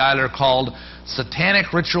 which can be either called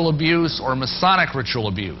satanic ritual abuse or Masonic ritual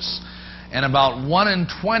abuse. And about 1 in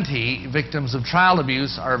 20 victims of child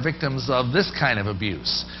abuse are victims of this kind of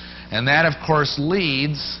abuse. And that, of course,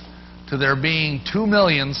 leads to there being 2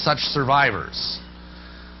 million such survivors.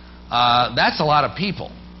 That's a lot of people.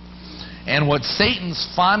 And what Satan's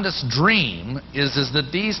fondest dream is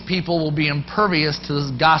that these people will be impervious to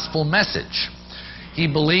this gospel message. He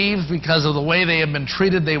believes because of the way they have been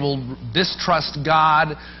treated, they will distrust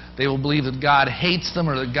God. They will believe that God hates them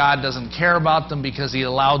or that God doesn't care about them because He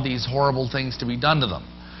allowed these horrible things to be done to them.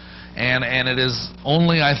 And it is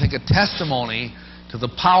only, I think, a testimony to the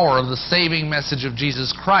power of the saving message of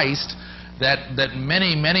Jesus Christ that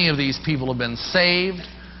many of these people have been saved.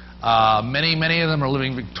 Many of them are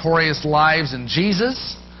living victorious lives in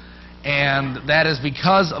Jesus. And that is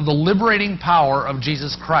because of the liberating power of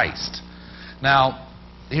Jesus Christ. Now,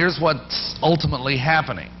 here's what's ultimately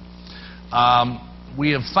happening.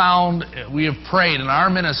 We have prayed in our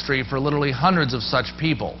ministry for literally hundreds of such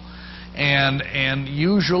people. And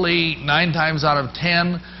usually, 9 times out of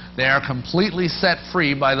 10, they are completely set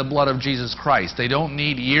free by the blood of Jesus Christ. They don't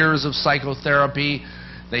need years of psychotherapy.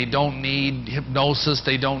 They don't need hypnosis.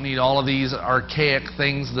 They don't need all of these archaic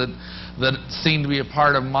things that seem to be a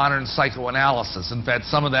part of modern psychoanalysis. In fact,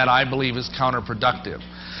 some of that, I believe, is counterproductive.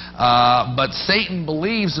 But Satan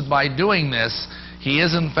believes that by doing this, he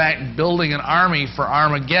is, in fact, building an army for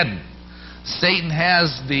Armageddon. Satan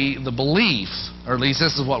has the belief, or at least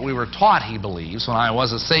this is what we were taught he believes when I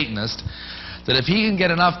was a Satanist, that if he can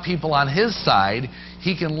get enough people on his side,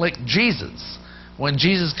 he can lick Jesus when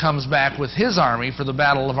Jesus comes back with his army for the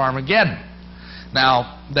Battle of Armageddon.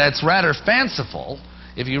 Now, that's rather fanciful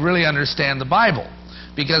if you really understand the Bible.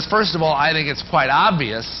 Because, first of all, I think it's quite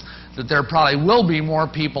obvious that there probably will be more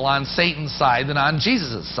people on Satan's side than on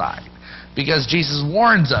Jesus' side. Because Jesus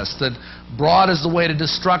warns us that broad is the way to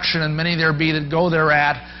destruction, and many there be that go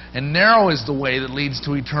thereat, and narrow is the way that leads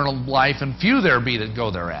to eternal life, and few there be that go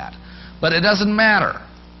thereat. But it doesn't matter.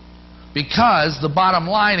 Because the bottom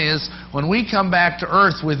line is, when we come back to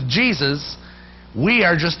earth with Jesus, we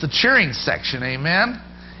are just the cheering section, amen?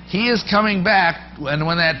 He is coming back, and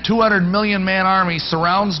when that 200 million man army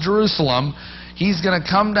surrounds Jerusalem, He's going to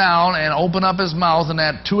come down and open up His mouth, and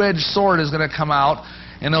that two-edged sword is going to come out,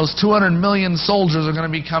 and those 200 million soldiers are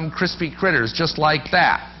going to become crispy critters, just like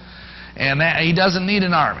that. And He doesn't need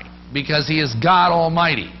an army, because He is God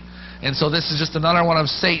Almighty. And so this is just another one of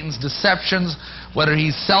Satan's deceptions. Whether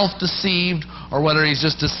he's self-deceived or whether he's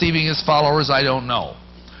just deceiving his followers, I don't know.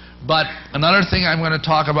 But another thing I'm going to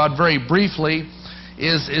talk about very briefly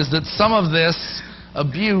is that some of this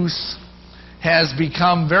abuse has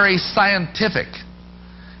become very scientific,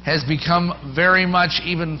 has become very much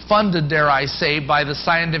even funded, dare I say, by the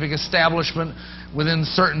scientific establishment within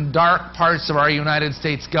certain dark parts of our United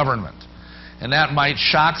States government. And that might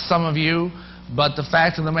shock some of you, but the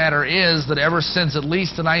fact of the matter is that ever since at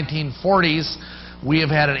least the 1940s, we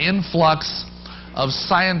have had an influx of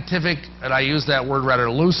scientific, and I use that word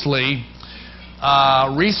rather loosely,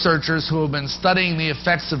 researchers who have been studying the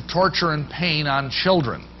effects of torture and pain on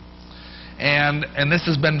children. And this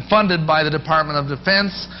has been funded by the Department of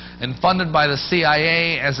Defense and funded by the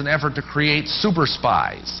CIA as an effort to create super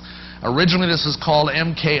spies. Originally this was called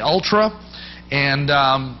MK Ultra, and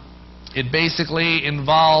it basically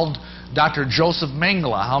involved Dr. Joseph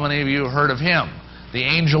Mengele. How many of you have heard of him? The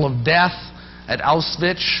angel of death at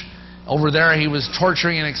Auschwitz. Over there he was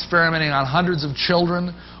torturing and experimenting on hundreds of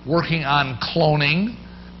children, working on cloning,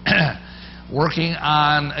 working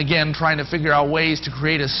on, again, trying to figure out ways to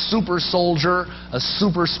create a super soldier, a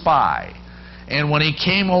super spy. And when he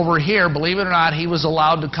came over here, believe it or not, he was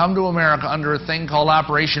allowed to come to America under a thing called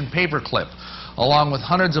Operation Paperclip, along with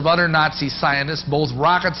hundreds of other Nazi scientists, both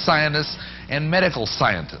rocket scientists and medical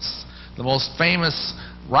scientists. The most famous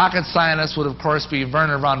rocket scientist would, of course, be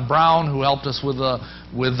Wernher von Braun, who helped us with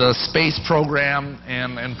the space program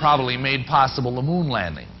and probably made possible the moon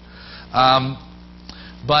landing.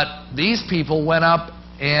 But these people went up,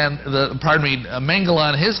 and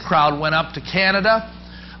Mengele and his crowd went up to Canada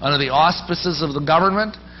under the auspices of the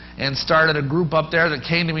government and started a group up there that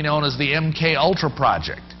came to be known as the MK Ultra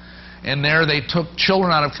Project. And there they took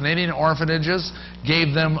children out of Canadian orphanages,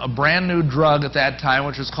 gave them a brand new drug at that time,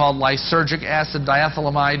 which was called lysergic acid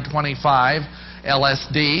diethylamide 25,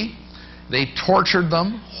 LSD. They tortured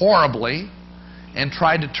them horribly and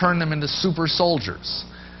tried to turn them into super soldiers.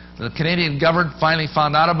 The Canadian government finally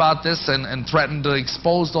found out about this and threatened to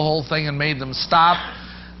expose the whole thing and made them stop.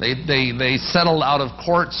 They settled out of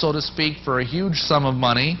court, so to speak, for a huge sum of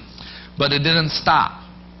money, but it didn't stop.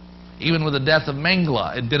 Even with the death of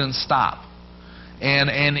Mengele, it didn't stop.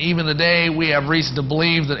 And even today, we have reason to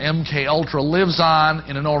believe that MK Ultra lives on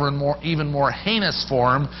in an even more heinous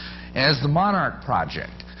form as the Monarch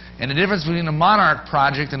Project. And the difference between the Monarch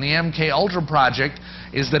Project and the MK Ultra Project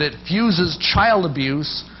is that it fuses child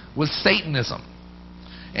abuse with Satanism.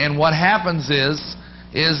 And what happens is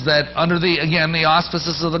that under the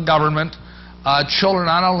auspices of the government, children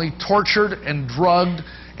are not only tortured and drugged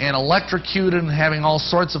and electrocuted and having all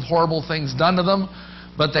sorts of horrible things done to them,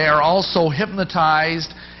 but they are also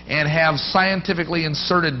hypnotized and have scientifically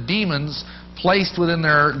inserted demons placed within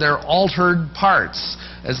their altered parts,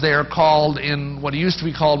 as they are called in what used to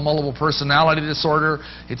be called multiple personality disorder.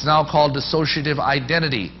 It's now called dissociative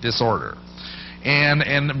identity disorder.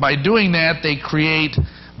 And by doing that, they create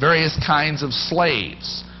various kinds of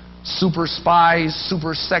slaves: super spies,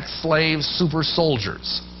 super sex slaves, super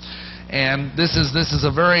soldiers. And this is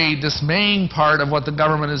a very dismaying part of what the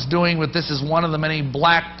government is doing, but this is one of the many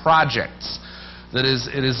black projects that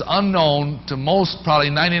it is unknown to most, probably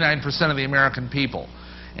 99% of the American people.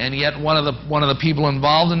 And yet one of the people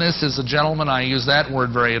involved in this is a gentleman, I use that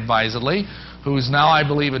word very advisedly, who's now, I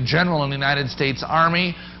believe, a general in the United States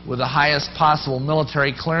Army with the highest possible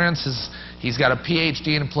military clearance. He's got a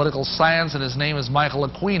PhD in political science, and his name is Michael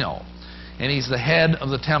Aquino. And he's the head of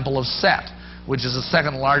the Temple of Set, which is the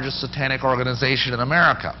second largest satanic organization in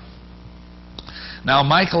America. Now,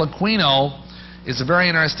 Michael Aquino is a very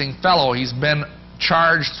interesting fellow. He's been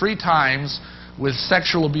charged 3 times with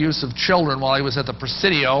sexual abuse of children while he was at the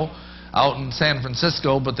Presidio out in San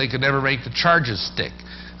Francisco, but they could never make the charges stick.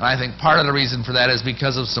 And I think part of the reason for that is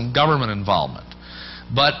because of some government involvement.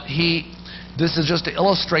 But this is just to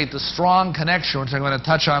illustrate the strong connection, which I'm going to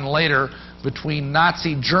touch on later, between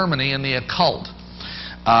Nazi Germany and the occult.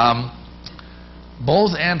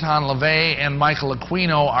 Both Anton LaVey and Michael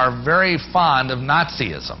Aquino are very fond of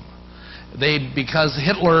Nazism. Because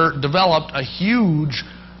Hitler developed a huge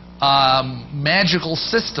magical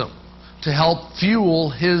system to help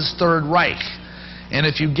fuel his Third Reich. And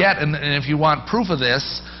if you want proof of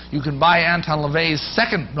this, you can buy Anton LaVey's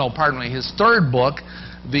his third book,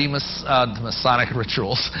 the Masonic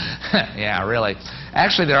Rituals. Yeah, really.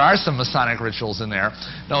 Actually, there are some Masonic rituals in there.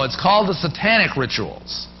 No, it's called the Satanic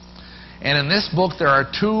Rituals. And in this book, there are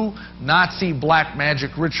 2 Nazi black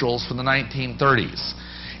magic rituals from the 1930s.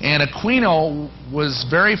 And Aquino was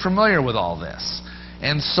very familiar with all this.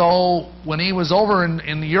 And so when he was over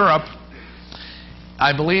in Europe,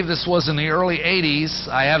 I believe this was in the early 80s,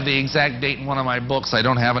 I have the exact date in one of my books, I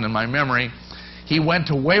don't have it in my memory, he went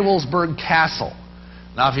to Wewelsburg Castle.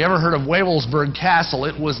 Now, if you ever heard of Wewelsburg Castle,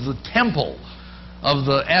 it was the temple of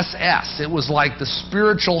the SS. It was like the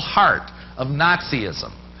spiritual heart of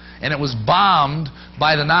Nazism. And it was bombed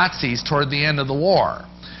by the Nazis toward the end of the war.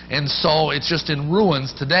 And so it's just in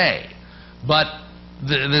ruins today. But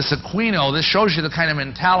this Aquino, this shows you the kind of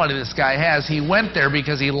mentality this guy has. He went there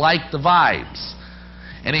because he liked the vibes.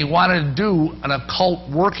 And he wanted to do an occult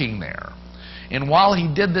working there. And while he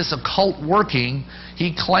did this occult working,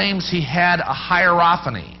 he claims he had a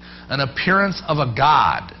hierophany, an appearance of a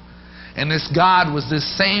god. And this God was this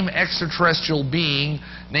same extraterrestrial being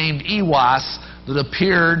named Iwas that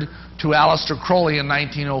appeared to Aleister Crowley in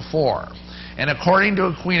 1904. And according to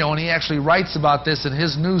Aquino, and he actually writes about this in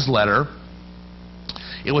his newsletter,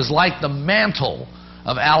 it was like the mantle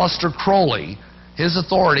of Aleister Crowley, his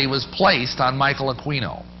authority was placed on Michael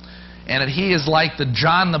Aquino. And that he is like the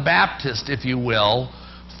John the Baptist, if you will,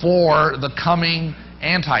 for the coming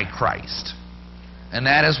Antichrist. And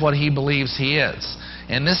that is what he believes he is.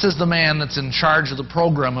 And this is the man that's in charge of the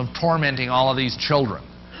program of tormenting all of these children.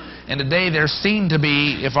 And today there seem to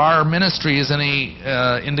be, if our ministry is any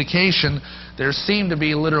indication, there seem to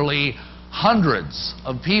be literally hundreds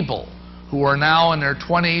of people who are now in their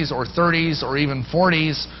 20s or 30s or even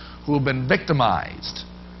 40s who have been victimized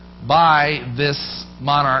by this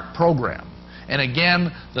monarch program. And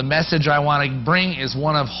again, the message I want to bring is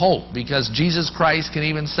one of hope, because Jesus Christ can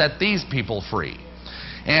even set these people free.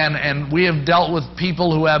 And we have dealt with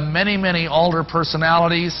people who have many, many alter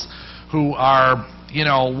personalities, who are, you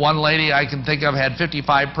know, one lady I can think of had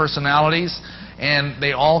 55 personalities, and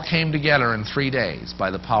they all came together in 3 days by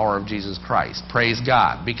the power of Jesus Christ. Praise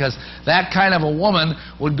God. Because that kind of a woman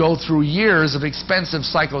would go through years of expensive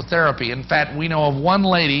psychotherapy. In fact, we know of one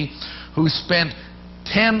lady who spent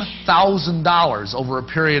 $10,000 over a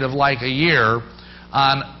period of like a year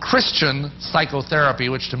on Christian psychotherapy,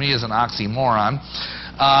 which to me is an oxymoron,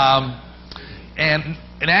 and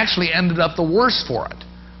it actually ended up the worse for it.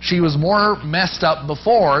 She was more messed up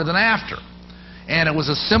before than after. And it was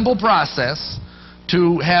a simple process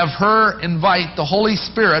to have her invite the Holy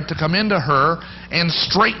Spirit to come into her and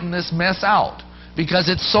straighten this mess out. Because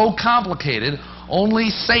it's so complicated, only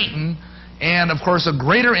Satan, and of course a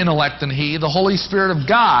greater intellect than he, the Holy Spirit of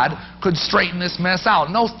God, could straighten this mess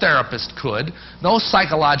out. No therapist could. No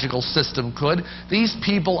psychological system could. These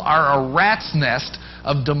people are a rat's nest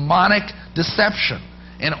of demonic deception.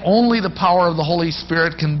 And only the power of the Holy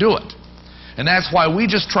Spirit can do it. And that's why we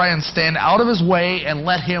just try and stand out of his way and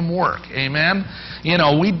let him work. Amen? You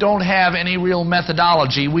know, we don't have any real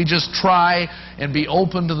methodology. We just try and be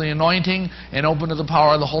open to the anointing and open to the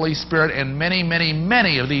power of the Holy Spirit. And many, many,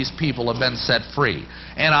 many of these people have been set free.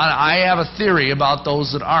 And I have a theory about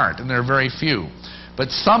those that aren't, and they're very few.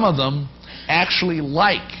 But some of them actually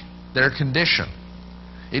like their condition.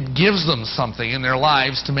 It gives them something in their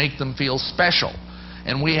lives to make them feel special.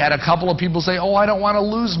 And we had a couple of people say, oh, I don't want to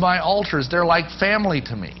lose my altars. They're like family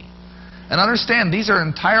to me. And understand, these are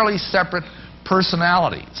entirely separate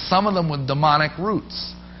personalities, some of them with demonic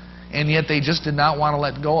roots. And yet they just did not want to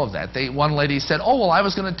let go of that. One lady said, oh, well, I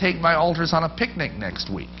was going to take my altars on a picnic next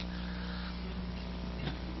week.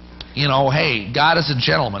 You know, hey, God is a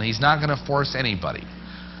gentleman. He's not going to force anybody.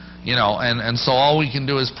 You know, and so all we can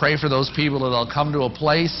do is pray for those people that they'll come to a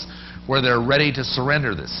place where they're ready to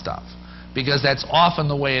surrender this stuff. Because that's often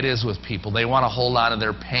the way it is with people. They want to hold on to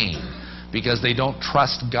their pain because they don't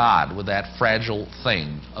trust God with that fragile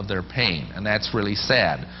thing of their pain. And that's really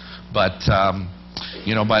sad. But,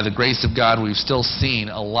 you know, by the grace of God, we've still seen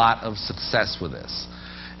a lot of success with this.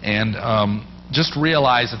 And just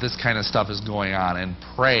realize that this kind of stuff is going on, and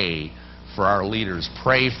pray for our leaders.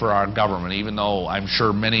 Pray for our government, even though I'm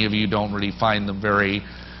sure many of you don't really find them very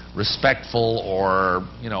respectful or,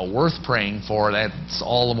 you know, worth praying for. That's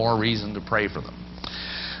all the more reason to pray for them,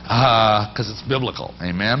 because it's biblical.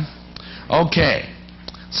 Amen. Okay,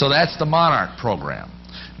 so that's the monarch program.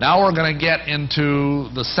 Now we're going to get into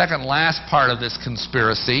the second last part of this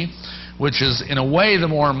conspiracy, which is in a way the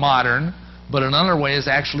more modern, but in another way is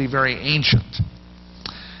actually very ancient.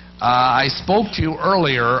 I spoke to you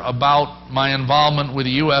earlier about my involvement with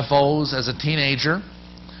UFOs as a teenager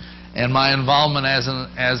and my involvement as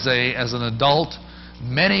an adult.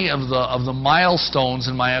 Many of the milestones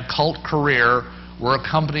in my occult career were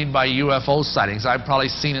accompanied by UFO sightings. I've probably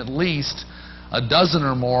seen at least a dozen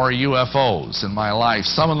or more UFOs in my life,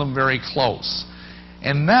 some of them very close.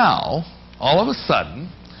 And now, all of a sudden,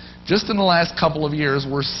 just in the last couple of years,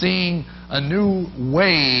 we're seeing a new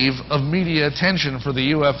wave of media attention for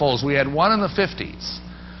the UFOs. We had one in the 50s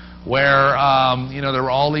where, you know, there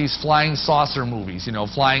were all these flying saucer movies. You know,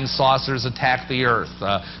 flying saucers attacked the Earth,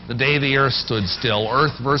 the day the Earth stood still,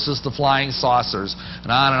 Earth versus the flying saucers,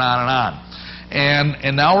 and on and on and on.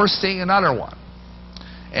 And now we're seeing another one.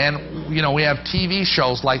 And, you know, we have TV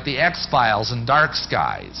shows like The X-Files and Dark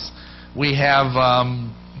Skies. We have,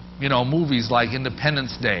 you know, movies like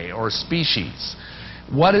Independence Day or Species.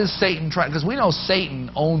 What is Satan trying? Because we know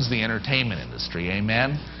Satan owns the entertainment industry,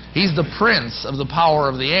 amen? He's the prince of the power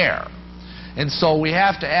of the air. And so we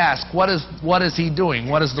have to ask, what is he doing?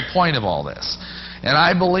 What is the point of all this? And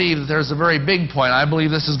I believe that there's a very big point. I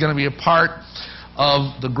believe this is going to be a part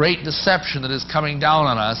of the great deception that is coming down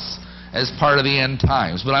on us as part of the end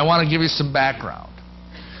times. But I want to give you some background.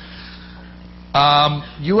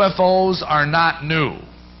 UFOs are not new.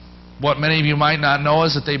 What many of you might not know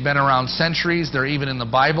is that they've been around centuries. They're even in the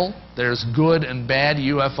Bible. There's good and bad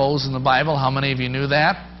UFOs in the Bible. How many of you knew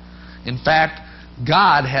that? In fact,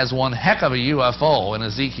 God has one heck of a UFO in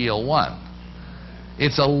Ezekiel 1.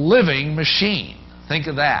 It's a living machine. Think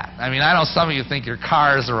of that. I mean, I know some of you think your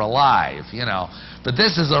cars are alive, you know, but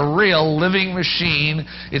this is a real living machine.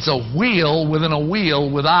 It's a wheel within a wheel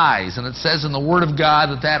with eyes, and it says in the Word of God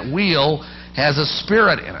that that wheel has a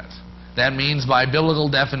spirit in it. That means, by biblical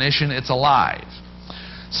definition, it's alive.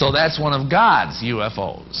 So that's one of God's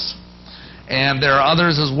UFOs. And there are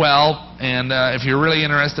others as well, and if you're really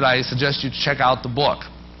interested, I suggest you check out the book,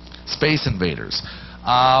 Space Invaders.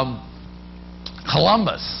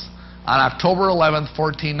 Columbus, on October 11th,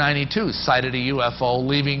 1492, sighted a UFO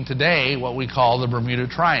leaving today what we call the Bermuda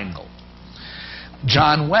Triangle.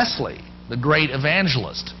 John Wesley, the great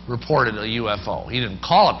evangelist, reported a UFO. He didn't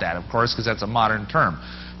call it that, of course, because that's a modern term.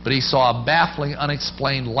 But he saw a baffling,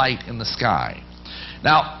 unexplained light in the sky.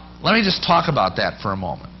 Now, let me just talk about that for a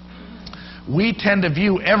moment. We tend to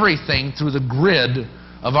view everything through the grid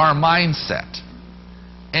of our mindset.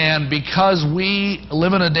 And because we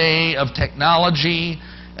live in a day of technology,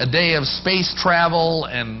 a day of space travel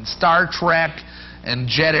and Star Trek and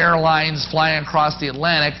jet airlines flying across the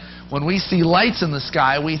Atlantic, when we see lights in the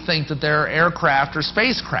sky, we think that they're aircraft or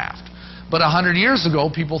spacecraft. But 100 years ago,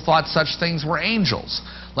 people thought such things were angels.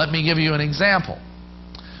 Let me give you an example.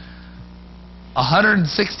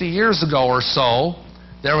 160 years ago or so,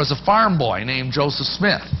 there was a farm boy named Joseph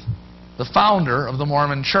Smith, the founder of the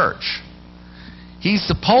Mormon Church. He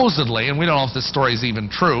supposedly, and we don't know if this story is even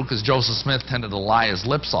true, because Joseph Smith tended to lie his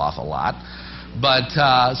lips off a lot, but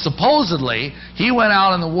supposedly he went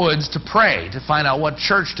out in the woods to pray, to find out what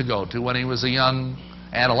church to go to when he was a young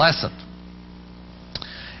adolescent.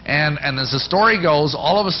 And as the story goes,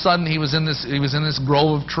 all of a sudden he was in this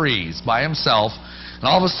grove of trees by himself, and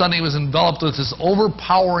all of a sudden he was enveloped with this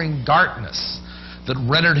overpowering darkness that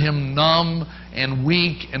rendered him numb and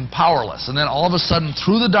weak and powerless. And then all of a sudden,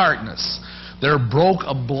 through the darkness, there broke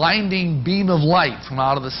a blinding beam of light from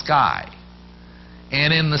out of the sky.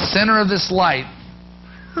 And in the center of this light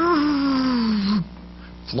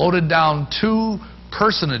floated down two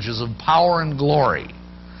personages of power and glory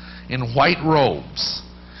in white robes.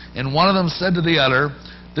 And one of them said to the other,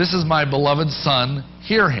 "This is my beloved son,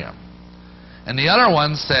 hear him." And the other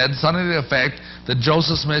one said something to the effect that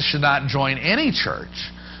Joseph Smith should not join any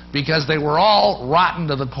church because they were all rotten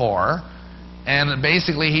to the core, and that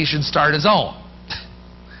basically he should start his own.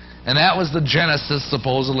 And that was the genesis,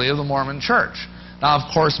 supposedly, of the Mormon Church. Now,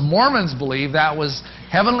 of course, Mormons believe that was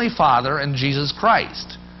Heavenly Father and Jesus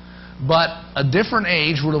Christ. But a different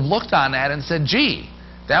age would have looked on that and said, gee,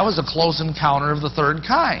 that was a close encounter of the third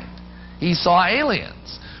kind. He saw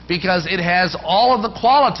aliens. Because it has all of the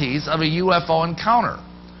qualities of a UFO encounter.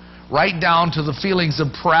 Right down to the feelings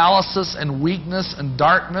of paralysis and weakness and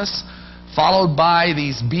darkness, followed by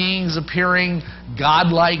these beings appearing,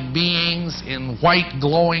 godlike beings in white,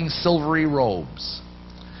 glowing, silvery robes.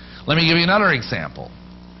 Let me give you another example.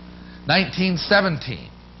 1917.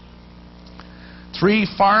 3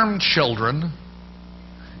 farm children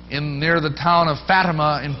near the town of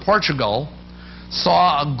Fatima in Portugal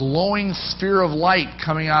saw a glowing sphere of light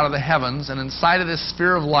coming out of the heavens, and inside of this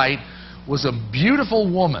sphere of light was a beautiful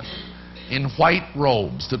woman in white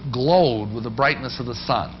robes that glowed with the brightness of the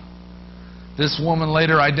sun. This woman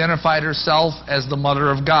later identified herself as the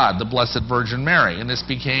Mother of God, the Blessed Virgin Mary, and this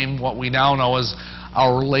became what we now know as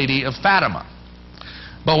Our Lady of Fatima.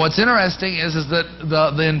 But what's interesting is that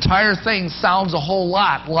the entire thing sounds a whole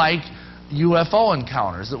lot like UFO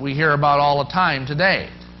encounters that we hear about all the time today.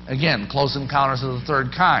 Again, close encounters of the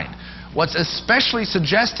third kind. What's especially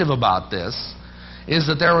suggestive about this is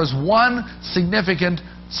that there was one significant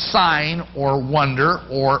sign or wonder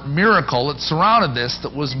or miracle that surrounded this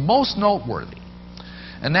that was most noteworthy.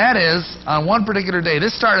 And that is, on one particular day,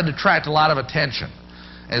 this started to attract a lot of attention,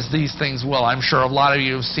 as these things will. I'm sure a lot of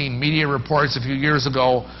you have seen media reports a few years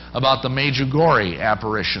ago about the Medjugorje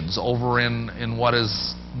apparitions over in what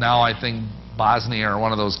is now, I think, Bosnia or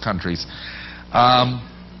one of those countries.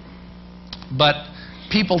 But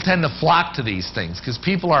people tend to flock to these things because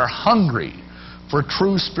people are hungry for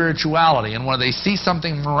true spirituality. And when they see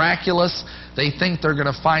something miraculous, they think they're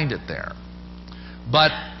going to find it there.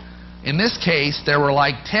 But in this case, there were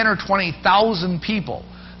like 10 or 20,000 people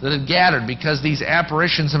that had gathered because these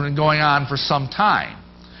apparitions have been going on for some time.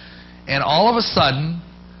 And all of a sudden,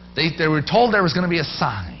 they were told there was going to be a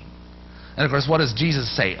sign. And of course, what does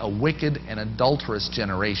Jesus say? A wicked and adulterous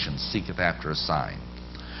generation seeketh after a sign.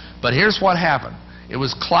 But here's what happened. It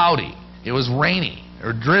was cloudy. It was rainy,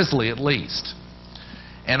 or drizzly at least.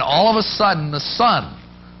 And all of a sudden, the sun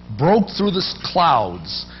broke through the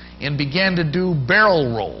clouds and began to do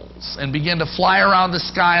barrel rolls and began to fly around the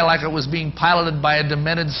sky like it was being piloted by a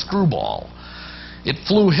demented screwball. It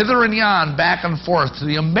flew hither and yon, back and forth, to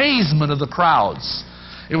the amazement of the crowds.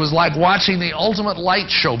 It was like watching the ultimate light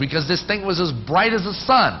show, because this thing was as bright as the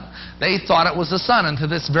sun. They thought it was the sun, and to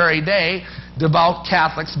this very day, devout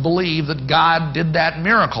Catholics believe that God did that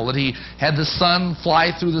miracle, that He had the sun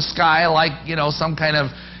fly through the sky like, you know, some kind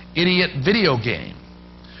of idiot video game.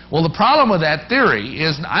 Well, the problem with that theory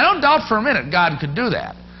is, I don't doubt for a minute God could do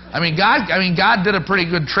that. God did a pretty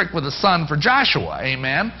good trick with the sun for Joshua,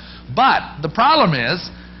 amen? But the problem is,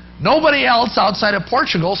 nobody else outside of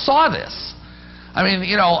Portugal saw this. I mean,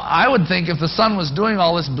 you know, I would think if the sun was doing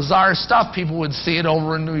all this bizarre stuff, people would see it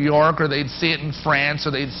over in New York, or they'd see it in France,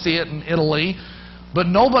 or they'd see it in Italy. But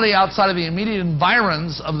nobody outside of the immediate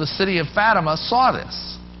environs of the city of Fatima saw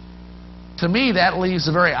this. To me, that leaves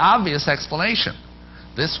a very obvious explanation.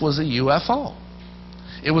 This was a UFO.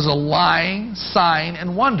 It was a lying sign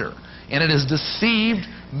and wonder. And it has deceived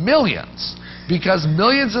millions, because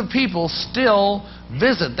millions of people still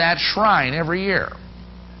visit that shrine every year.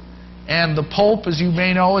 And the Pope, as you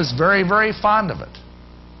may know, is very, very fond of it.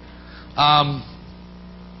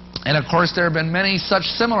 And of course, there have been many such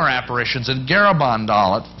similar apparitions at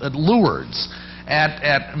Garabandal, at Lourdes,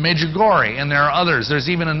 at Medjugorje, and there are others. There's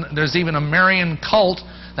even a Marian cult,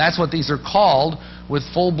 that's what these are called, with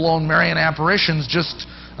full-blown Marian apparitions just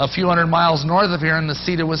a few hundred miles north of here in the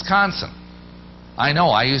seat of Wisconsin. I know,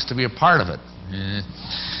 I used to be a part of it.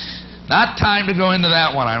 Not time to go into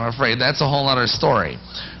that one, I'm afraid. That's a whole other story.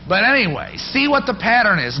 But anyway, see what the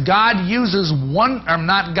pattern is. God uses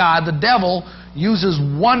the devil uses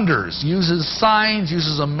wonders, uses signs,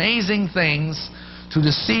 uses amazing things to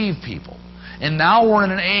deceive people. And now we're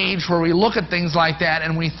in an age where we look at things like that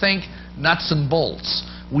and we think nuts and bolts.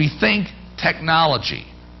 We think technology.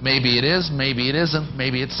 Maybe it is, maybe it isn't,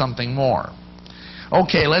 maybe it's something more.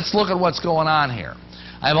 Okay, let's look at what's going on here.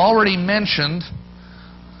 I've already mentioned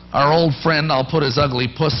our old friend, I'll put his ugly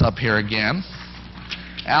puss up here again,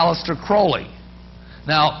 Aleister Crowley.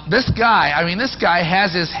 Now, this guy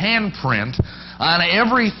has his handprint on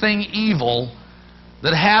everything evil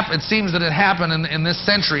that happened. It seems that it happened in this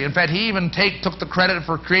century. In fact, he even took the credit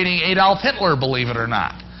for creating Adolf Hitler, believe it or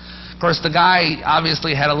not. Of course, the guy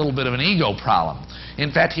obviously had a little bit of an ego problem.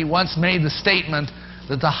 In fact, he once made the statement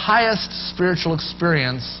that the highest spiritual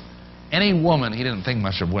experience any woman, he didn't think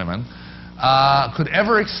much of women, could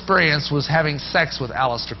ever experience was having sex with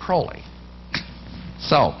Aleister Crowley.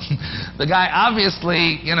 So, the guy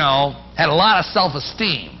obviously, you know, had a lot of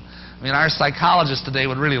self-esteem. I mean, our psychologists today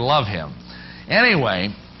would really love him. Anyway,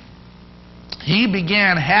 he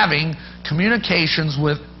began having communications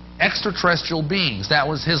with extraterrestrial beings. That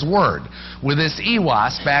was his word, with this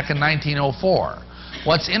EWAS back in 1904.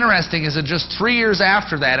 What's interesting is that just 3 years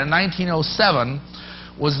after that, in 1907,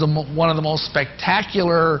 was one of the most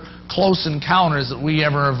spectacular close encounters that we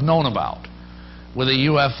ever have known about with a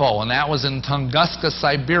UFO, and that was in Tunguska,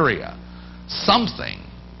 Siberia. Something,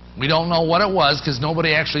 we don't know what it was because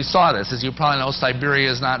nobody actually saw this. As you probably know,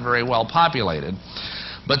 Siberia is not very well populated.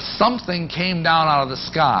 But something came down out of the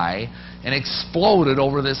sky and exploded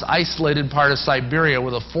over this isolated part of Siberia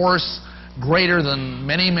with a force greater than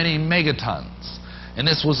many, many megatons. And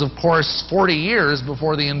this was, of course, 40 years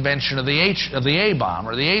before the invention of the A-bomb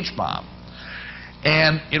or the H-bomb.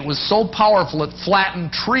 And it was so powerful it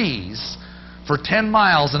flattened trees for 10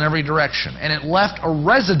 miles in every direction. And it left a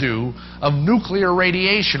residue of nuclear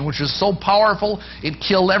radiation, which was so powerful it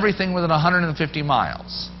killed everything within 150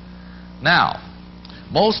 miles. Now,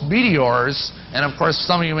 most meteors, and of course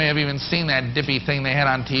some of you may have even seen that dippy thing they had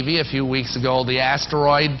on TV a few weeks ago, the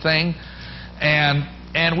asteroid thing,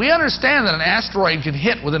 and we understand that an asteroid can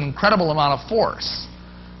hit with an incredible amount of force,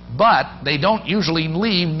 but they don't usually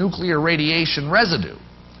leave nuclear radiation residue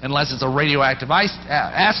unless it's a radioactive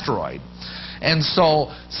asteroid. And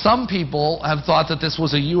so some people have thought that this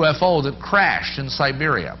was a UFO that crashed in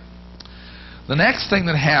Siberia. The next thing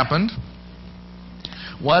that happened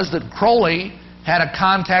was that Crowley had a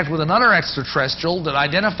contact with another extraterrestrial that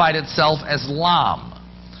identified itself as Lam.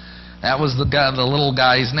 That was the little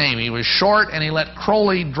guy's name. He was short, and he let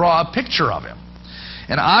Crowley draw a picture of him.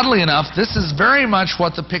 And oddly enough, this is very much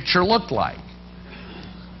what the picture looked like.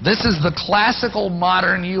 This is the classical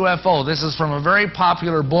modern UFO. This is from a very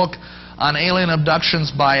popular book on alien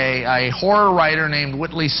abductions by a horror writer named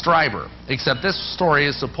Whitley Strieber, except this story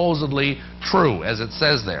is supposedly true, as it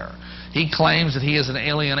says there. He claims that he is an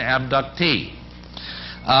alien abductee.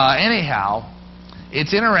 Anyhow,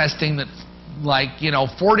 it's interesting that, like,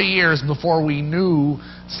 40 years before we knew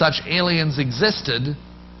such aliens existed,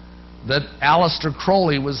 that Aleister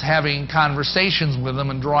Crowley was having conversations with them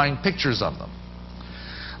and drawing pictures of them.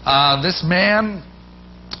 This man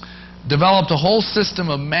developed a whole system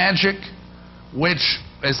of magic which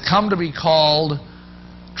has come to be called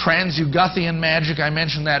Transuguthian magic. I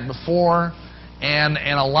mentioned that before. And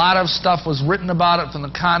a lot of stuff was written about it from the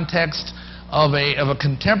context of a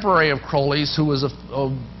contemporary of Crowley's who was a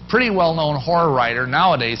pretty well-known horror writer.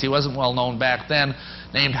 Nowadays, he wasn't well-known back then,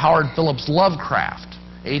 named Howard Phillips Lovecraft.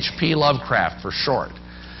 H.P. Lovecraft for short.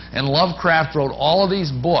 And Lovecraft wrote all of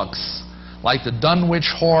these books, like The Dunwich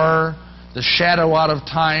Horror, The Shadow Out of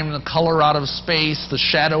Time, The Color Out of Space, The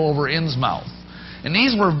Shadow over Innsmouth. And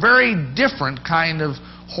these were very different kind of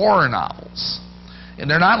horror novels. And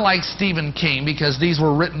they're not like Stephen King, because these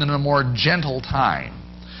were written in a more gentle time.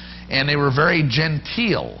 And they were very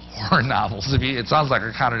genteel horror novels. It sounds like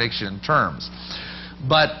a contradiction in terms.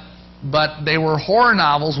 But they were horror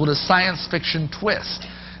novels with a science fiction twist.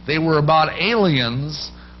 They were about aliens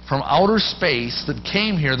from outer space that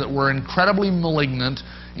came here that were incredibly malignant,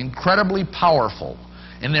 incredibly powerful.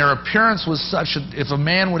 And their appearance was such that if a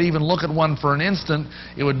man would even look at one for an instant,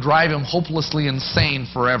 it would drive him hopelessly insane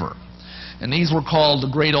forever. And these were called the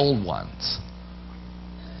Great Old Ones.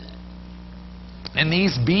 And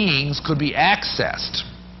these beings could be accessed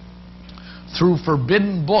through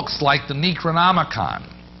forbidden books like the Necronomicon.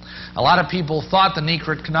 A lot of people thought the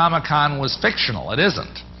Necronomicon was fictional. It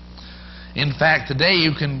isn't. In fact, today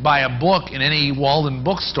you can buy a book in any Walden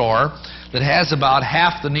bookstore that has about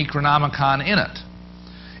half the Necronomicon in it.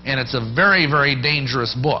 And it's a very, very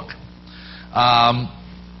dangerous book.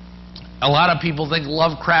 A lot of people think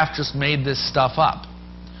Lovecraft just made this stuff up.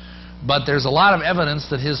 But there's a lot of evidence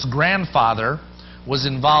that his grandfather was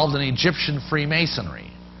involved in Egyptian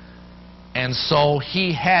Freemasonry. And so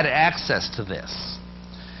he had access to this.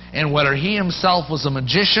 And whether he himself was a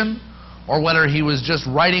magician or whether he was just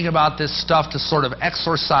writing about this stuff to sort of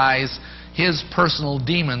exorcise his personal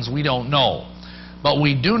demons, we don't know. But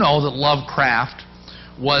we do know that Lovecraft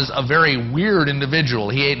was a very weird individual.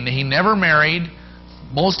 He never married.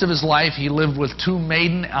 Most of his life he lived with 2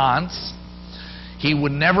 maiden aunts. He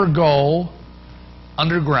would never go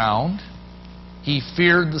underground. He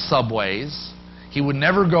feared the subways. He would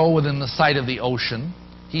never go within the sight of the ocean.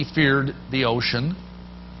 He feared the ocean.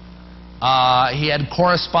 He had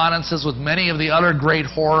correspondences with many of the other great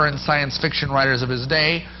horror and science fiction writers of his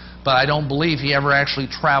day, but I don't believe he ever actually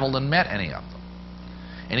traveled and met any of them.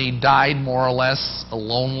 And he died more or less a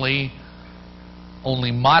lonely,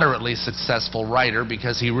 only moderately successful writer,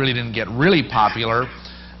 because he really didn't get really popular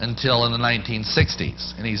until in the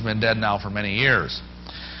 1960s, and he's been dead now for many years.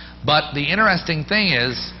 But the interesting thing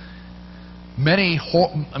is, many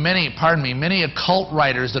occult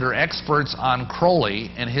writers that are experts on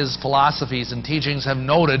Crowley and his philosophies and teachings have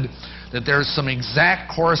noted that there's some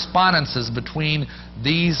exact correspondences between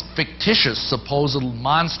these fictitious supposed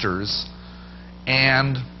monsters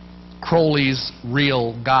and Crowley's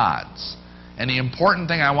real gods. And the important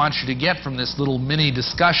thing I want you to get from this little mini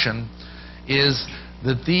discussion is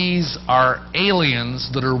that these are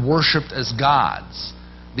aliens that are worshipped as gods.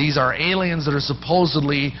 These are aliens that are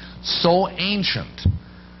supposedly so ancient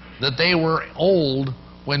that they were old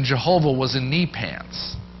when Jehovah was in knee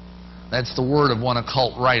pants. That's the word of one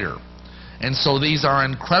occult writer. And so these are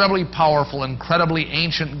incredibly powerful, incredibly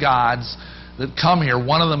ancient gods that come here.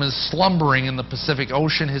 One of them is slumbering in the Pacific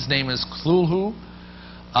Ocean. His name is Cthulhu.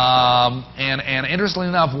 And interestingly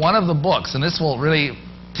enough, one of the books, and this will really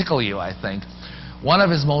tickle you, I think, one of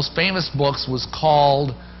his most famous books was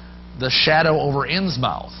called The Shadow over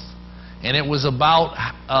Innsmouth. And it was about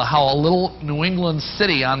how a little New England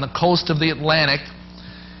city on the coast of the Atlantic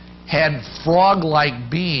had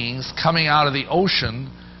frog-like beings coming out of the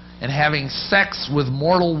ocean and having sex with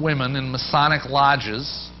mortal women in Masonic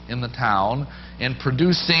lodges in the town and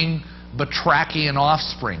producing batrachian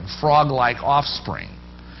offspring, frog-like offspring,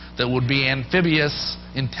 that would be amphibious,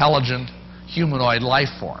 intelligent, humanoid life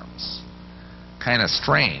forms. Kind of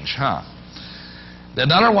strange, huh?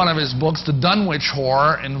 Another one of his books, The Dunwich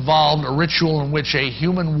Horror, involved a ritual in which a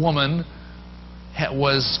human woman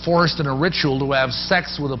was forced in a ritual to have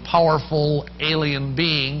sex with a powerful alien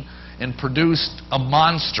being and produced a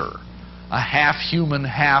monster, a half-human,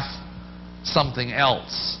 half-something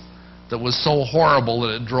else, that was so horrible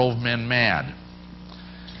that it drove men mad.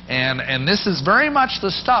 And this is very much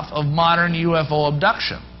the stuff of modern UFO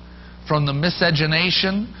abduction. From the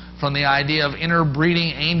miscegenation, from the idea of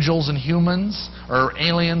interbreeding angels and humans, or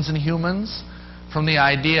aliens and humans, from the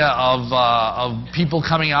idea of people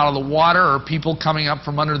coming out of the water or people coming up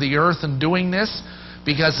from under the earth and doing this,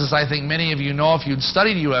 because as I think many of you know if you'd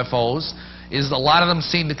studied UFOs, is a lot of them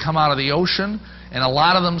seem to come out of the ocean and a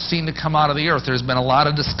lot of them seem to come out of the earth. There's been a lot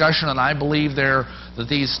of discussion, and I believe that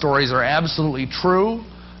these stories are absolutely true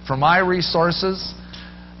from my resources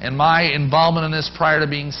and my involvement in this prior to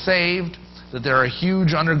being saved, that there are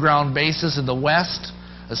huge underground bases in the West,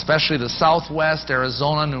 especially the Southwest,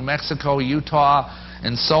 Arizona, New Mexico, Utah,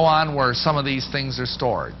 and so on, where some of these things are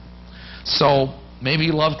stored. So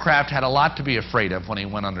maybe Lovecraft had a lot to be afraid of when he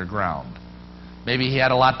went underground. Maybe he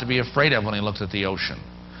had a lot to be afraid of when he looked at the ocean.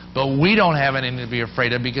 But we don't have anything to be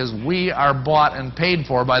afraid of because we are bought and paid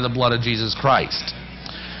for by the blood of Jesus Christ.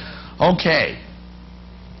 Okay.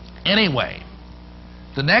 Anyway,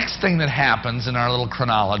 the next thing that happens in our little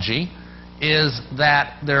chronology is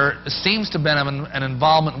that there seems to have been an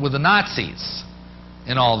involvement with the Nazis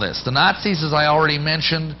in all this. The Nazis, as I already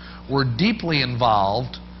mentioned, were deeply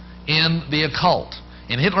involved in the occult.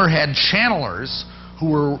 And Hitler had channelers who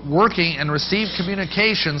were working and received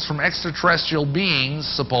communications from extraterrestrial beings,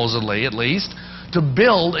 supposedly at least, to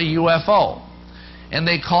build a UFO. And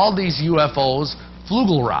they called these UFOs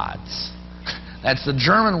Flugelrods. That's the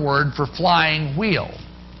German word for flying wheel.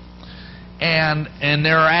 And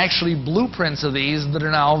there are actually blueprints of these that are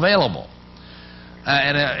now available.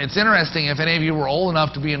 It's interesting, if any of you were old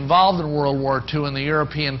enough to be involved in World War II in the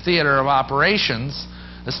European theater of operations,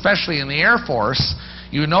 especially in the Air Force,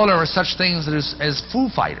 you know there were such things as Foo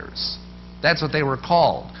Fighters. That's what they were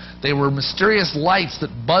called. They were mysterious lights that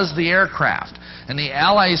buzzed the aircraft. And the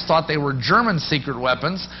Allies thought they were German secret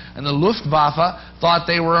weapons, and the Luftwaffe thought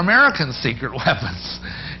they were American secret weapons.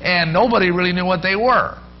 And nobody really knew what they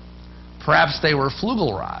were. Perhaps they were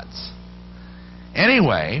Flugelrods.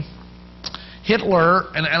 Anyway, Hitler,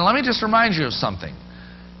 and let me just remind you of something.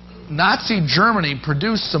 Nazi Germany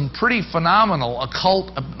produced some pretty phenomenal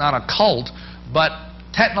occult, not occult, but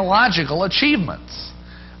technological achievements.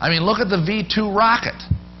 I mean, look at the V-2 rocket.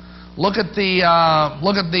 Look at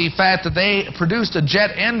the fact that they produced a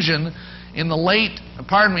jet engine in the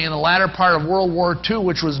latter part of World War II,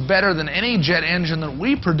 which was better than any jet engine that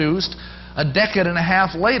we produced a decade and a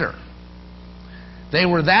half later. They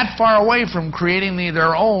were that far away from creating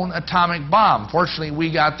their own atomic bomb. Fortunately,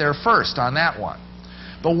 we got there first on that one.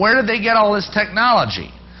 But where did they get all this technology?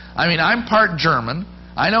 I mean, I'm part German.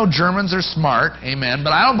 I know Germans are smart, amen,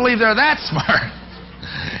 but I don't believe they're that smart.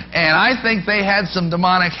 And I think they had some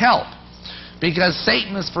demonic help, because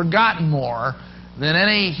Satan has forgotten more than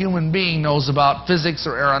any human being knows about physics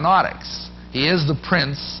or aeronautics. He is the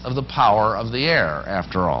prince of the power of the air,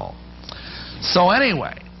 after all. So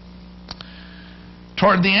anyway,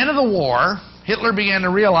 toward the end of the war, Hitler began to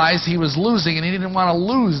realize he was losing, and he didn't want to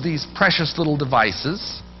lose these precious little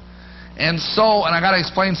devices. And so, and I got to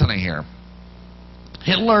explain something here.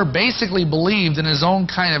 Hitler basically believed in his own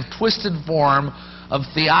kind of twisted form of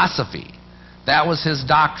theosophy. That was his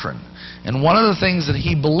doctrine. And one of the things that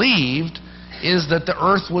he believed is that the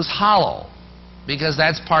earth was hollow, because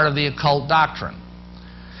that's part of the occult doctrine.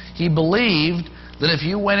 He believed that if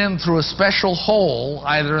you went in through a special hole,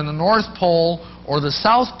 either in the North Pole or the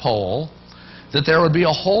South Pole, that there would be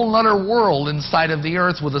a whole other world inside of the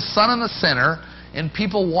earth with the sun in the center and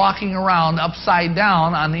people walking around upside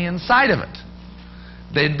down on the inside of it.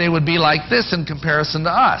 They would be like this in comparison to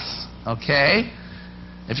us, okay?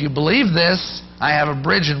 If you believe this, I have a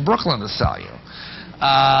bridge in Brooklyn to sell you.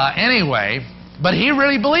 Anyway, but he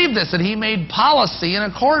really believed this, and he made policy in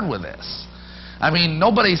accord with this. I mean,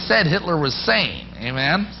 nobody said Hitler was sane,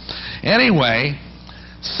 amen? Anyway,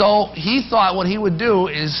 so he thought what he would do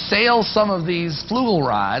is sail some of these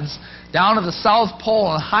Flugelrods down to the South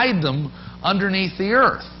Pole and hide them underneath the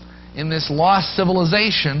earth in this lost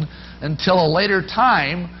civilization until a later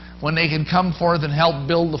time when they could come forth and help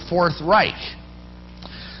build the Fourth Reich.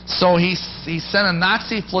 So he sent a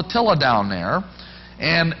Nazi flotilla down there,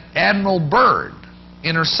 and Admiral Byrd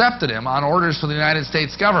intercepted him on orders from the United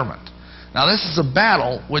States government. Now, this is a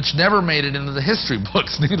battle which never made it into the history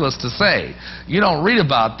books, needless to say. You don't read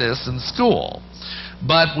about this in school.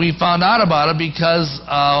 But we found out about it because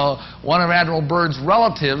one of Admiral Byrd's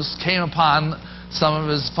relatives came upon some of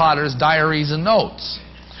his father's diaries and notes.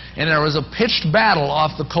 And there was a pitched battle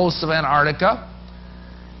off the coast of Antarctica.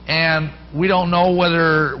 And we don't know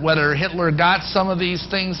whether Hitler got some of these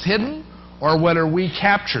things hidden or whether we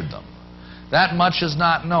captured them. That much is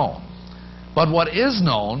not known. But what is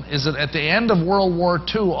known is that at the end of World War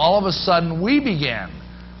II, all of a sudden we began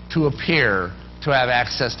to appear to have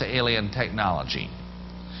access to alien technology.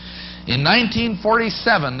 In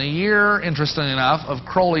 1947, the year, interestingly enough, of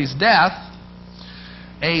Crowley's death,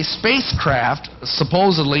 a spacecraft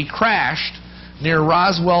supposedly crashed near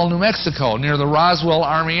Roswell, New Mexico, near the Roswell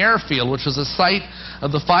Army Airfield, which was the site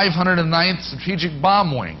of the 509th Strategic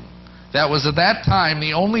Bomb Wing. That was at that time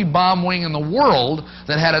the only bomb wing in the world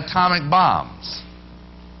that had atomic bombs.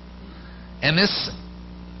 And this,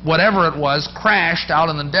 whatever it was, crashed out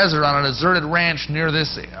in the desert on a deserted ranch near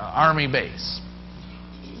this Army base.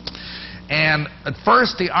 And at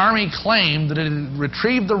first the Army claimed that it had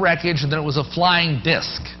retrieved the wreckage and that it was a flying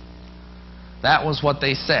disc. That was what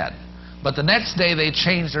they said. But the next day they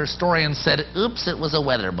changed their story and said, oops, it was a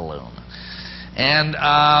weather balloon. And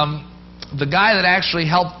the guy that actually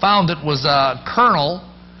helped found it was Colonel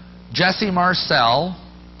Jesse Marcel,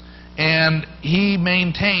 and he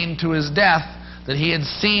maintained to his death that he had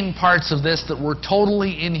seen parts of this that were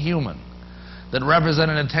totally inhuman, that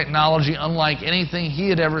represented a technology unlike anything he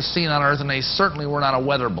had ever seen on Earth, and they certainly were not a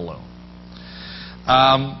weather balloon.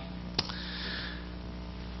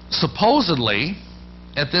 Supposedly,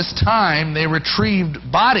 at this time, they retrieved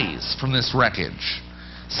bodies from this wreckage.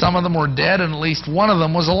 Some of them were dead, and at least one of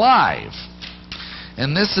them was alive.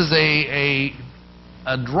 And this is a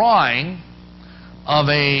drawing of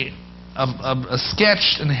a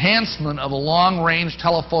sketched enhancement of a long-range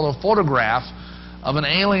telephoto photograph of an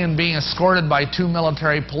alien being escorted by two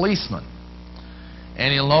military policemen.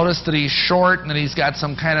 And you'll notice that he's short and that he's got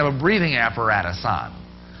some kind of a breathing apparatus on.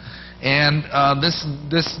 And this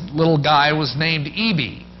little guy was named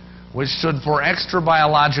EB, which stood for Extra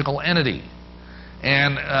Biological Entity.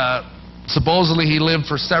 And supposedly he lived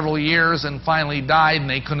for several years and finally died, and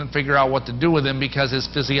they couldn't figure out what to do with him because his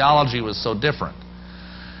physiology was so different.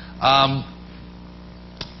 The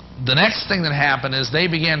next thing that happened is they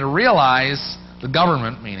began to realize, the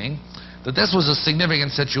government meaning, that this was a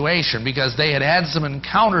significant situation because they had had some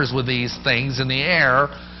encounters with these things in the air,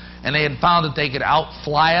 and they had found that they could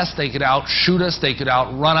outfly us, they could outshoot us, they could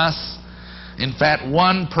outrun us. In fact,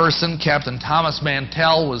 one person, Captain Thomas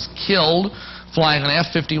Mantell, was killed flying an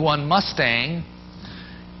F-51 Mustang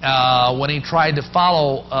when he tried to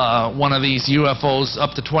follow one of these UFOs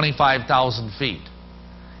up to 25,000 feet.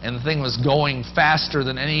 And the thing was going faster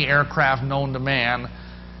than any aircraft known to man,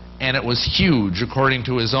 and it was huge, according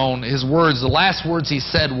to his words. The last words he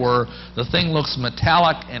said were, "The thing looks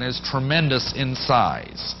metallic and is tremendous in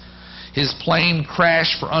size." His plane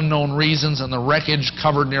crashed for unknown reasons, and the wreckage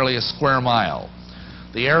covered nearly a square mile.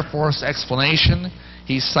 The Air Force explanation: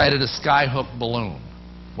 he sighted a skyhook balloon,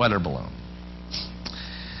 weather balloon.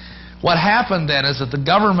 What happened then is that the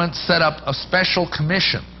government set up a special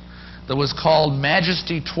commission that was called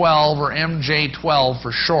Majesty 12, or MJ-12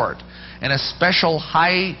 for short, and a special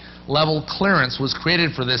high-level clearance was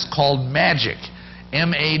created for this called MAGIC,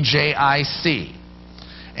 M-A-J-I-C.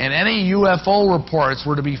 And any UFO reports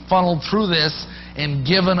were to be funneled through this and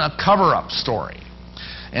given a cover-up story.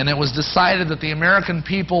 And it was decided that the American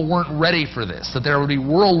people weren't ready for this, that there would be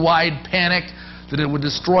worldwide panic, that it would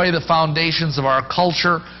destroy the foundations of our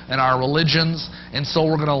culture and our religions, and so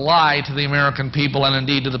we're going to lie to the American people and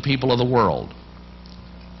indeed to the people of the world.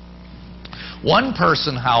 One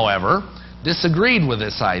person, however, disagreed with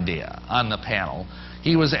this idea on the panel.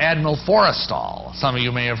 He was Admiral Forrestal. Some of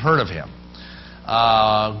you may have heard of him.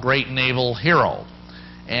 Great naval hero.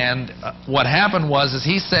 And what happened was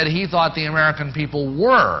he said he thought the American people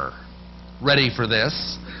were ready for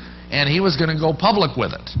this, and he was going to go public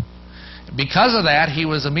with it. Because of that, he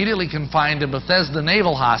was immediately confined to Bethesda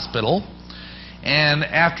Naval Hospital, and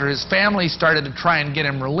after his family started to try and get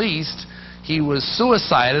him released, he was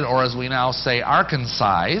suicided, or as we now say,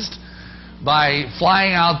 Arkansized, by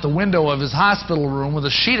flying out the window of his hospital room with a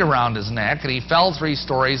sheet around his neck, and he fell 3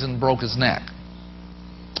 stories and broke his neck.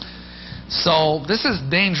 So this is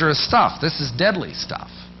dangerous stuff. This is deadly stuff.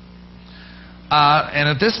 And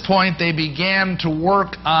at this point, they began to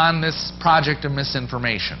work on this project of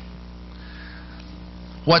misinformation.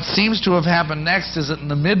 What seems to have happened next is that in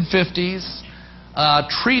the mid-50s, a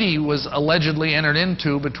treaty was allegedly entered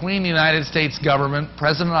into between the United States government,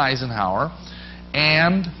 President Eisenhower,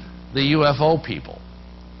 and the UFO people.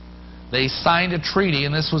 They signed a treaty,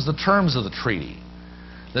 and this was the terms of the treaty,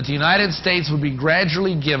 that the United States would be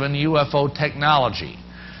gradually given UFO technology.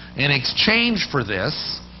 In exchange for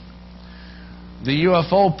this, the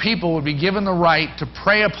UFO people would be given the right to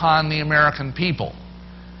prey upon the American people,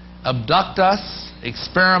 abduct us,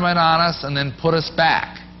 experiment on us, and then put us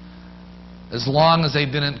back, as long as they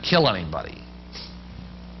didn't kill anybody.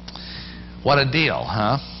 What a deal,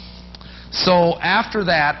 huh? So after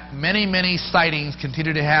that, many, many sightings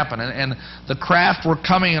continued to happen, and the craft were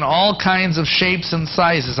coming in all kinds of shapes and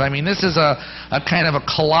sizes. I mean, this is a kind of a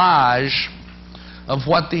collage of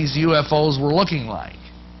what these UFOs were looking like.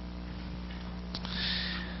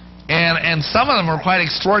 And some of them were quite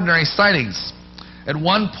extraordinary sightings. At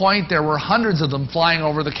one point, there were hundreds of them flying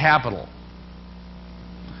over the Capitol.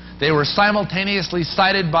 They were simultaneously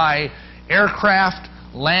sighted by aircraft,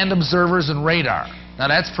 land observers, and radar. Now,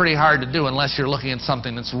 that's pretty hard to do unless you're looking at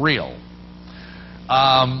something that's real.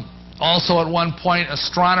 Also, at one point,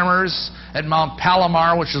 astronomers at Mount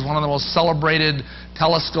Palomar, which is one of the most celebrated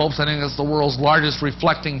telescopes, I think it's the world's largest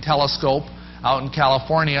reflecting telescope out in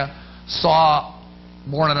California, saw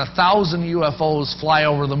more than 1,000 UFOs fly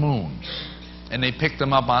over the moon, and they picked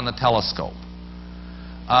them up on the telescope.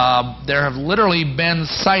 There have literally been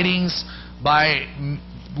sightings by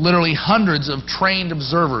literally hundreds of trained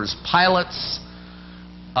observers, pilots,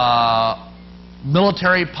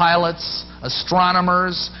 military pilots,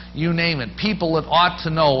 astronomers, you name it, people that ought to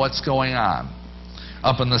know what's going on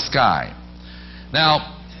up in the sky.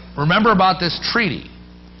 Now, remember about this treaty.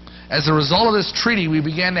 As a result of this treaty, we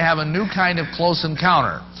began to have a new kind of close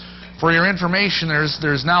encounter. For your information,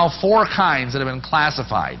 there's now 4 kinds that have been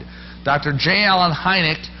classified. Dr. J. Allen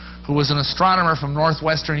Hynek, who was an astronomer from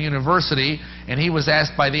Northwestern University, and he was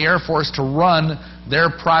asked by the Air Force to run their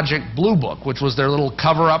Project Blue Book, which was their little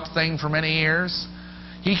cover-up thing for many years.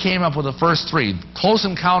 He came up with the first 3. Close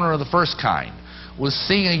encounter of the first kind was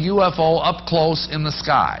seeing a UFO up close in the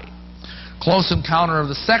sky. Close encounter of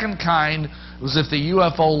the second kind was if the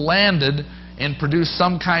UFO landed and produced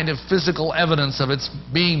some kind of physical evidence of its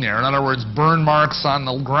being there. In other words, burn marks on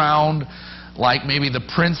the ground, like maybe the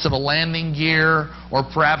prints of a landing gear, or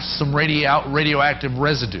perhaps some radioactive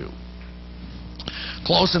residue.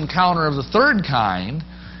 Close encounter of the third kind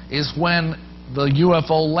is when the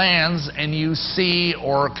UFO lands and you see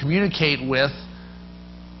or communicate with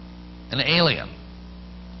an alien.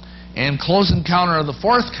 And close encounter of the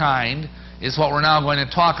fourth kind is what we're now going to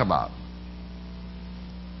talk about.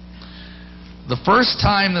 The first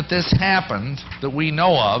time that this happened that we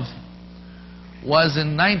know of was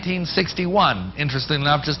in 1961. Interestingly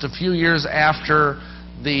enough, just a few years after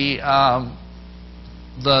the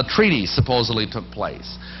treaty supposedly took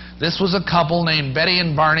place. This was a couple named Betty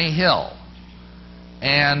and Barney Hill.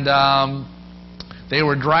 And they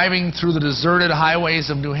were driving through the deserted highways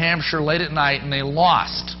of New Hampshire late at night, and they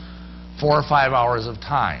lost 4 or 5 hours of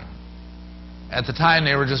time. At the time,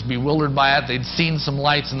 they were just bewildered by it. They'd seen some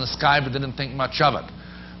lights in the sky, but didn't think much of it.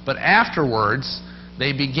 But afterwards,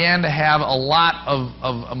 they began to have a lot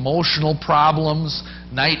of emotional problems,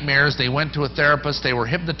 nightmares. They went to a therapist. They were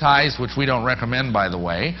hypnotized, which we don't recommend, by the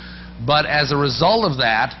way. But as a result of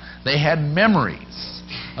that, they had memories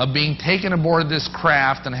of being taken aboard this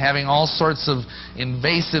craft and having all sorts of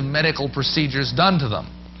invasive medical procedures done to them.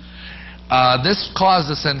 This caused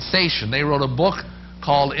a sensation. They wrote a book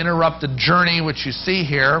called Interrupted Journey, which you see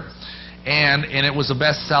here, and it was a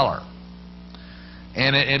bestseller.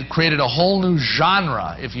 And it created a whole new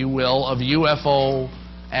genre, if you will, of UFO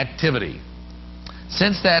activity.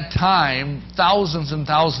 Since that time, thousands and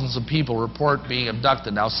thousands of people report being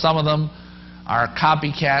abducted. Now, some of them are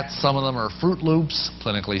copycats, some of them are Fruit Loops,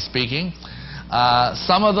 clinically speaking.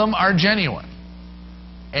 Some of them are genuine.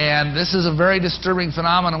 And this is a very disturbing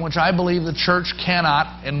phenomenon which I believe the church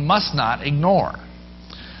cannot and must not ignore.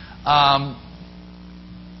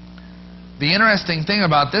 The interesting thing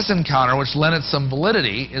about this encounter, which lent it some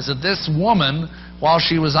validity, is that this woman, while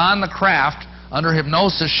she was on the craft under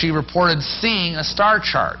hypnosis, she reported seeing a star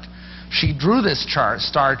chart. She drew this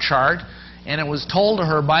star chart, and it was told to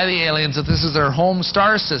her by the aliens that this is their home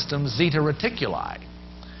star system, Zeta Reticuli.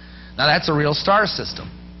 Now, that's a real star system.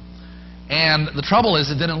 And the trouble is,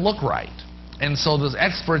 it didn't look right. And so the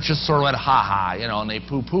experts just sort of went, ha-ha, you know, and they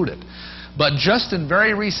poo-pooed it. But just in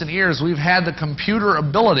very recent years, we've had the computer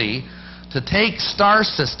ability to take star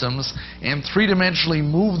systems and three-dimensionally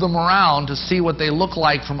move them around to see what they look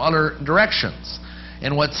like from other directions.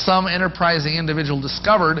 And what some enterprising individual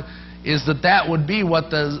discovered is that that would be what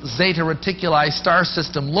the Zeta Reticuli star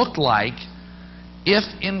system looked like if,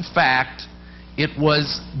 in fact, it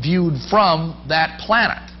was viewed from that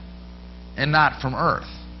planet and not from Earth.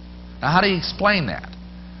 Now, how do you explain that?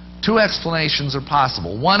 2 explanations are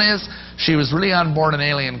possible. One is she was really on board an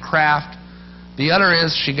alien craft. The other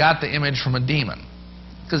is she got the image from a demon,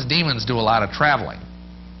 because demons do a lot of traveling.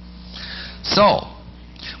 So,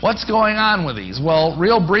 what's going on with these? Well,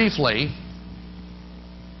 real briefly,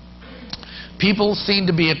 people seem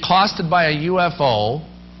to be accosted by a UFO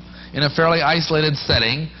in a fairly isolated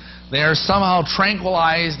setting. They are somehow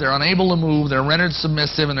tranquilized, they're unable to move, they're rendered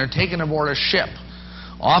submissive, and they're taken aboard a ship,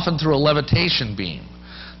 often through a levitation beam.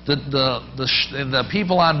 The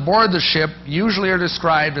people on board the ship usually are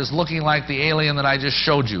described as looking like the alien that I just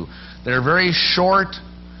showed you. They're very short,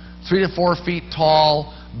 3 to 4 feet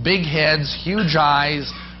tall, big heads, huge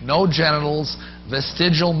eyes, no genitals,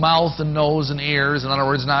 vestigial mouth and nose and ears, in other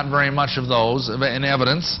words, not very much of those in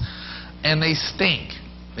evidence, and they stink.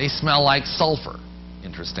 They smell like sulfur.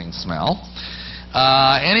 Interesting smell.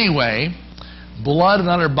 Anyway, blood and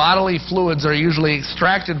other bodily fluids are usually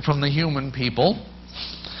extracted from the human people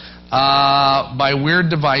by weird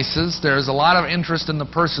devices. There's a lot of interest in the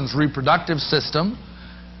person's reproductive system.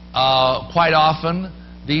 Quite often,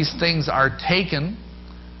 these things are taken,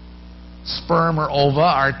 sperm or ova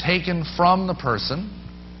are taken from the person,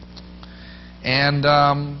 and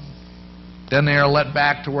then they are let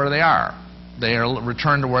back to where they are. They are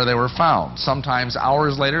returned to where they were found, sometimes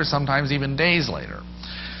hours later, sometimes even days later.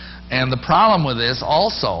 And the problem with this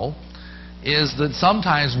also is that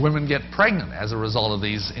sometimes women get pregnant as a result of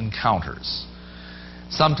these encounters.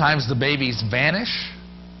 Sometimes the babies vanish.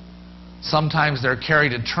 Sometimes they're carried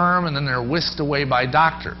to term and then they're whisked away by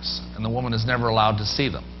doctors, and the woman is never allowed to see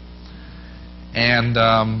them. And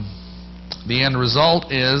the end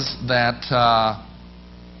result is that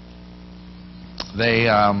they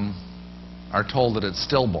are told that it's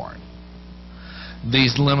stillborn.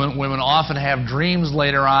 These women often have dreams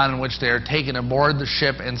later on in which they are taken aboard the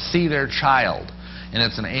ship and see their child, and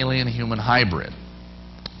it's an alien-human hybrid.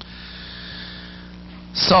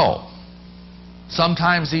 So,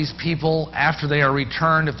 sometimes these people, after they are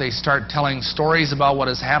returned, if they start telling stories about what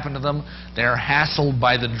has happened to them, they are hassled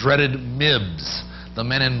by the dreaded MIBs, the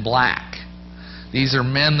men in black. These are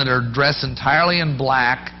men that are dressed entirely in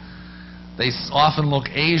black. They often look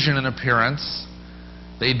Asian in appearance.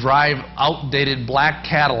 They drive outdated black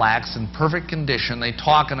Cadillacs in perfect condition. They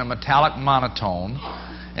talk in a metallic monotone,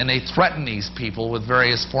 and they threaten these people with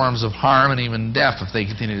various forms of harm and even death if they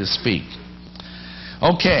continue to speak.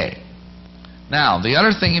 Okay. Now, the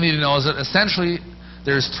other thing you need to know is that essentially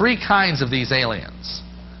there's three kinds of these aliens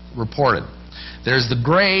reported. There's the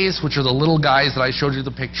Greys, which are the little guys that I showed you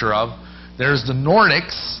the picture of. There's the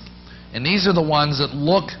Nordics, and these are the ones that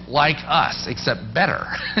look like us, except better.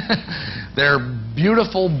 They're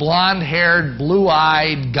beautiful, blonde-haired,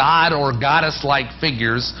 blue-eyed, god or goddess-like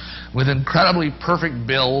figures with incredibly perfect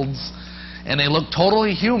builds, and they look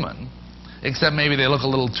totally human, except maybe they look a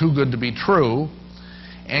little too good to be true,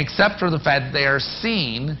 except for the fact that they are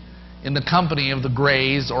seen in the company of the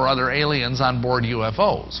Greys or other aliens on board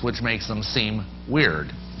UFOs, which makes them seem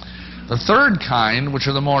weird. The third kind, which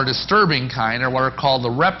are the more disturbing kind, are what are called the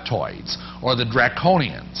reptoids, or the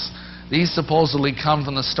draconians. These supposedly come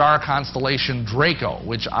from the star constellation Draco,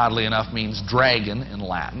 which oddly enough means dragon in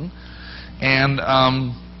Latin. And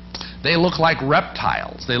they look like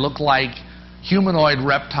reptiles. They look like humanoid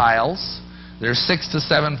reptiles. They're 6 to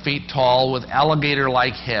 7 feet tall with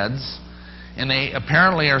alligator-like heads. And they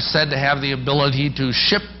apparently are said to have the ability to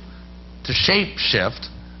shape shift,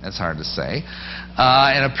 that's hard to say,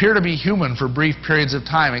 and appear to be human for brief periods of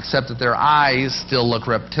time, except that their eyes still look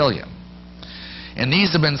reptilian. And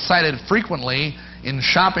these have been sighted frequently in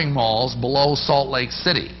shopping malls below Salt Lake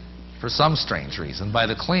City, for some strange reason, by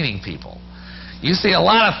the cleaning people. You see a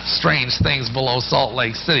lot of strange things below Salt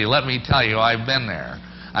Lake City. Let me tell you, I've been there.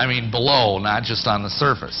 I mean below, not just on the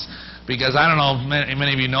surface. Because I don't know if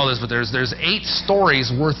many of you know this, but there's 8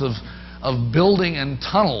 stories worth of building and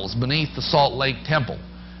tunnels beneath the Salt Lake Temple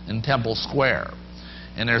in Temple Square.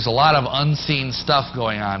 And there's a lot of unseen stuff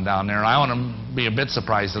going on down there. And I want to be a bit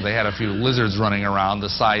surprised that they had a few lizards running around the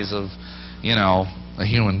size of, you know, a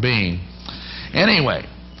human being. Anyway,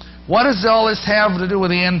 what does all this have to do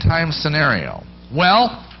with the end time scenario?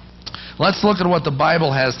 Well, let's look at what the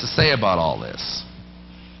Bible has to say about all this.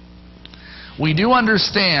 We do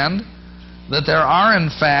understand that there are, in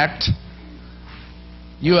fact,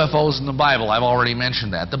 UFOs in the Bible. I've already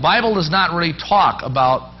mentioned that. The Bible does not really talk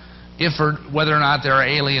about if or whether or not there are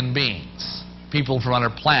alien beings, people from other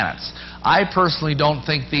planets. I personally don't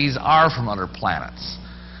think these are from other planets.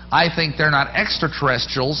 I think they're not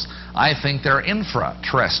extraterrestrials. I think they're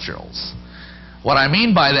infraterrestrials. What I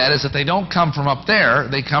mean by that is that they don't come from up there,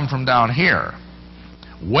 they come from down here.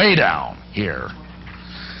 Way down here.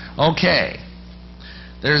 Okay.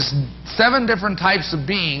 There's 7 different types of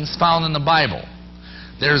beings found in the Bible.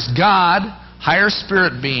 There's God, higher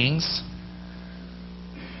spirit beings,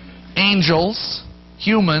 angels,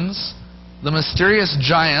 humans, the mysterious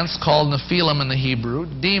giants called Nephilim in the Hebrew,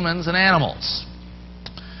 demons, and animals.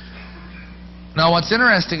 Now, what's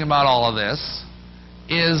interesting about all of this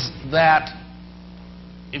is that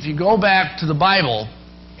if you go back to the Bible,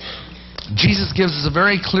 Jesus gives us a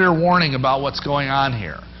very clear warning about what's going on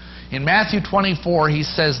here. In Matthew 24, he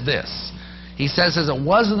says this. He says, as it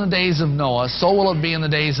was in the days of Noah, so will it be in the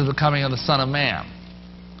days of the coming of the Son of Man.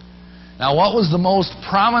 Now, what was the most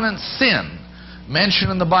prominent sin mentioned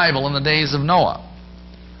in the Bible in the days of Noah?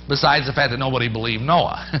 besides the fact that nobody believed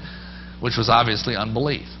Noah, which was obviously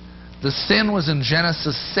unbelief. The sin was in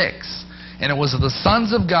Genesis 6, and it was that the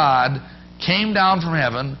sons of God came down from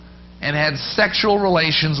heaven and had sexual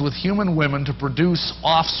relations with human women to produce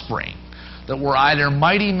offspring that were either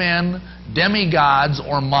mighty men, demigods,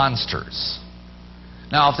 or monsters.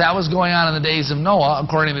 Now, if that was going on in the days of Noah,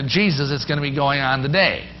 according to Jesus, it's going to be going on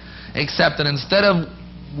today. Except that instead of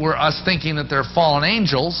us thinking that they're fallen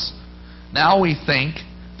angels, now we think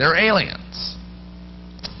they're aliens.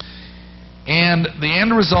 And the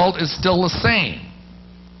end result is still the same.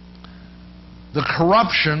 The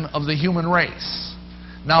corruption of the human race.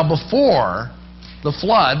 Now, before the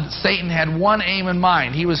flood, Satan had one aim in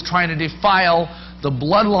mind. He was trying to defile the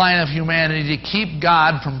bloodline of humanity to keep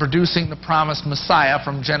God from producing the promised Messiah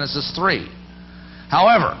from Genesis 3.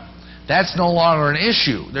 However, that's no longer an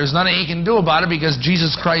issue. There's nothing he can do about it because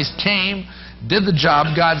Jesus Christ came, did the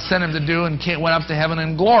job God sent him to do, and went up to heaven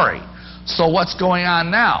in glory. So what's going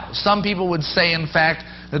on now? Some people would say, in fact,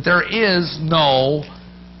 that there's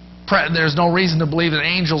no reason to believe that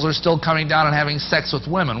angels are still coming down and having sex with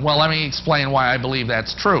women. Well, let me explain why I believe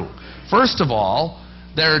that's true. First of all,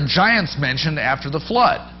 there are giants mentioned after the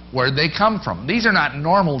flood. Where'd they come from? These are not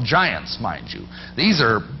normal giants, mind you. These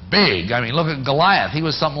are big. I mean, look at Goliath. He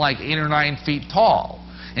was something like 8 or 9 feet tall.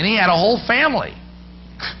 And he had a whole family.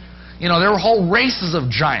 You know, there were whole races of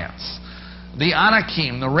giants. The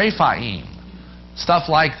Anakim, the Rephaim, stuff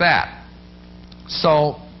like that.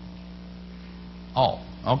 So,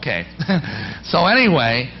 okay. So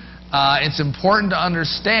anyway, it's important to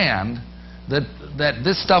understand that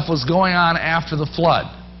this stuff was going on after the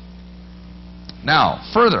flood. Now,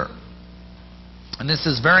 further, and this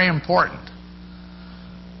is very important,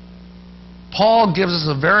 Paul gives us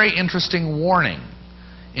a very interesting warning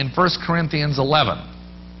in 1 Corinthians 11.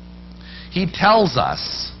 He tells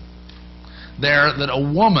us there that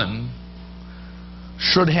a woman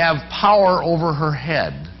should have power over her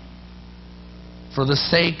head for the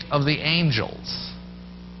sake of the angels.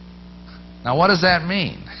 Now, what does that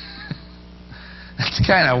mean? That's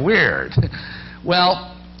kind of weird. Well,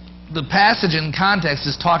 the passage in context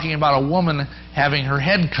is talking about a woman having her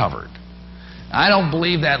head covered. I don't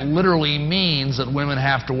believe that literally means that women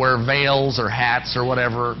have to wear veils or hats or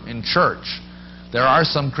whatever in church. There are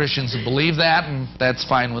some Christians who believe that, and that's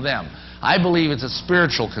fine with them. I believe it's a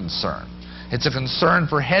spiritual concern. It's a concern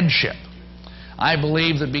for headship. I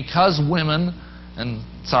believe that because women, and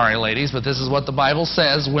sorry ladies, but this is what the Bible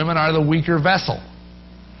says, women are the weaker vessel.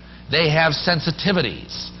 They have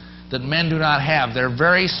sensitivities that men do not have. They're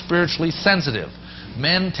very spiritually sensitive.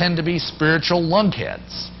 Men tend to be spiritual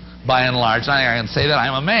lunkheads, by and large. I can say that.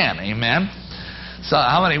 I'm a man. Amen? So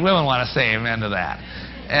how many women want to say amen to that?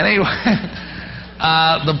 Anyway,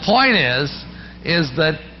 the point is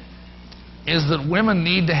that women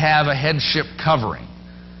need to have a headship covering.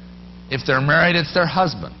 If they're married, it's their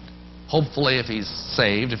husband. Hopefully, if he's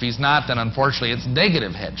saved. If he's not, then unfortunately, it's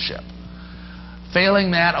negative headship.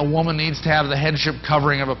 Failing that, a woman needs to have the headship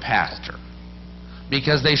covering of a pastor,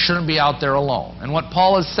 because they shouldn't be out there alone. And what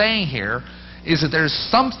Paul is saying here is that there's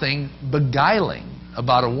something beguiling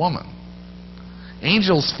about a woman.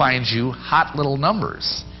 Angels find you hot little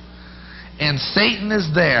numbers. And Satan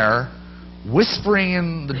is there whispering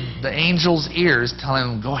in the angel's ears, telling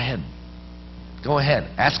them, go ahead,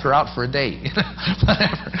 ask her out for a date.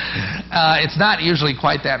 Whatever. It's not usually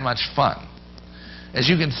quite that much fun. As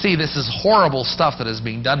you can see, this is horrible stuff that is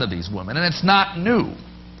being done to these women, and it's not new.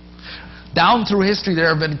 Down through history, there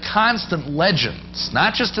have been constant legends,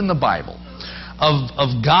 not just in the Bible,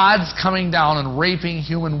 of gods coming down and raping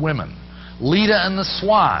human women. Leda and the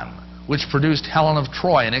Swan, which produced Helen of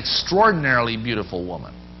Troy, an extraordinarily beautiful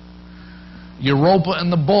woman. Europa and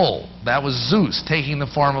the Bull, that was Zeus taking the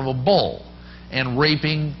form of a bull and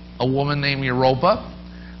raping a woman named Europa.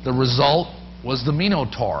 The result was the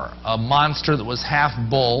Minotaur, a monster that was half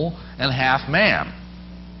bull and half man.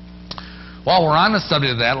 While we're on the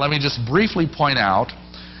subject of that, let me just briefly point out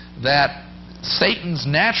that Satan's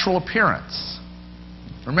natural appearance,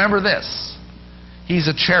 remember this, he's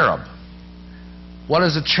a cherub. What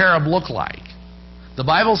does a cherub look like? The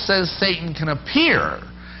Bible says Satan can appear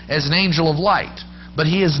as an angel of light, but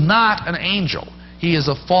he is not an angel. He is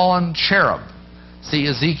a fallen cherub. See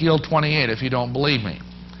Ezekiel 28 if you don't believe me.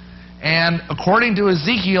 And according to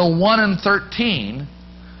Ezekiel 1 and 13,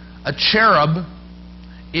 a cherub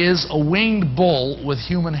is a winged bull with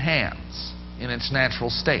human hands in its natural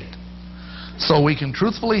state. So we can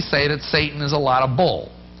truthfully say that Satan is a lot of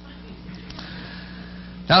bull.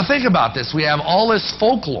 Now think about this. We have all this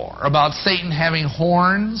folklore about Satan having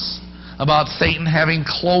horns, about Satan having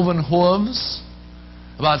cloven hooves,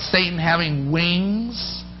 about Satan having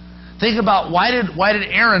wings, Think about why did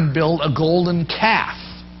Aaron build a golden calf?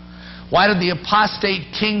 Why did the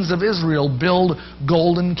apostate kings of Israel build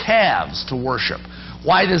golden calves to worship?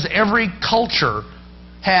 Why does every culture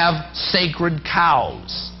have sacred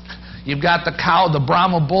cows? You've got the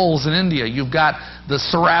Brahma bulls in India. You've got the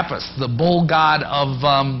Serapis, the bull god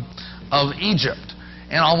of Egypt.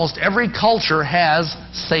 And almost every culture has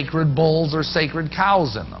sacred bulls or sacred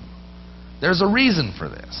cows in them. There's a reason for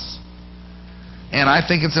this. And I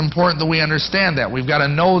think it's important that we understand that. We've got to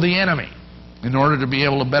know the enemy in order to be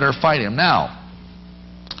able to better fight him. Now,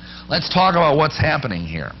 let's talk about what's happening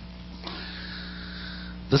here.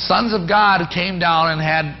 The sons of God came down and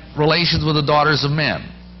had relations with the daughters of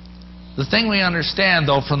men. The thing we understand,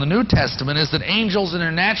 though, from the New Testament is that angels in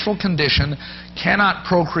their natural condition cannot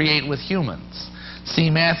procreate with humans. See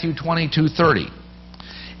Matthew 22:30.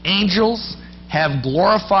 Angels have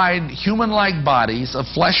glorified human-like bodies of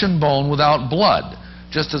flesh and bone without blood,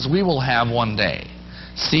 just as we will have one day.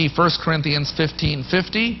 See 1 Corinthians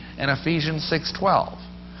 15:50 and Ephesians 6:12.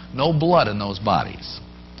 No blood in those bodies.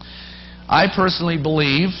 I personally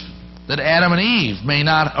believe that Adam and Eve may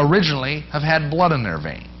not originally have had blood in their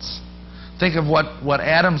veins. Think of what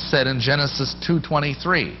Adam said in Genesis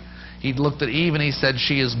 2:23. He looked at Eve and he said,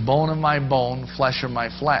 "She is bone of my bone, flesh of my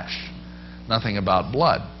flesh." Nothing about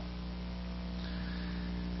blood.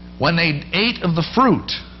 When they ate of the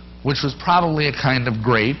fruit, which was probably a kind of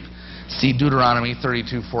grape, see Deuteronomy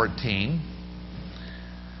 32:14,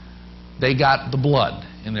 they got the blood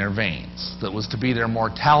in their veins. That was to be their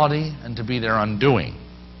mortality and to be their undoing.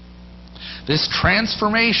 This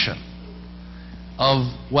transformation of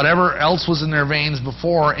whatever else was in their veins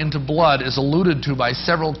before into blood is alluded to by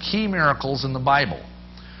several key miracles in the Bible.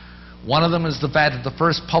 One of them is the fact that the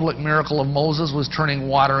first public miracle of Moses was turning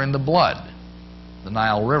water into blood, the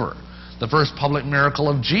Nile River. The first public miracle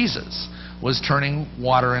of Jesus was turning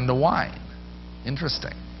water into wine.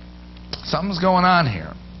 Interesting. Something's going on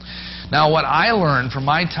here. Now, what I learned from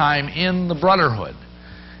my time in the Brotherhood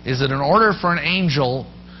is that in order for an angel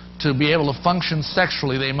to be able to function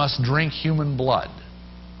sexually, they must drink human blood.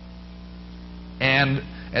 And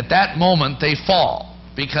at that moment, they fall,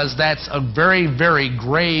 because that's a very, very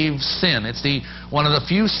grave sin. It's one of the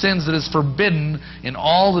few sins that is forbidden in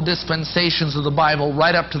all the dispensations of the Bible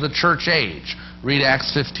right up to the church age. Read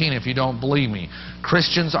Acts 15 if you don't believe me.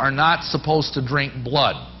 Christians are not supposed to drink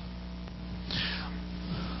blood.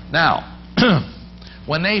 Now,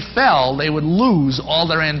 when they fell, they would lose all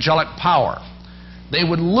their angelic power. They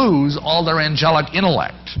would lose all their angelic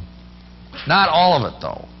intellect. Not all of it,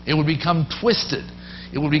 though. It would become twisted.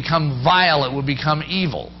 It would become vile. It would become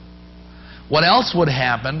evil. What else would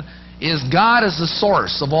happen is God is the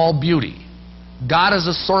source of all beauty. God is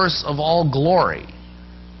the source of all glory.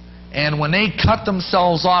 And when they cut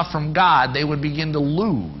themselves off from God, they would begin to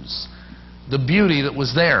lose the beauty that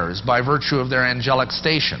was theirs by virtue of their angelic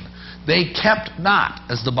station. They kept not,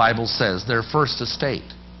 as the Bible says, their first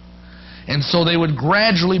estate. And so they would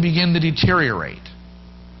gradually begin to deteriorate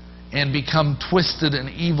and become twisted and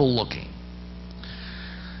evil-looking.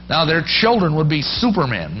 Now, their children would be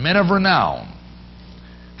supermen, men of renown.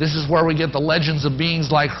 This is where we get the legends of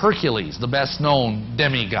beings like Hercules, the best-known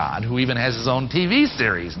demigod, who even has his own TV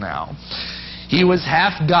series now. He was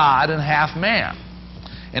half God and half man.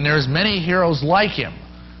 And there's many heroes like him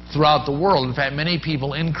throughout the world. In fact, many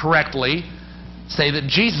people incorrectly say that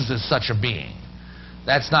Jesus is such a being.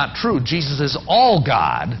 That's not true. Jesus is all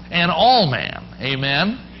God and all man.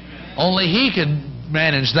 Amen? Only he could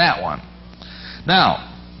manage that one. Now,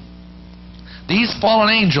 these fallen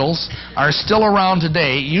angels are still around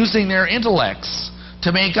today, using their intellects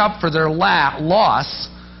to make up for their loss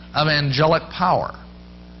of angelic power.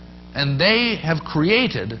 And they have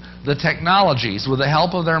created the technologies with the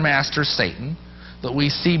help of their master Satan that we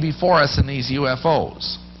see before us in these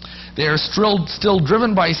UFOs. They are still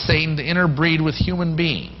driven by Satan to interbreed with human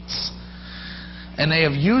beings. And they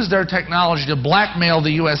have used their technology to blackmail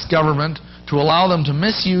the U.S. government to allow them to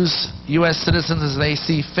misuse U.S. citizens as they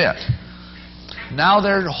see fit. Now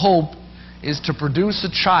their hope is to produce a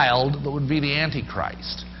child that would be the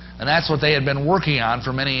Antichrist. And that's what they had been working on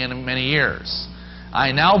for many and many years.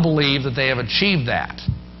 I now believe that they have achieved that.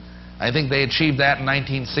 I think they achieved that in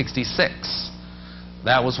 1966.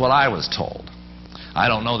 That was what I was told. I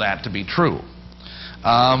don't know that to be true.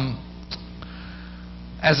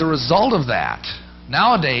 As a result of that,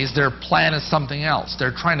 nowadays their plan is something else.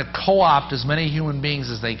 They're trying to co-opt as many human beings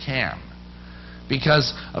as they can.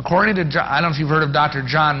 Because according to, I don't know if you've heard of Dr.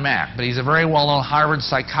 John Mack, but he's a very well-known Harvard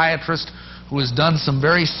psychiatrist who has done some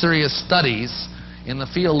very serious studies in the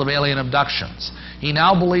field of alien abductions. He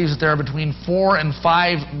now believes that there are between 4 and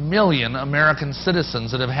 5 million American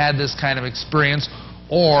citizens that have had this kind of experience,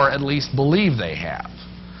 or at least believe they have.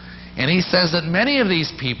 And he says that many of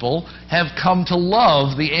these people have come to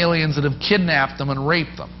love the aliens that have kidnapped them and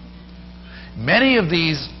raped them. Many of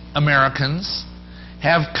these Americans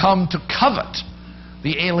have come to covet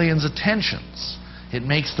the aliens' attentions. It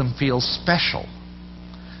makes them feel special.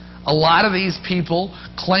 A lot of these people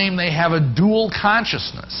claim they have a dual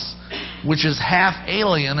consciousness, which is half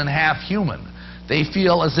alien and half human. They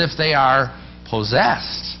feel as if they are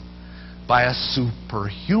possessed by a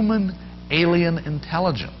superhuman alien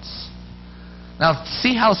intelligence. Now,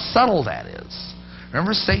 see how subtle that is.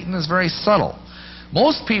 Remember, Satan is very subtle.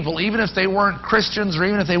 Most people, even if they weren't Christians or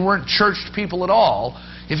even if they weren't churched people at all,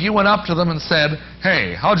 if you went up to them and said,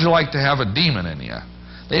 "Hey, how'd you like to have a demon in you?"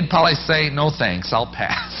 they'd probably say, "No thanks, I'll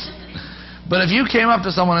pass." But if you came up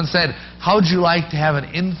to someone and said, "How'd you like to have an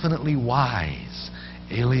infinitely wise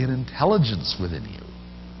alien intelligence within you?"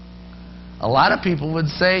 a lot of people would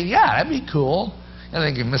say, "Yeah, that'd be cool." I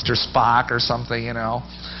think of Mr. Spock or something, you know.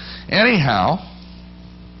 Anyhow,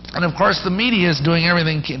 and of course the media is doing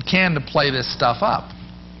everything it can to play this stuff up.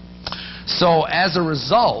 So as a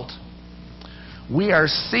result, we are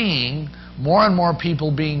seeing more and more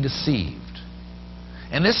people being deceived.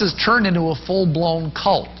 And this has turned into a full-blown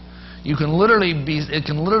cult. It can literally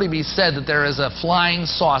be said that there is a flying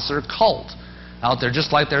saucer cult out there,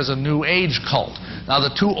 just like there's a New Age cult. Now the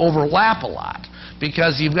two overlap a lot,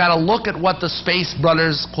 because you've got to look at what the Space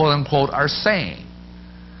Brothers, quote-unquote, are saying.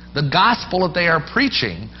 The gospel that they are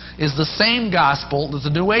preaching is the same gospel that the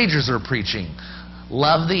New Agers are preaching.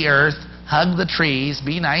 Love the earth, hug the trees,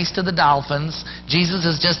 be nice to the dolphins, Jesus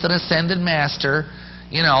is just an ascended master,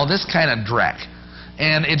 you know, this kind of dreck.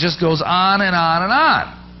 And it just goes on and on and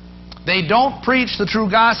on. They don't preach the true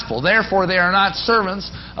gospel. Therefore, they are not servants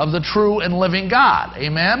of the true and living God.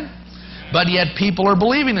 Amen? But yet people are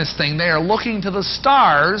believing this thing. They are looking to the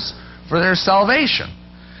stars for their salvation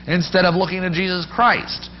instead of looking to Jesus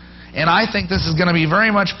Christ. And I think this is going to be very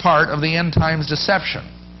much part of the end times deception.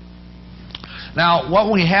 Now,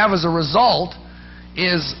 what we have as a result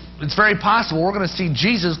is, it's very possible we're going to see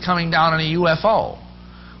Jesus coming down in a UFO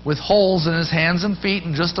with holes in his hands and feet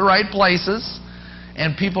in just the right places,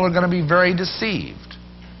 and people are going to be very deceived.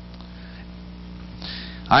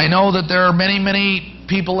 I know that there are many, many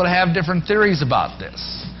people that have different theories about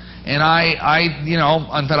this. And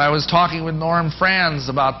in fact, I was talking with Norm Franz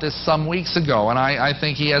about this some weeks ago, and I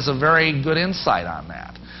think he has a very good insight on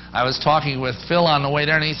that. I was talking with Phil on the way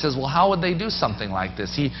there, and he says, well, how would they do something like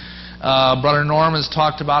this? Brother Norm has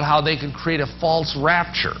talked about how they could create a false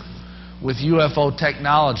rapture with UFO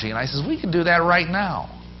technology. And I says, we can do that right now.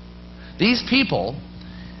 These people,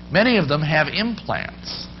 many of them have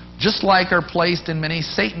implants, just like are placed in many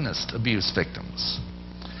Satanist abuse victims.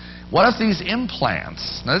 What if these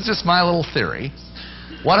implants, now this is just my little theory,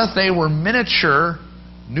 what if they were miniature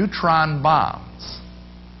neutron bombs?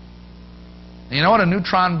 You know what a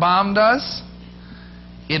neutron bomb does?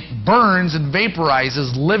 It burns and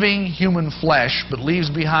vaporizes living human flesh, but leaves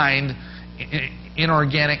behind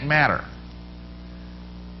inorganic matter.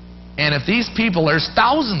 And if these people, there's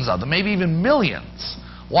thousands of them, maybe even millions,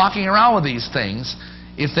 walking around with these things,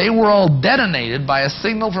 if they were all detonated by a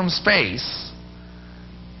signal from space,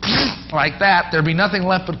 like that, there'd be nothing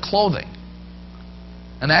left but clothing.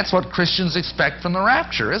 And that's what Christians expect from the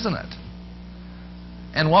rapture, isn't it?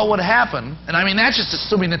 And what would happen, and I mean that's just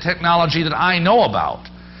assuming the technology that I know about.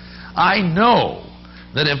 I know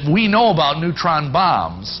that if we know about neutron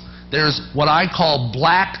bombs, there's what I call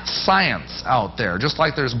black science out there, just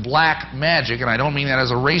like there's black magic, and I don't mean that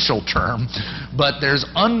as a racial term, but there's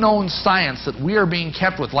unknown science that we are being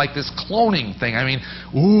kept with, like this cloning thing. I mean,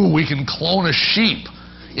 ooh, we can clone a sheep.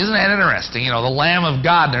 Isn't that interesting? You know, the Lamb of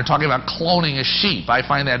God, and they're talking about cloning a sheep. I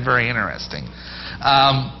find that very interesting.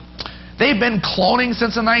 They've been cloning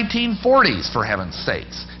since the 1940s, for heaven's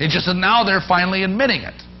sakes. It's just that now they're finally admitting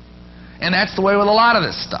it. And that's the way with a lot of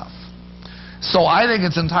this stuff. So I think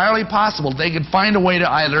it's entirely possible they could find a way to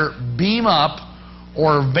either beam up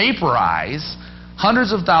or vaporize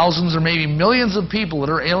hundreds of thousands or maybe millions of people that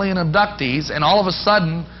are alien abductees, and all of a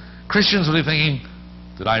sudden Christians will be thinking,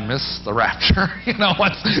 did I miss the rapture? You know,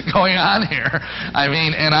 what's going on here? I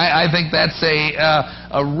mean, and I think that's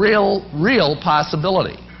a real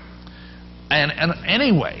possibility. And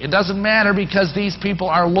anyway, it doesn't matter, because these people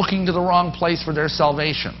are looking to the wrong place for their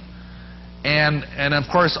salvation. And of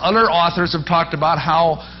course, other authors have talked about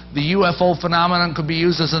how the UFO phenomenon could be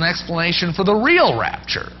used as an explanation for the real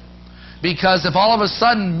rapture. Because if all of a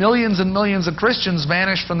sudden millions and millions of Christians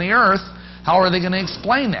vanish from the earth, How are they going to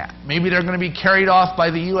explain that? Maybe they're going to be carried off by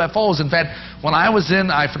the UFOs. In fact, when I was in,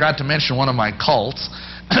 I forgot to mention one of my cults,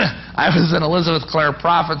 I was in Elizabeth Clare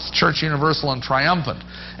Prophet's Church Universal and Triumphant.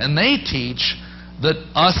 And they teach that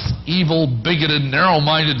us evil, bigoted,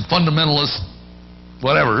 narrow-minded, fundamentalist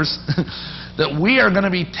whatevers, that we are going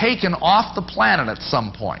to be taken off the planet at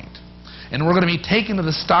some point. And we're going to be taken to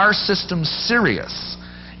the star system Sirius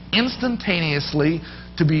instantaneously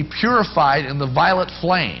to be purified in the violet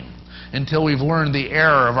flame until we've learned the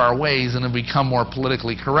error of our ways and have become more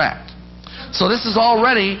politically correct. So this is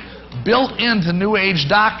already built into New Age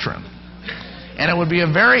doctrine. And it would be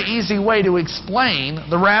a very easy way to explain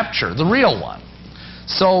the rapture, the real one.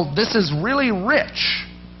 So this is really rich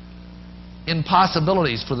in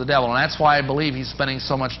possibilities for the devil, and that's why I believe he's spending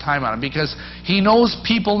so much time on it, because he knows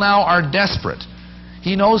people now are desperate.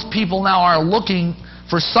 He knows people now are looking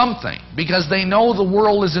for something, because they know the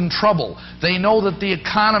world is in trouble. They know that the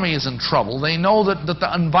economy is in trouble. They know that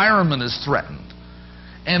the environment is threatened.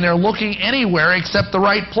 And they're looking anywhere except the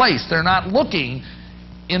right place. They're not looking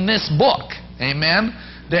in this book. Amen?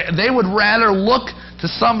 They would rather look to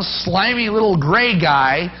some slimy little gray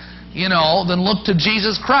guy, you know, than look to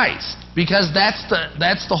Jesus Christ. Because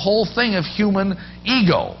that's the whole thing of human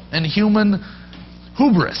ego and human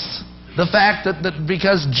hubris. The fact that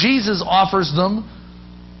because Jesus offers them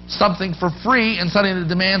something for free and something that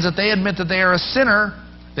demands that they admit that they are a sinner,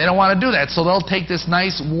 they don't want to do that. So they'll take this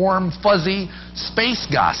nice, warm, fuzzy space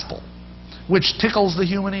gospel, which tickles the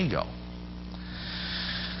human ego.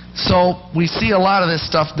 So we see a lot of this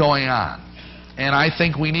stuff going on. And I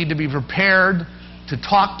think we need to be prepared to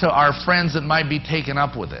talk to our friends that might be taken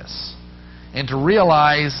up with this. And to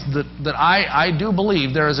realize that I do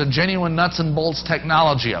believe there is a genuine nuts and bolts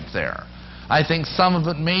technology up there. I think some of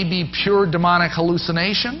it may be pure demonic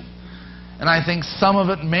hallucination. And I think some of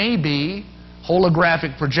it may be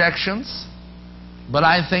holographic projections. But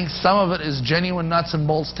I think some of it is genuine nuts and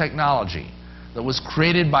bolts technology that was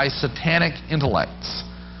created by satanic intellects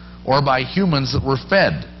or by humans that were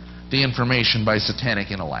fed the information by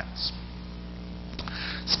satanic intellects.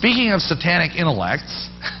 Speaking of satanic intellects,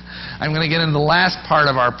 I'm going to get into the last part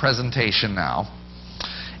of our presentation now.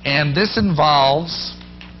 And this involves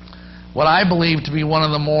what I believe to be one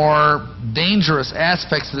of the more dangerous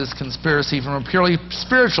aspects of this conspiracy from a purely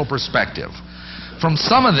spiritual perspective. From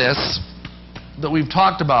some of this that we've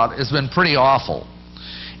talked about has been pretty awful.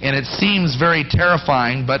 And it seems very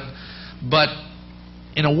terrifying, but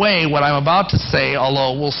in a way, what I'm about to say,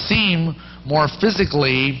 although will seem more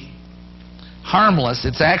physically harmless,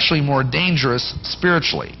 it's actually more dangerous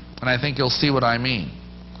spiritually. And I think you'll see what I mean.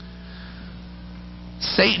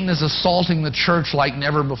 Satan is assaulting the church like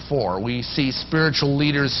never before. We see spiritual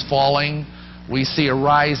leaders falling. We see a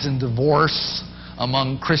rise in divorce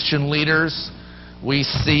among Christian leaders. We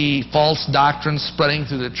see false doctrines spreading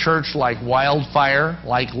through the church like wildfire,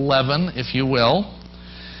 like leaven, if you will.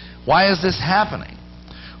 Why is this happening?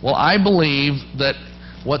 Well, I believe that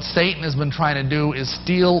what Satan has been trying to do is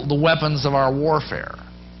steal the weapons of our warfare.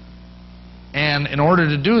 And in order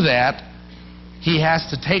to do that, he has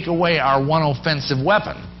to take away our one offensive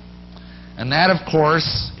weapon. And that, of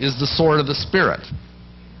course, is the sword of the Spirit.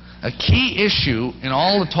 A key issue in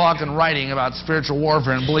all the talk and writing about spiritual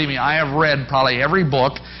warfare, and believe me, I have read probably every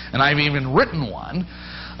book, and I've even written one,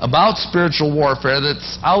 about spiritual warfare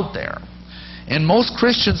that's out there. And most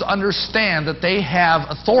Christians understand that they have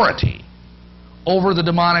authority over the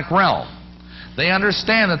demonic realm. They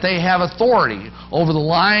understand that they have authority over the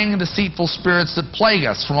lying and deceitful spirits that plague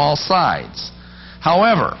us from all sides.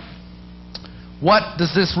 However, what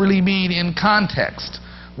does this really mean in context?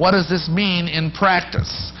 What does this mean in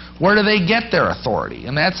practice? Where do they get their authority?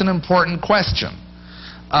 And that's an important question.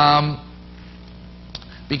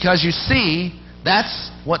 Because you see,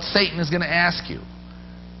 that's what Satan is going to ask you.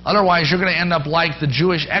 Otherwise, you're going to end up like the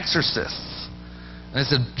Jewish exorcists. And they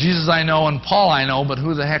said, Jesus I know and Paul I know, but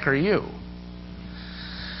who the heck are you?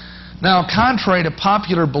 Now, contrary to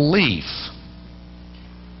popular belief,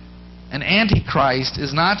 an antichrist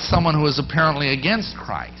is not someone who is apparently against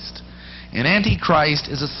Christ. An antichrist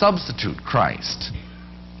is a substitute Christ.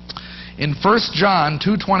 In 1 John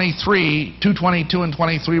 2:22 and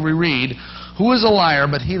 23 we read, "Who is a liar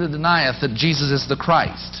but he that denieth that Jesus is the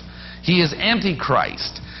Christ? He is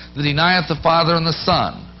antichrist, that denieth the Father and the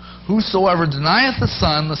Son. Whosoever denieth the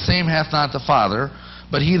Son, the same hath not the Father,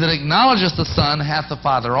 but he that acknowledgeth the Son hath the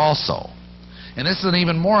Father also." And this is an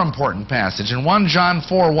even more important passage. In 1 John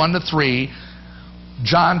 4:1-3,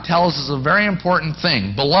 John tells us a very important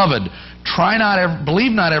thing. "Beloved,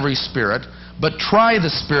 believe not every spirit, but try the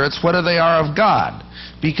spirits whether they are of God,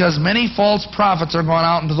 because many false prophets are gone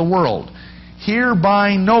out into the world."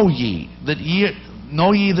 Hereby know ye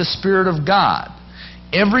know ye the Spirit of God.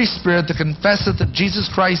 Every spirit that confesseth that Jesus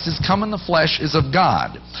Christ is come in the flesh is of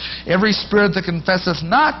God. Every spirit that confesseth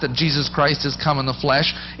not that Jesus Christ is come in the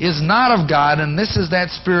flesh is not of God, and this is that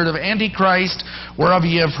spirit of Antichrist, whereof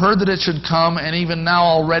ye have heard that it should come, and even now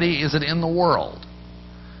already is it in the world.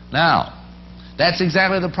 Now, that's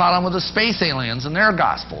exactly the problem with the space aliens and their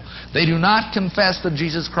gospel. They do not confess that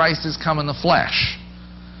Jesus Christ is come in the flesh.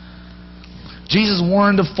 Jesus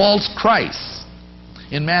warned of false Christs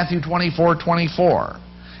in Matthew 24:24,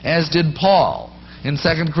 as did Paul in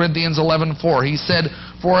 2 Corinthians 11:4. He said,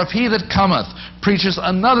 "For if he that cometh preaches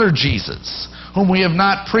another Jesus, whom we have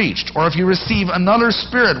not preached, or if you receive another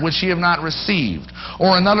spirit which ye have not received,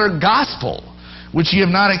 or another gospel which ye have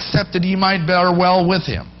not accepted, ye might bear well with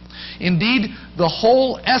him." Indeed, the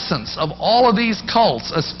whole essence of all of these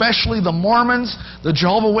cults, especially the Mormons, the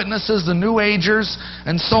Jehovah's Witnesses, the New Agers,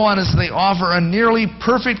 and so on, is they offer a nearly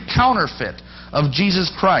perfect counterfeit of Jesus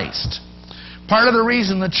Christ. Part of the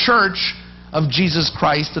reason the Church of Jesus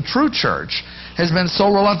Christ, the true church, has been so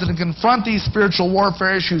reluctant to confront these spiritual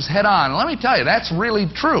warfare issues head on. And let me tell you, that's really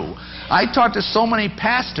true. I talk to so many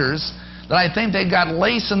pastors that I think they got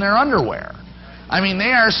lace in their underwear. I mean,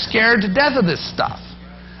 they are scared to death of this stuff.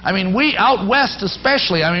 I mean, we out west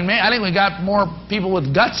especially, I think we got more people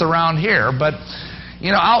with guts around here, but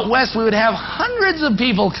you know, out west we would have hundreds of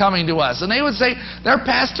people coming to us, and they would say, their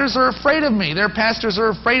pastors are afraid of me, their pastors are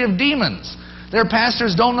afraid of demons, their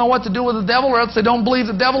pastors don't know what to do with the devil, or else they don't believe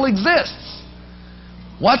the devil exists.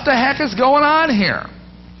 What the heck is going on here?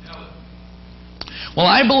 Well,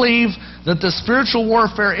 I believe that the spiritual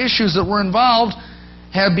warfare issues that were involved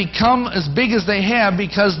have become as big as they have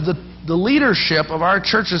because the leadership of our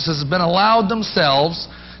churches has been allowed themselves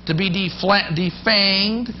to be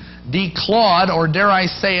defanged, declawed, or dare I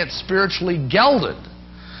say it, spiritually gelded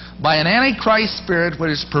by an antichrist spirit which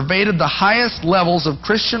has pervaded the highest levels of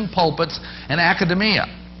Christian pulpits and academia.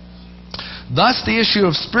 Thus, the issue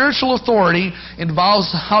of spiritual authority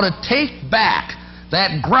involves how to take back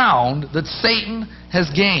that ground that Satan has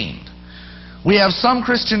gained. We have some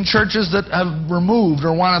Christian churches that have removed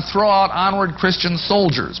or want to throw out onward Christian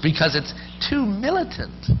soldiers because it's too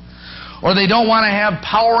militant. Or they don't want to have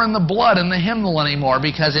power in the blood in the hymnal anymore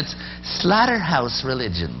because it's slaughterhouse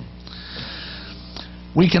religion.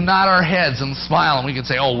 We can nod our heads and smile and we can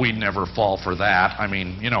say, oh, we'd never fall for that. I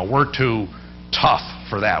mean, you know, we're too tough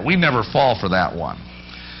for that. We'd never fall for that one.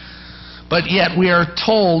 But yet we are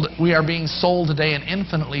told, we are being sold today an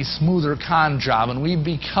infinitely smoother con job, and we've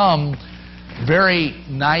become very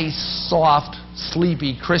nice, soft,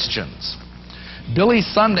 sleepy Christians. Billy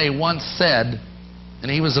Sunday once said,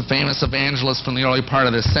 and he was a famous evangelist from the early part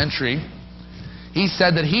of this century, he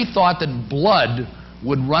said that he thought that blood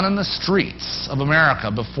would run in the streets of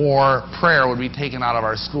America before prayer would be taken out of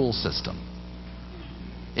our school system.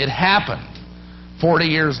 It happened 40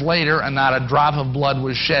 years later, and not a drop of blood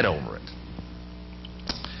was shed over it.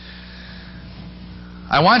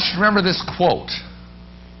 I want you to remember this quote.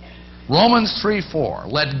 Romans 3:4,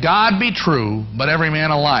 "Let God be true, but every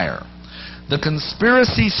man a liar." The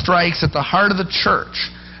conspiracy strikes at the heart of the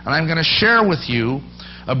church, and I'm going to share with you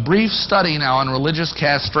a brief study now on religious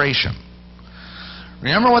castration.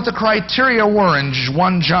 Remember what the criteria were in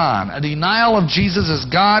 1 John, a denial of Jesus as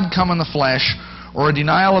God come in the flesh, or a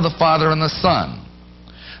denial of the Father and the Son.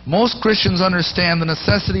 Most Christians understand the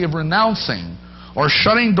necessity of renouncing or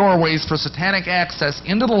shutting doorways for satanic access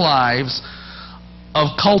into the lives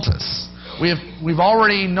of cultists. We've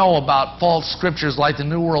already know about false scriptures like the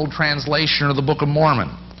New World Translation or the Book of Mormon.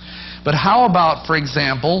 But how about, for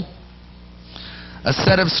example, a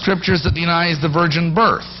set of scriptures that denies the virgin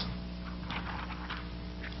birth?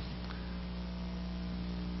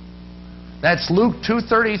 That's Luke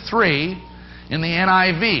 2:33 in the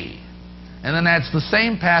NIV. And then that's the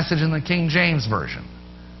same passage in the King James Version.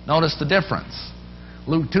 Notice the difference.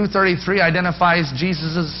 Luke 2:33 identifies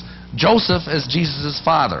Joseph as Jesus'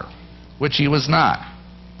 father, which he was not.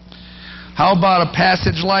 How about a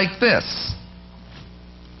passage like this?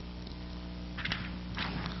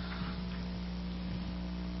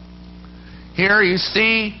 Here you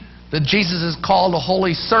see that Jesus is called a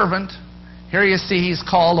holy servant. Here you see he's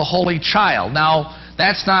called a holy child. Now,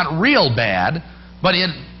 that's not real bad, but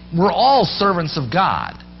we're all servants of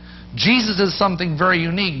God. Jesus is something very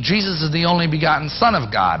unique. Jesus is the only begotten Son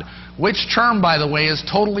of God, which term, by the way, is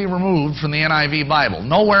totally removed from the NIV Bible.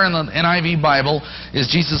 Nowhere in the NIV Bible is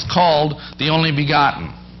Jesus called the only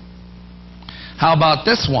begotten. How about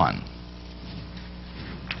this one?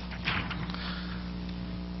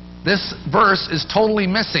 This verse is totally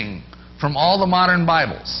missing from all the modern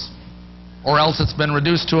Bibles, or else it's been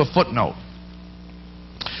reduced to a footnote.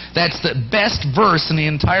 That's the best verse in the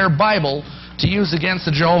entire Bible to use against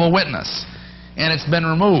the Jehovah's Witness. And it's been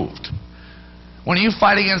removed. When you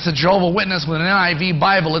fight against a Jehovah's Witness with an NIV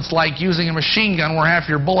Bible, it's like using a machine gun where half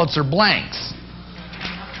your bullets are blanks.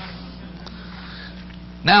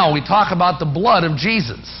 Now, we talk about the blood of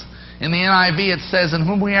Jesus. In the NIV, it says, in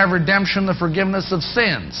whom we have redemption, the forgiveness of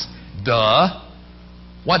sins. Duh.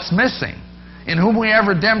 What's missing? In whom we have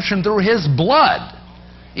redemption through His blood,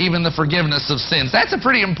 even the forgiveness of sins. That's a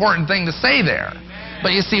pretty important thing to say there.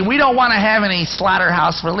 But you see, we don't want to have any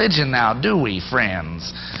slaughterhouse religion now, do we,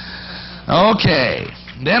 friends? Okay.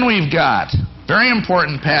 Then we've got, very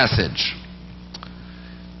important passage.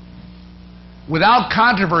 Without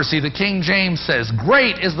controversy, the King James says,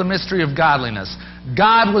 great is the mystery of godliness.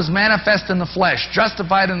 God was manifest in the flesh,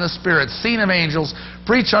 justified in the Spirit, seen of angels,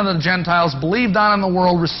 preached unto the Gentiles, believed on in the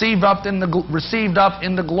world, received up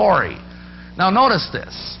into glory. Now notice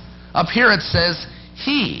this. Up here it says,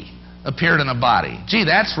 He appeared in a body. Gee,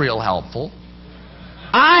 that's real helpful.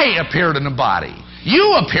 I appeared in a body.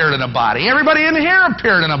 You appeared in a body. Everybody in here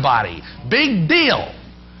appeared in a body. Big deal.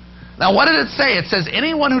 Now what did it say? It says,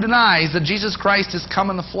 anyone who denies that Jesus Christ has come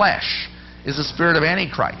in the flesh is the spirit of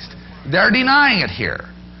Antichrist. They're denying it here.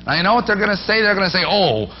 Now you know what they're going to say? They're going to say,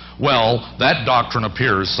 oh, well, that doctrine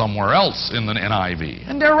appears somewhere else in the NIV.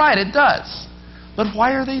 And they're right, it does. But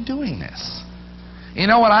why are they doing this? You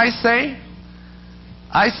know what I say?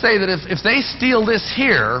 I say that if they steal this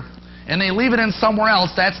here and they leave it in somewhere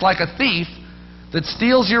else, that's like a thief that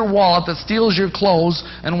steals your wallet, that steals your clothes,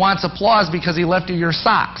 and wants applause because he left you your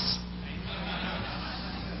socks.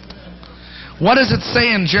 What does it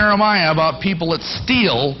say in Jeremiah about people that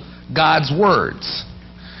steal God's words?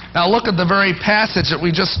 Now look at the very passage that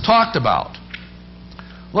we just talked about.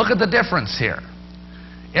 Look at the difference here.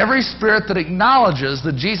 Every spirit that acknowledges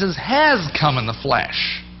that Jesus has come in the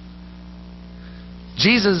flesh.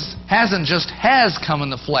 Jesus hasn't just has come in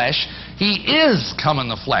the flesh, He is come in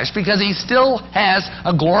the flesh, because He still has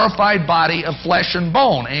a glorified body of flesh and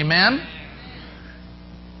bone. Amen?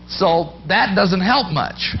 So that doesn't help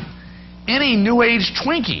much. Any New Age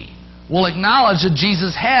Twinkie will acknowledge that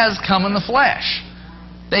Jesus has come in the flesh.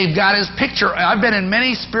 They've got His picture. I've been in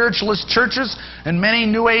many spiritualist churches and many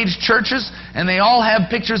New Age churches, and they all have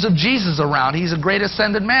pictures of Jesus around. He's a great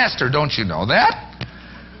ascended master. Don't you know that?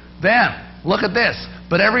 Then, look at this.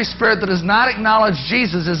 But every spirit that does not acknowledge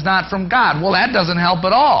Jesus is not from God. Well, that doesn't help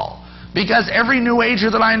at all. Because every New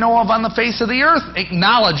Ager that I know of on the face of the earth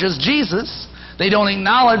acknowledges Jesus. They don't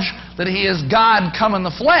acknowledge that He is God come in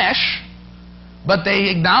the flesh, but they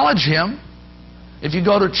acknowledge Him. If you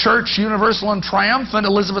go to Church Universal and Triumphant,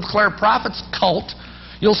 Elizabeth Clare Prophet's cult,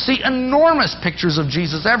 you'll see enormous pictures of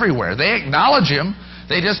Jesus everywhere. They acknowledge Him.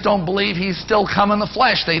 They just don't believe He's still come in the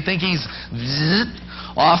flesh. They think He's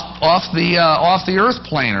off the earth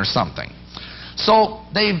plane or something. So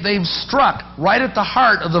they've struck right at the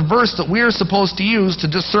heart of the verse that we are supposed to use to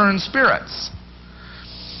discern spirits.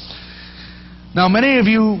 Now many of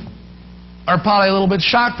you are probably a little bit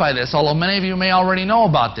shocked by this, although many of you may already know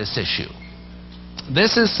about this issue.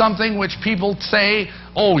 This is something which people say,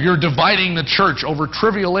 oh, you're dividing the church over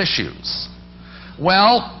trivial issues.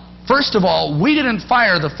 Well, first of all, we didn't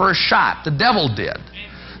fire the first shot. The devil did.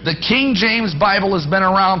 The King James Bible has been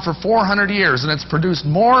around for 400 years, and it's produced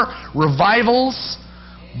more revivals,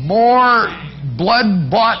 more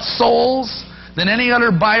blood-bought souls than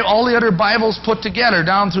all the other Bibles put together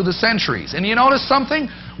down through the centuries. And you notice something?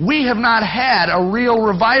 We have not had a real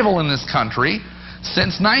revival in this country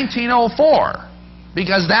since 1904.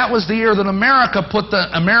 Because that was the year that America put the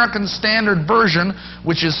American Standard Version,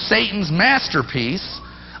 which is Satan's masterpiece,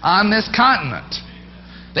 on this continent.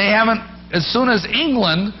 They haven't, as soon as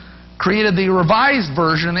England created the revised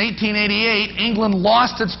version in 1888, England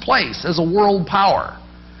lost its place as a world power.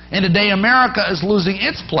 And today America is losing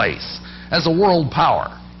its place as a world power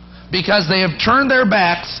because they have turned their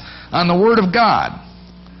backs on the Word of God.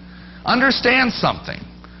 Understand something.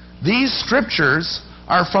 These scriptures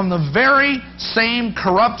are from the very same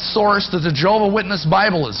corrupt source that the Jehovah's Witness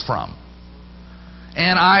Bible is from.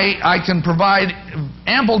 And I can provide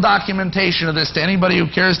ample documentation of this to anybody who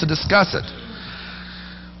cares to discuss it.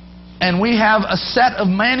 And we have a set of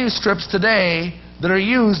manuscripts today that are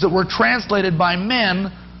used that were translated by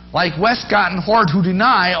men like Westcott and Hort who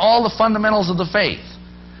deny all the fundamentals of the faith.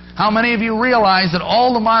 How many of you realize that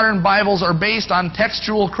all the modern Bibles are based on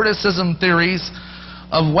textual criticism theories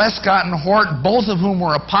of Westcott and Hort, both of whom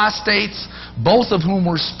were apostates, both of whom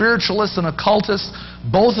were spiritualists and occultists,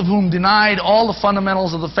 both of whom denied all the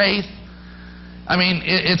fundamentals of the faith? I mean,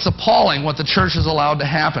 it's appalling what the church has allowed to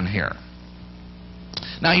happen here.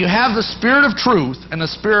 Now you have the spirit of truth and the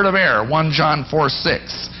spirit of error, 1 John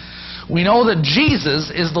 4:6. We know that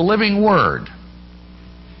Jesus is the living Word.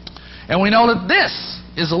 And we know that this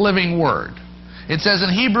is a living Word. It says in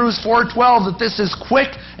Hebrews 4:12 that this is quick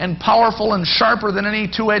and powerful and sharper than any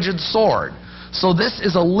two-edged sword. So this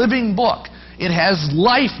is a living book. It has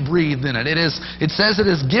life breathed in it. It says it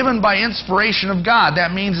is given by inspiration of God.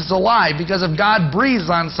 That means it's alive, because if God breathes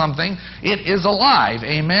on something, it is alive.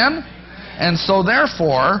 Amen? And so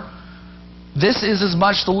therefore, this is as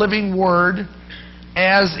much the living Word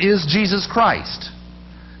as is Jesus Christ.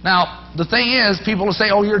 Now, the thing is, people will say,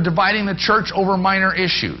 oh, you're dividing the church over minor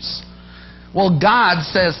issues. Well, God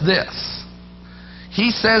says this.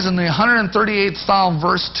 He says in the 138th Psalm,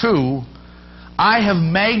 verse 2, I have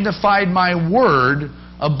magnified my word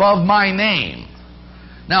above my name.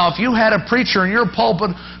 Now, if you had a preacher in your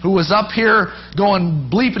pulpit who was up here going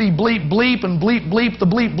bleepity bleep bleep and bleep bleep the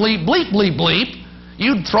bleep bleep bleep bleep bleep,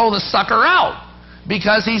 you'd throw the sucker out,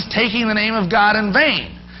 because he's taking the name of God in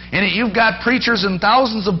vain. And you've got preachers in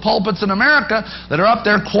thousands of pulpits in America that are up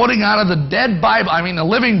there quoting out of the dead Bible, the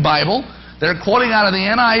living Bible. They're quoting out of the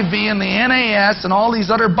NIV and the NAS and all these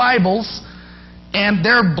other Bibles, and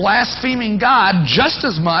they're blaspheming God just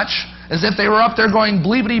as much as if they were up there going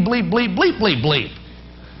bleepity bleep bleep bleep bleep bleep.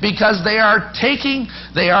 Because they are taking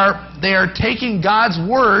God's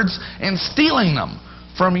words and stealing them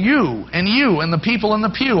from you and the people in the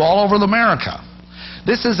pew all over America.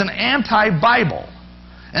 This is an anti-Bible,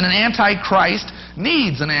 and an anti-Christ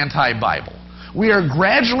needs an anti-Bible. We are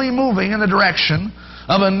gradually moving in the direction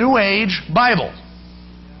of a New Age Bible.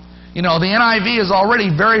 You know, the NIV is already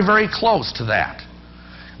very, very close to that.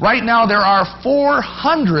 Right now there are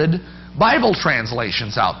 400 Bible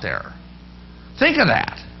translations out there. Think of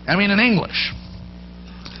that. In English.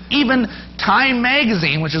 Even Time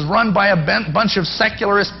magazine, which is run by a bunch of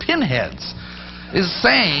secularist pinheads, is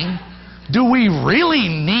saying, do we really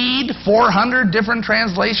need 400 different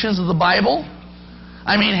translations of the Bible?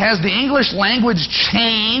 Has the English language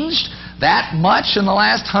changed that much in the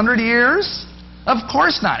last 100 years? Of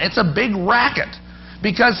course not. It's a big racket.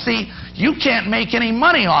 Because, see, you can't make any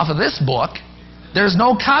money off of this book. There's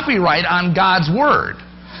no copyright on God's Word.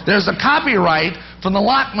 There's a copyright from the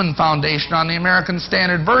Lockman Foundation on the American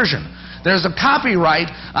Standard Version. There's a copyright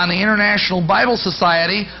on the International Bible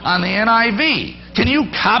Society on the NIV. Can you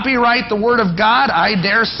copyright the Word of God? I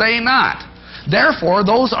dare say not. Therefore,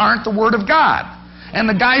 those aren't the Word of God. And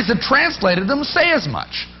the guys that translated them say as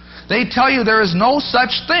much. They tell you there is no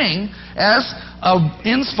such thing as an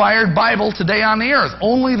inspired Bible today on the earth.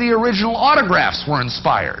 Only the original autographs were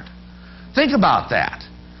inspired. Think about that.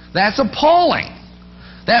 That's appalling.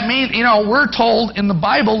 That means, we're told in the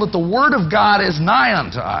Bible that the Word of God is nigh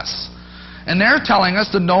unto us. And they're telling us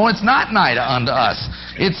that no, it's not nigh unto us.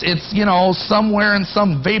 It's somewhere in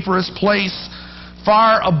some vaporous place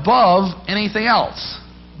far above anything else,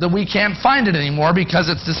 that we can't find it anymore because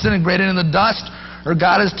it's disintegrated in the dust, or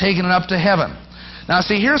God has taken it up to heaven. Now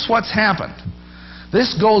see, here's what's happened.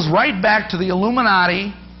 This goes right back to the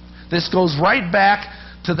Illuminati. This goes right back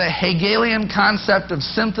to the Hegelian concept of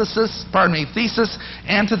thesis,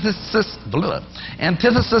 antithesis,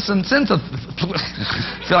 and synthesis.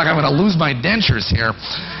 I feel like I'm going to lose my dentures here.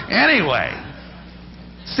 Anyway,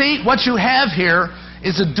 see, what you have here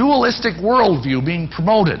is a dualistic worldview being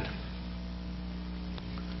promoted.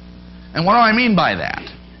 And what do I mean by that?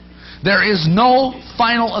 There is no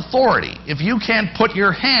final authority if you can't put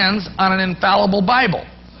your hands on an infallible Bible.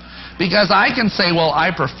 Because I can say, well,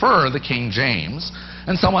 I prefer the King James,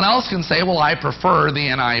 and someone else can say, well, I prefer the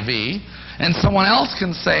NIV, and someone else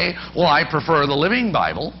can say, well, I prefer the Living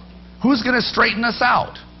Bible. Who's going to straighten us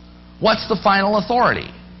out? What's the final authority?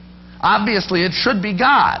 Obviously, it should be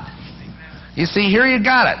God. You see, here you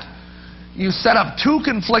got it. You set up two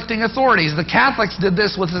conflicting authorities. The Catholics did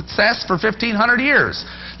this with success for 1,500 years.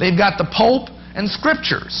 They've got the Pope and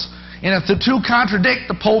Scriptures. And if the two contradict,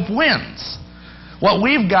 the Pope wins. What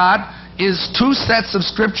we've got is two sets of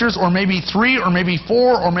Scriptures, or maybe three, or maybe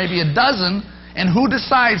four, or maybe a dozen, and who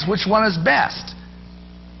decides which one is best?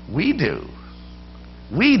 We do.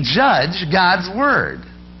 We judge God's Word.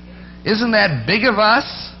 Isn't that big of us?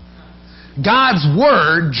 God's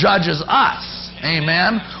Word judges us.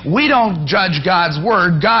 Amen? We don't judge God's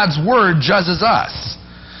Word. God's Word judges us.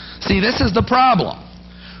 See, this is the problem.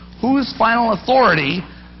 Whose final authority?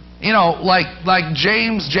 Like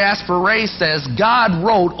James Jasper Ray says, God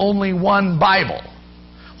wrote only one Bible.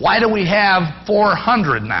 Why do we have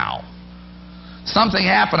 400 now? Something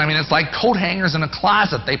happened. It's like coat hangers in a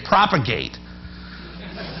closet. They propagate.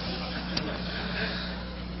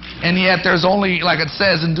 And yet there's only, like it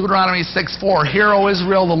says in Deuteronomy 6:4, Hear, O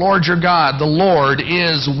Israel, the Lord your God, the Lord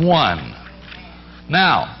is one.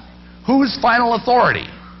 Now, whose final authority?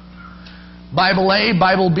 Bible A,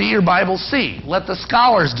 Bible B, or Bible C? Let the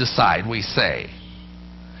scholars decide, we say.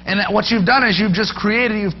 And what you've done is you've just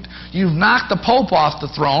created, you've knocked the Pope off the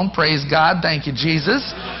throne. Praise God. Thank you, Jesus.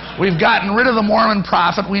 We've gotten rid of the Mormon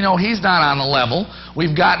prophet. We know he's not on the level.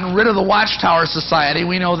 We've gotten rid of the Watchtower Society.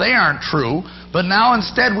 We know they aren't true. But now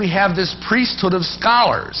instead we have this priesthood of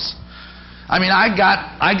scholars. I mean, I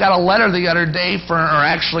got a letter the other day, or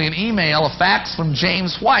actually an email, a fax from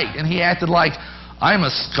James White, and he acted like, I'm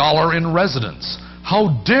a scholar in residence.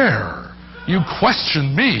 How dare you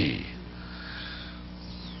question me?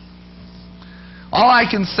 All I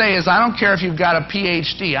can say is I don't care if you've got a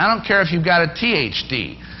PhD. I don't care if you've got a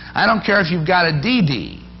THD. I don't care if you've got a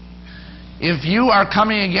DD. If you are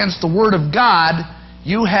coming against the Word of God,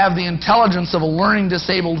 you have the intelligence of a learning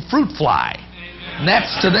disabled fruit fly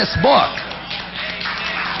next to this book.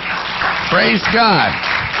 Praise God.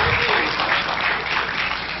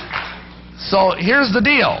 So here's the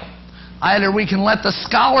deal. Either we can let the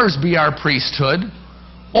scholars be our priesthood,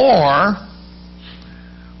 or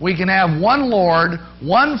we can have one Lord,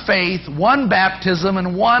 one faith, one baptism,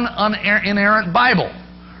 and one inerrant Bible.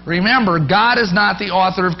 Remember, God is not the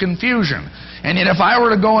author of confusion. And yet if I were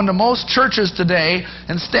to go into most churches today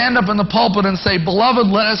and stand up in the pulpit and say, Beloved,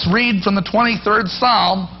 let us read from the 23rd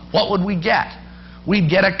Psalm, what would we get? We'd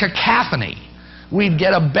get a cacophony. We'd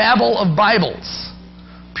get a babel of Bibles,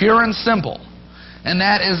 pure and simple. And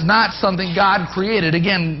that is not something God created.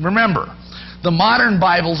 Again, remember, the modern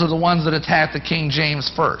Bibles are the ones that attack the King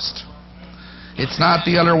James first. It's not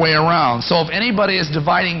the other way around. So if anybody is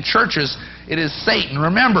dividing churches, it is Satan.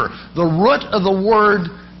 Remember, the root of the word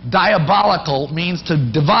diabolical means to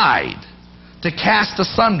divide, to cast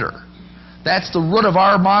asunder. That's the root of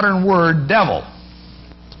our modern word, devil.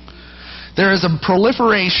 There is a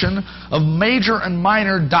proliferation of major and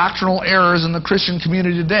minor doctrinal errors in the Christian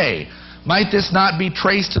community today. Might this not be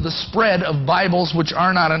traced to the spread of Bibles which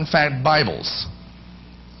are not in fact Bibles?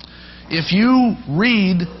 If you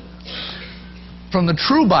read from the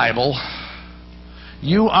true Bible,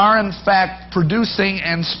 you are in fact producing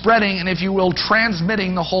and spreading, and if you will,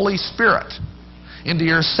 transmitting the Holy Spirit into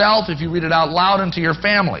yourself, if you read it out loud, into your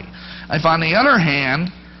family. If on the other hand,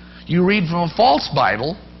 you read from a false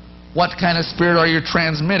Bible, what kind of spirit are you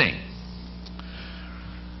transmitting?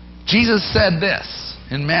 Jesus said this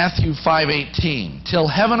in Matthew 5:18, Till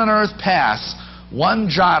heaven and earth pass, one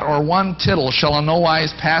jot or one tittle shall in no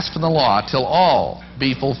wise pass from the law, till all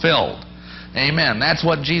be fulfilled. Amen. That's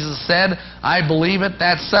what Jesus said. I believe it.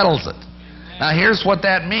 That settles it. Now here's what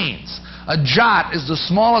that means. A jot is the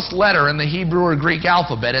smallest letter in the Hebrew or Greek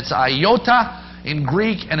alphabet. It's a iota in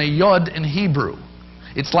Greek and a yod in Hebrew.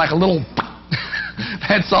 It's like a little...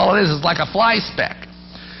 That's all it is. It's like a fly speck.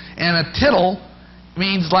 And a tittle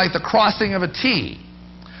means like the crossing of a T.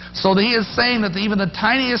 So he is saying that even the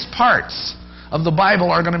tiniest parts of the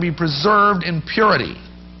Bible are going to be preserved in purity.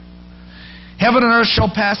 Heaven and earth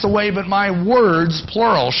shall pass away, but my words,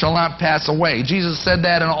 plural, shall not pass away. Jesus said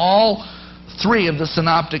that in all three of the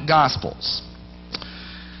synoptic gospels.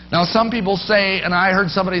 Now some people say, and I heard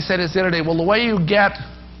somebody say this the other day, well, the way you get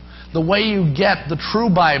the true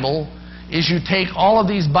Bible is you take all of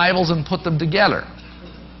these Bibles and put them together.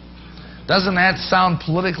 Doesn't that sound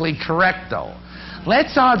politically correct, though?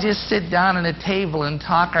 Let's all just sit down at a table and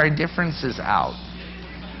talk our differences out.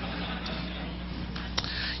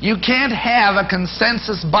 You can't have a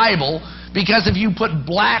consensus Bible, because if you put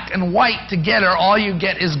black and white together, all you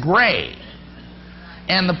get is gray.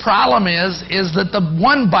 And the problem is that the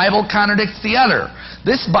one Bible contradicts the other.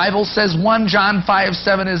 This Bible says 1 John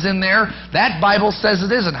 5:7 is in there. That Bible says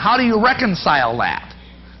it isn't. How do you reconcile that?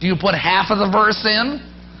 Do you put half of the verse in?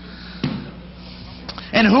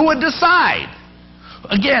 And who would decide?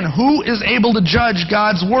 Again, who is able to judge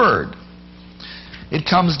God's Word? It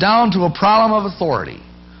comes down to a problem of authority.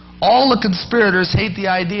 All the conspirators hate the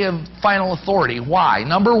idea of final authority. Why?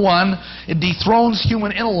 Number one, it dethrones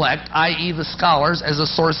human intellect, i.e. the scholars, as a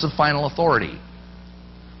source of final authority.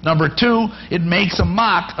 Number two, it makes a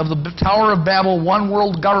mock of the Tower of Babel one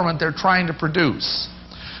world government they're trying to produce.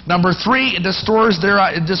 Number three, it destroys their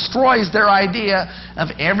idea of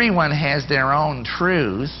everyone has their own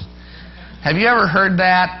truth. Have you ever heard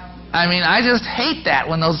that? I mean, I just hate that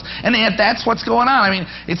when those... And yet that's what's going on. I mean,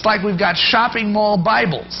 it's like we've got shopping mall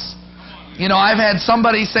Bibles. You know, I've had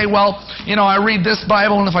somebody say, well, you know, I read this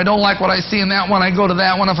Bible, and if I don't like what I see in that one, I go to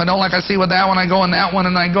that one. If I don't like what I see with that one, I go in that one,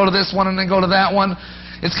 and I go to this one, and I go to that one.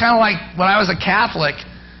 It's kind of like when I was a Catholic,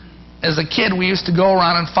 as a kid, we used to go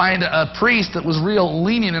around and find a priest that was real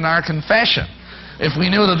lenient in our confession. If we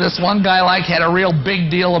knew that this one guy had a real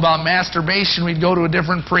big deal about masturbation, we'd go to a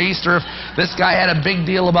different priest. Or if this guy had a big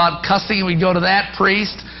deal about cussing, we'd go to that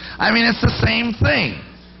priest. I mean, it's the same thing.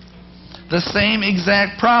 The same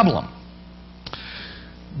exact problem.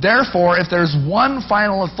 Therefore, if there's one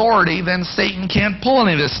final authority, then Satan can't pull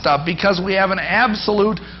any of this stuff because we have an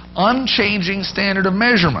absolute, unchanging standard of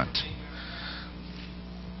measurement.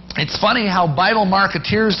 It's funny how Bible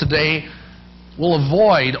marketeers today will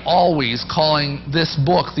avoid always calling this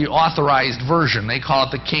book the Authorized Version. They call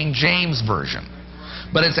it the King James Version.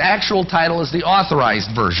 But its actual title is the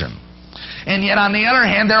Authorized Version. And yet, on the other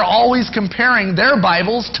hand, they're always comparing their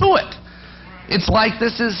Bibles to it. It's like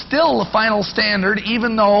this is still the final standard,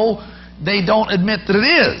 even though they don't admit that it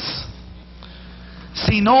is.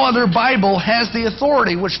 See, no other Bible has the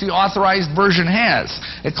authority which the Authorized Version has.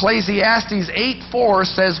 Ecclesiastes 8:4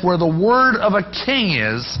 says, where the word of a king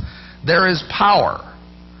is, there is power.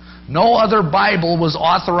 No other Bible was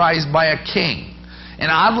authorized by a king. And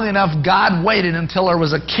oddly enough, God waited until there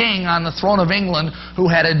was a king on the throne of England who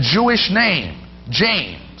had a Jewish name,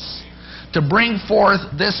 James, to bring forth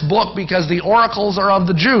this book because the oracles are of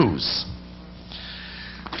the Jews.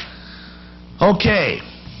 Okay.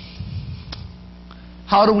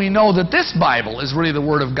 How do we know that this Bible is really the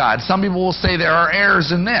Word of God? Some people will say there are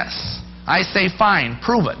errors in this. I say, fine,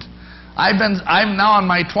 prove it. I'm now on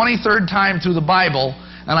my 23rd time through the Bible,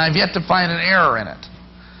 and I've yet to find an error in it.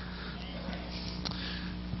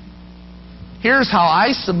 Here's how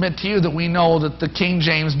I submit to you that we know that the King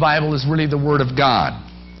James Bible is really the Word of God.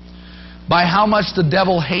 By how much the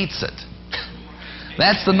devil hates it.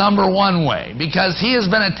 That's the number one way. Because he has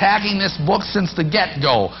been attacking this book since the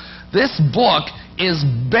get-go. This book is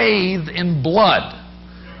bathed in blood.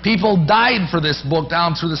 People died for this book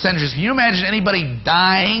down through the centuries. Can you imagine anybody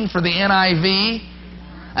dying for the NIV?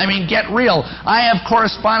 I mean, get real. I have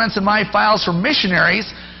correspondence in my files from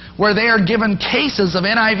missionaries where they are given cases of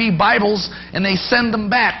NIV Bibles and they send them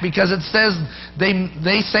back because it says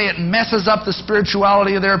they say it messes up the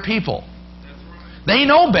spirituality of their people. They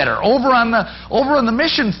know better. Over on the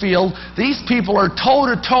mission field, these people are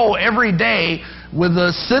toe-to-toe every day with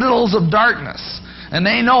the citadels of darkness. And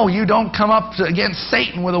they know you don't come up against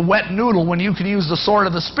Satan with a wet noodle when you can use the sword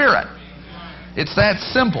of the Spirit. It's that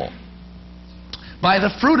simple. By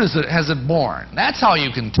the fruit has it borne. That's how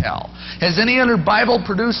you can tell. Has any other Bible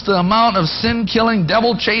produced the amount of sin-killing,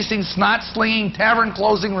 devil-chasing, snot-slinging,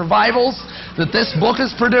 tavern-closing revivals that this book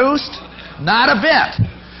has produced? Not a bit.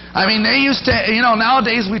 I mean, they used to,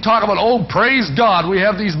 nowadays we talk about, oh, praise God, we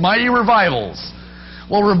have these mighty revivals.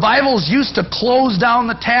 Well, revivals used to close down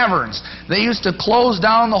the taverns. They used to close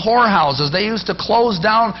down the whorehouses. They used to close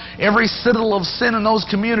down every citadel of sin in those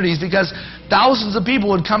communities because thousands of people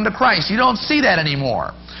would come to Christ. You don't see that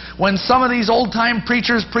anymore. When some of these old-time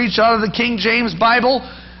preachers preach out of the King James Bible,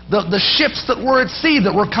 the ships that were at sea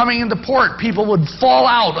that were coming into port, people would fall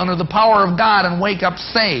out under the power of God and wake up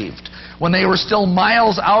saved when they were still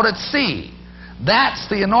miles out at sea. That's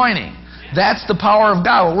the anointing. That's the power of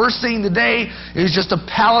God. What we're seeing today is just a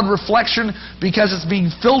pallid reflection because it's being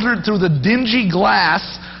filtered through the dingy glass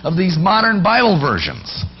of these modern Bible versions.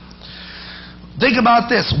 Think about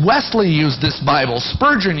this. Wesley used this Bible.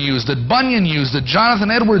 Spurgeon used it. Bunyan used it.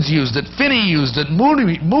 Jonathan Edwards used it. Finney used it.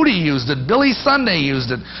 Moody used it. Billy Sunday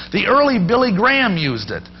used it. The early Billy Graham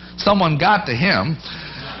used it. Someone got to him.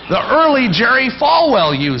 The early Jerry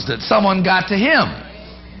Falwell used it. Someone got to him.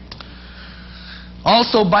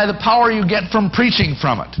 Also, by the power you get from preaching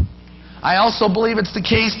from it. I also believe it's the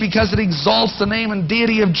case because it exalts the name and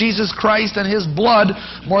deity of Jesus Christ and His blood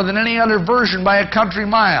more than any other version by a country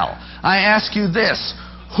mile. I ask you this.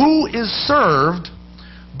 Who is served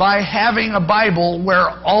by having a Bible where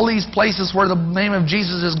all these places where the name of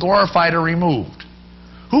Jesus is glorified are removed?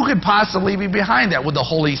 Who could possibly be behind that? Would the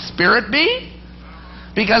Holy Spirit be?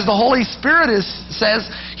 Because the Holy Spirit says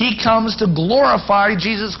He comes to glorify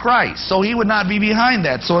Jesus Christ. So He would not be behind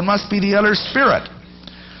that. So it must be the other Spirit.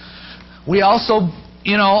 We also,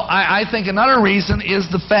 I think another reason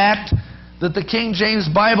is the fact that the King James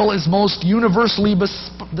Bible is most universally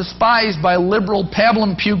despised by liberal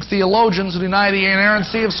pablum-puke theologians who deny the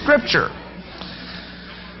inerrancy of Scripture.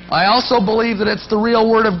 I also believe that it's the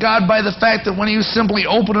real Word of God by the fact that when you simply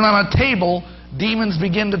open it on a table, demons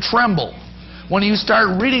begin to tremble. When you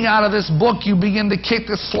start reading out of this book, you begin to kick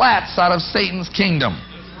the slats out of Satan's kingdom.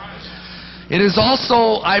 It is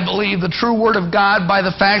also, I believe, the true Word of God by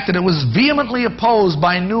the fact that it was vehemently opposed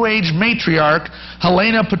by New Age matriarch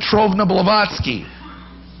Helena Petrovna Blavatsky.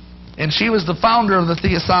 And she was the founder of the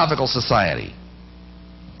Theosophical Society.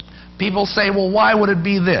 People say, well, why would it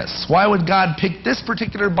be this? Why would God pick this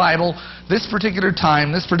particular Bible, this particular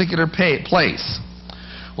time, this particular place?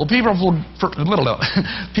 Well, people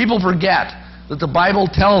forget that the Bible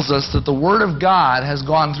tells us that the Word of God has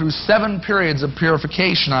gone through 7 periods of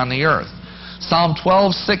purification on the earth. Psalm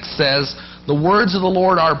 12:6 says, "The words of the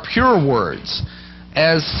Lord are pure words,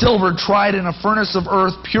 as silver tried in a furnace of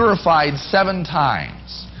earth, purified 7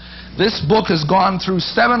 times." This book has gone through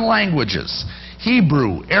 7 languages: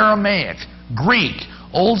 Hebrew, Aramaic, Greek,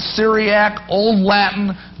 Old Syriac, Old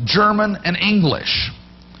Latin, German, and English.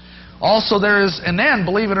 Also and then,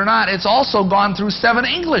 believe it or not, it's also gone through 7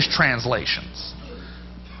 English translations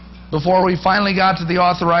before we finally got to the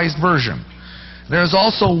Authorized Version. There's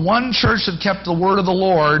also one church that kept the word of the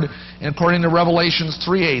Lord, according to Revelations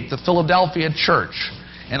 3:8, the Philadelphia Church.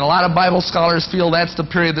 And a lot of Bible scholars feel that's the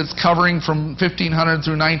period that's covering from 1500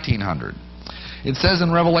 through 1900. It says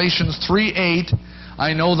in Revelations 3:8,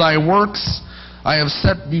 "I know thy works. I have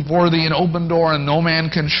set before thee an open door, and no man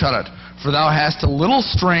can shut it. For thou hast a little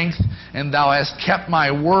strength, and thou hast kept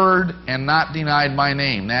my word, and not denied my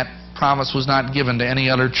name." That promise was not given to any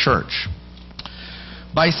other church.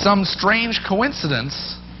 By some strange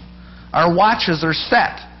coincidence, our watches are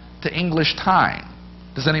set to English time.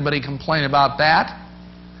 Does anybody complain about that?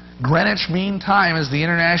 Greenwich Mean Time is the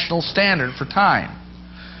international standard for time.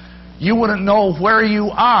 You wouldn't know where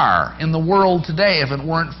you are in the world today if it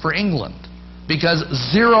weren't for England, because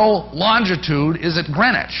 0 longitude is at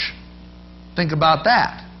Greenwich. Think about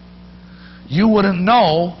that. You wouldn't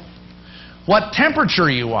know what temperature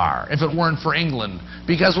you are if it weren't for England,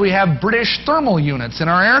 because we have British thermal units in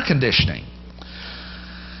our air conditioning.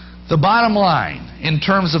 The bottom line, in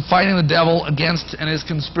terms of fighting the devil against and his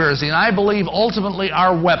conspiracy, and I believe ultimately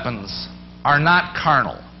our weapons are not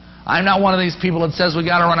carnal. I'm not one of these people that says we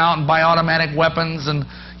got to run out and buy automatic weapons and,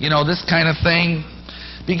 this kind of thing,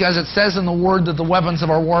 because it says in the Word that the weapons of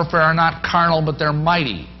our warfare are not carnal, but they're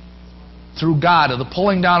mighty through God, to the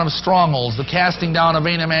pulling down of strongholds, the casting down of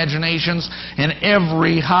vain imaginations, and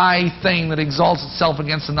every high thing that exalts itself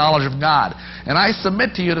against the knowledge of God. And I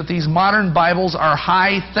submit to you that these modern Bibles are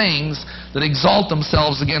high things that exalt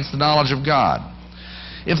themselves against the knowledge of God.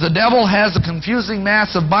 If the devil has a confusing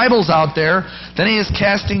mass of Bibles out there, then he is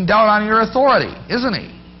casting doubt on your authority, isn't he?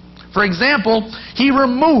 For example, he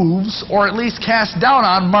removes, or at least casts doubt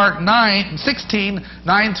on, Mark 16,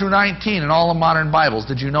 9 through 19 in all the modern Bibles.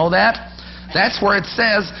 Did you know that? That's where it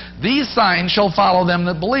says, "These signs shall follow them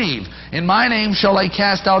that believe. In my name shall they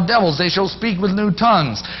cast out devils. They shall speak with new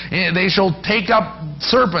tongues. They shall take up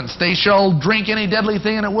serpents. They shall drink any deadly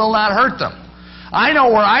thing, and it will not hurt them." I know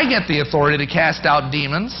where I get the authority to cast out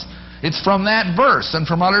demons. It's from that verse and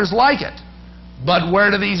from others like it. But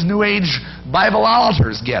where do these New Age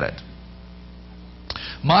Bibleolaters get it?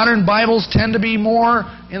 Modern Bibles tend to be more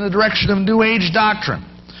in the direction of New Age doctrine.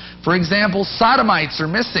 For example, sodomites are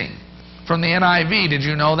missing from the NIV. Did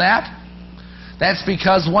you know that? That's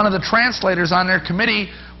because one of the translators on their committee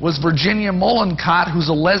was Virginia Mollenkott, who's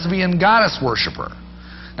a lesbian goddess worshiper.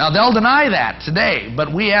 Now, they'll deny that today,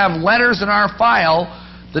 but we have letters in our file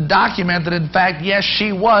that document that, in fact, yes,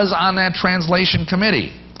 she was on that translation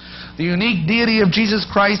committee. The unique deity of Jesus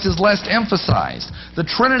Christ is less emphasized. The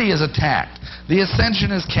Trinity is attacked. The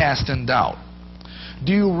ascension is cast in doubt.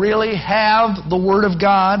 Do you really have the Word of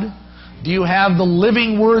God? Do you have the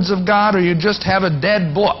living words of God, or you just have a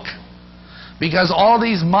dead book? Because all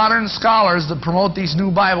these modern scholars that promote these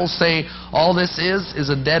new Bibles say all this is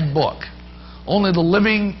a dead book. Only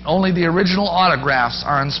the original autographs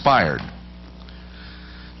are inspired.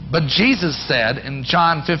 But Jesus said in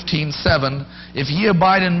John 15:7, "If ye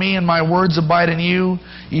abide in me and my words abide in you,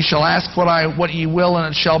 ye shall ask what ye will, and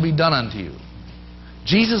it shall be done unto you."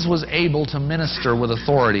 Jesus was able to minister with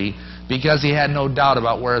authority because he had no doubt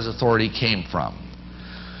about where his authority came from.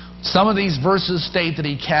 Some of these verses state that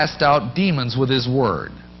he cast out demons with his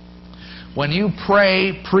word. When you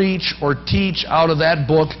pray, preach, or teach out of that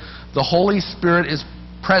book, the Holy Spirit is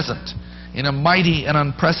present in a mighty and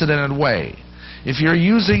unprecedented way. If you're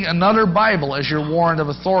using another Bible as your warrant of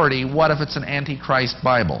authority, what if it's an Antichrist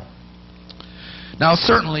Bible? Now,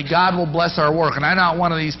 certainly, God will bless our work, and I'm not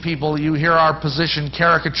one of these people, you hear our position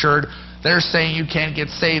caricatured, they're saying you can't get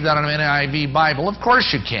saved out of an NIV Bible. Of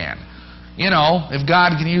course you can. If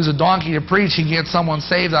God can use a donkey to preach, he can get someone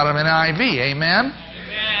saved out of an NIV. Amen?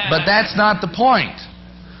 Amen. But that's not the point.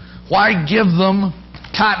 Why give them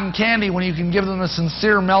cotton candy when you can give them the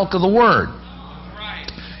sincere milk of the Word?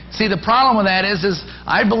 Right. See, the problem with that is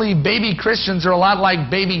I believe baby Christians are a lot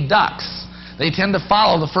like baby ducks. They tend to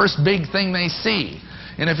follow the first big thing they see.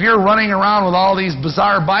 And if you're running around with all these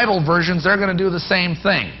bizarre Bible versions, they're going to do the same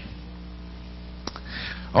thing.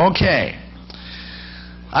 Okay.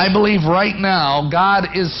 I believe right now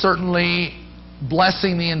God is certainly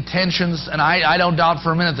blessing the intentions, and I don't doubt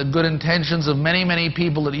for a minute the good intentions of many, many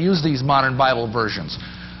people that use these modern Bible versions.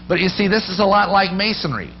 But you see, this is a lot like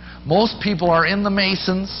Masonry. Most people are in the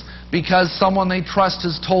Masons because someone they trust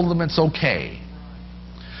has told them it's okay.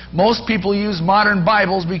 Most people use modern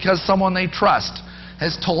Bibles because someone they trust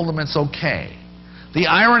has told them it's okay. The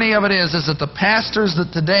irony of it is that the pastors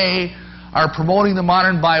that today are promoting the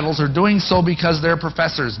modern Bibles are doing so because their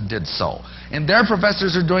professors did so. And their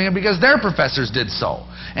professors are doing it because their professors did so.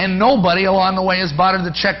 And nobody along the way has bothered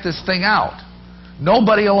to check this thing out.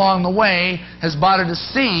 Nobody along the way has bothered to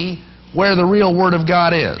see where the real Word of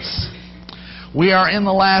God is. We are in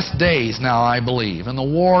the last days now, I believe, and the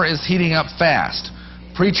war is heating up fast.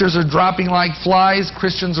 Preachers are dropping like flies.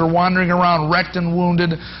 Christians are wandering around wrecked and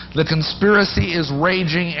wounded. The conspiracy is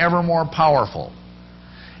raging ever more powerful.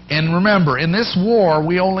 And remember, in this war,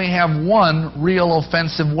 we only have one real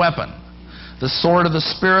offensive weapon. The sword of the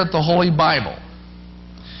Spirit, the Holy Bible.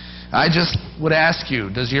 I just would ask you,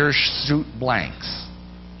 does yours shoot blanks?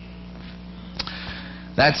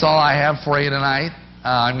 That's all I have for you tonight.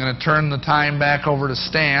 I'm going to turn the time back over to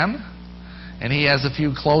Stan, and he has a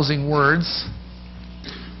few closing words.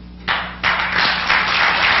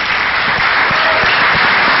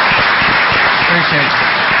 Appreciate it.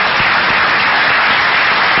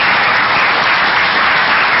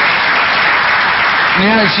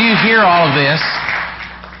 Now, as you hear all of this,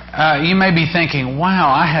 you may be thinking, wow,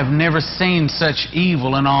 I have never seen such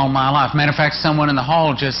evil in all my life. Matter of fact, someone in the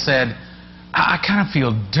hall just said, I kind of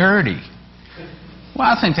feel dirty. Well,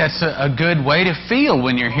 I think that's a good way to feel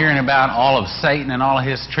when you're hearing about all of Satan and all of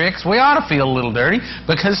his tricks. We ought to feel a little dirty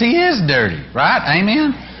because he is dirty, right?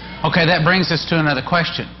 Amen? Okay, that brings us to another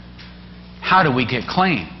question. How do we get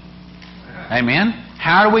clean? Amen?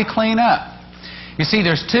 How do we clean up? You see,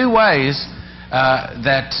 there's two ways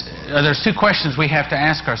there's two questions we have to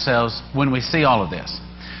ask ourselves when we see all of this.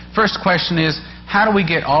 First question is, how do we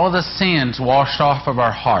get all of the sins washed off of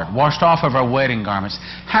our heart, washed off of our wedding garments?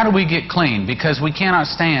 How do we get clean? Because we cannot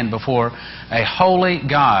stand before a holy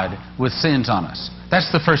God with sins on us.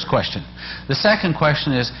 That's the first question. The second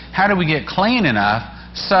question is, how do we get clean enough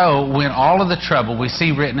so when all of the trouble we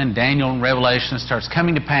see written in Daniel and Revelation starts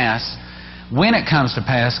coming to pass, when it comes to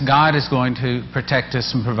pass, God is going to protect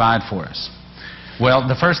us and provide for us? Well,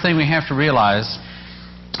 the first thing we have to realize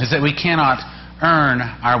is that we cannot earn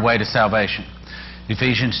our way to salvation.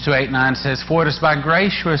 Ephesians 2:8-9 says, "For it is by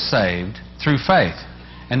grace you are saved through faith,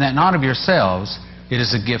 and that not of yourselves, it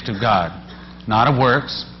is a gift of God, not of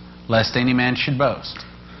works, lest any man should boast."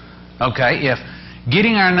 Okay, if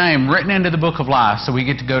getting our name written into the book of life so we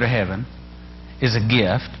get to go to heaven is a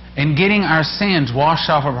gift, and getting our sins washed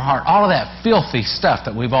off of our heart, all of that filthy stuff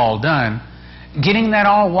that we've all done, getting that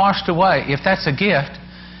all washed away, if that's a gift,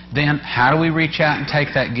 then how do we reach out and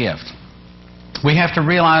take that gift? We have to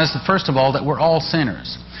realize, first of all, that we're all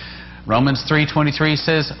sinners. Romans 3:23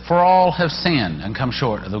 says, "For all have sinned and come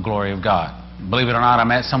short of the glory of God." Believe it or not, I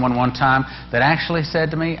met someone one time that actually said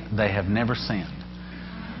to me, they have never sinned.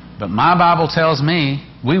 But my Bible tells me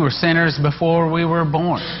we were sinners before we were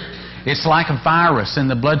born. It's like a virus in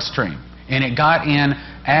the bloodstream. And it got in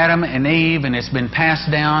Adam and Eve, and it's been passed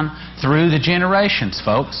down through the generations,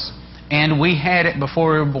 folks. And we had it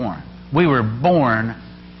before we were born. We were born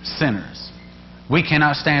sinners. We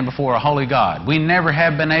cannot stand before a holy God. We never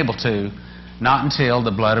have been able to, not until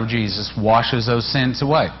the blood of Jesus washes those sins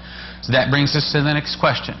away. So that brings us to the next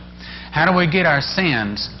question. How do we get our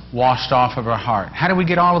sins washed off of our heart? How do we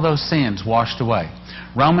get all of those sins washed away?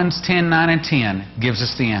 Romans 10:9 and 10 gives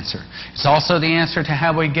us the answer. It's also the answer to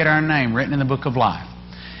how we get our name written in the book of life.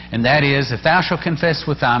 And that is, "If thou shalt confess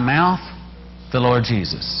with thy mouth the Lord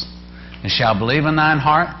Jesus, and shalt believe in thine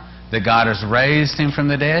heart that God has raised him from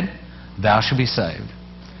the dead, thou shalt be saved.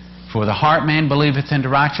 For with the heart man believeth unto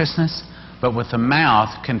righteousness, but with the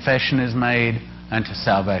mouth confession is made unto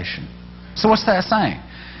salvation." So what's that saying?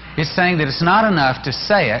 It's saying that it's not enough to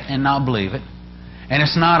say it and not believe it. And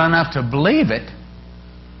it's not enough to believe it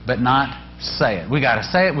but not say it. We've got to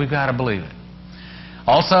say it, we've got to believe it.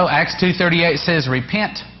 Also, Acts 2:38 says,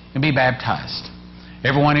 "Repent and be baptized,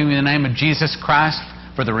 every one of you in the name of Jesus Christ,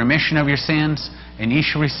 for the remission of your sins, and ye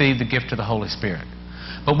shall receive the gift of the Holy Spirit."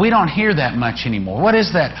 But we don't hear that much anymore. What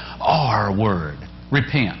is that R word?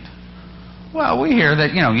 Repent. Well, we hear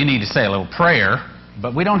that, you need to say a little prayer,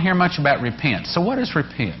 but we don't hear much about repent. So what is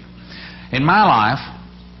repent? In my life,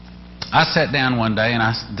 I sat down one day and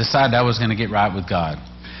I decided I was going to get right with God.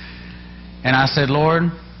 And I said, "Lord,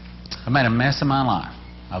 I've made a mess of my life.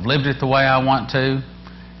 I've lived it the way I want to,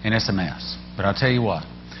 and it's a mess. But I'll tell you what,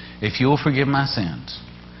 if you'll forgive my sins,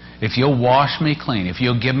 if you'll wash me clean, if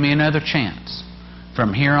you'll give me another chance,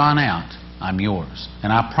 from here on out, I'm yours.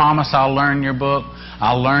 And I promise I'll learn your book,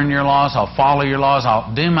 I'll learn your laws, I'll follow your laws,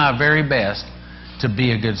 I'll do my very best to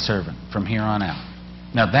be a good servant from here on out.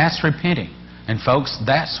 Now that's repenting. And folks,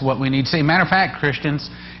 that's what we need to see. Matter of fact, Christians,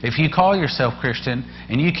 if you call yourself Christian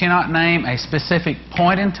and you cannot name a specific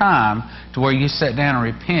point in time to where you sat down and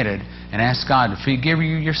repented and asked God to forgive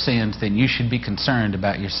you your sins, then you should be concerned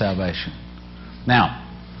about your salvation. Now,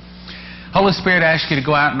 Holy Spirit asks you to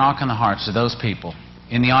go out and knock on the hearts of those people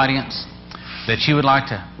in the audience that you would like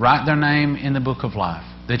to write their name in the book of life,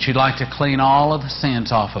 that you'd like to clean all of the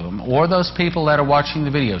sins off of them, or those people that are watching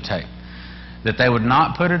the videotape, that they would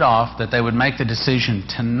not put it off, that they would make the decision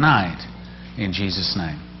tonight in Jesus'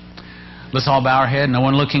 name. Let's all bow our head, no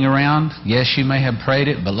one looking around. Yes, you may have prayed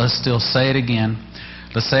it, but let's still say it again.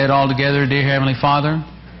 Let's say it all together. Dear Heavenly Father,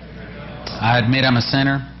 I admit I'm a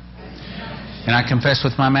sinner, and I confess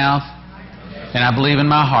with my mouth, and I believe in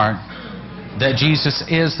my heart that Jesus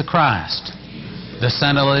is the Christ, the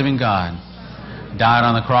Son of the living God, died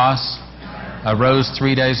on the cross, arose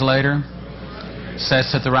 3 days later,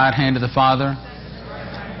 sits at the right hand of the Father,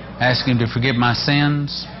 asking Him to forgive my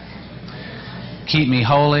sins, keep me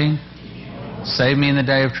holy, save me in the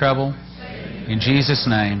day of trouble. In Jesus'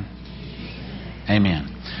 name, amen.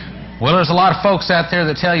 Well, there's a lot of folks out there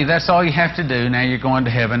that tell you that's all you have to do. Now you're going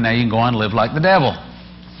to heaven. Now you can go and live like the devil.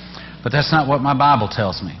 But that's not what my Bible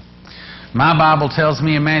tells me. My Bible tells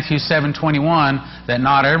me in Matthew 7:21 that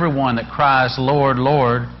not everyone that cries, Lord,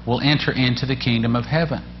 Lord, will enter into the kingdom of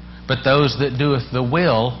heaven, but those that doeth the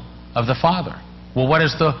will of the Father. Well, what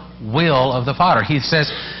is the will of the Father? He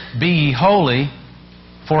says, be ye holy,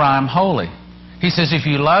 for I am holy. He says, if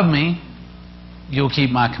you love me, you'll keep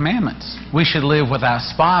my commandments. We should live without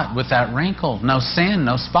spot, without wrinkle, no sin,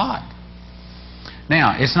 no spot.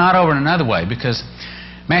 Now, it's not over in another way, because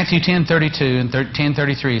Matthew 10:32 and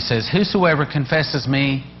 10:33 says, whosoever confesses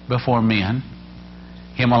me before men,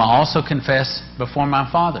 him will I also confess before my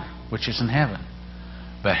Father, which is in heaven.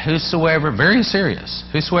 But whosoever, very serious,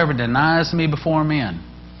 whosoever denies me before men,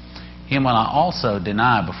 him will I also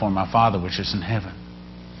deny before my Father, which is in heaven.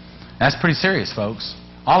 That's pretty serious, folks.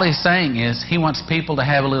 All he's saying is he wants people to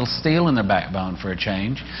have a little steel in their backbone for a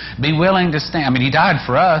change. Be willing to stand. I mean, he died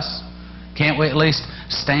for us. Can't we at least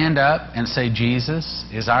stand up and say Jesus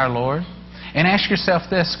is our Lord? And ask yourself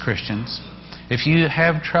this, Christians. If you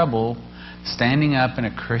have trouble standing up in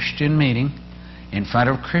a Christian meeting in front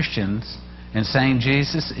of Christians and saying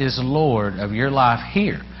Jesus is Lord of your life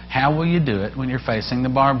here, how will you do it when you're facing the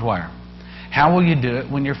barbed wire? How will you do it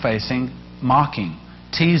when you're facing mocking,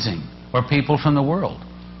 teasing, or people from the world?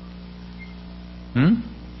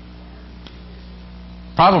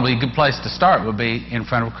 Probably a good place to start would be in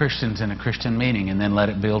front of Christians in a Christian meeting, and then let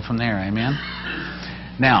it build from there. Amen?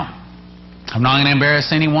 Now, I'm not going to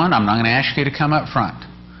embarrass anyone. I'm not going to ask you to come up front.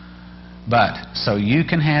 But so you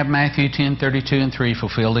can have Matthew 10:32 and 3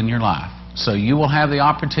 fulfilled in your life. So you will have the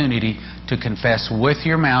opportunity to confess with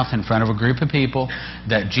your mouth in front of a group of people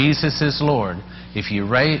that Jesus is Lord. If you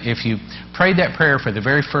prayed that prayer for the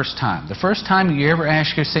very first time, the first time you ever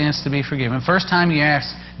asked your sins to be forgiven, first time you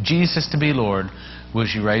asked Jesus to be Lord, would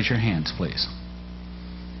you raise your hands, please?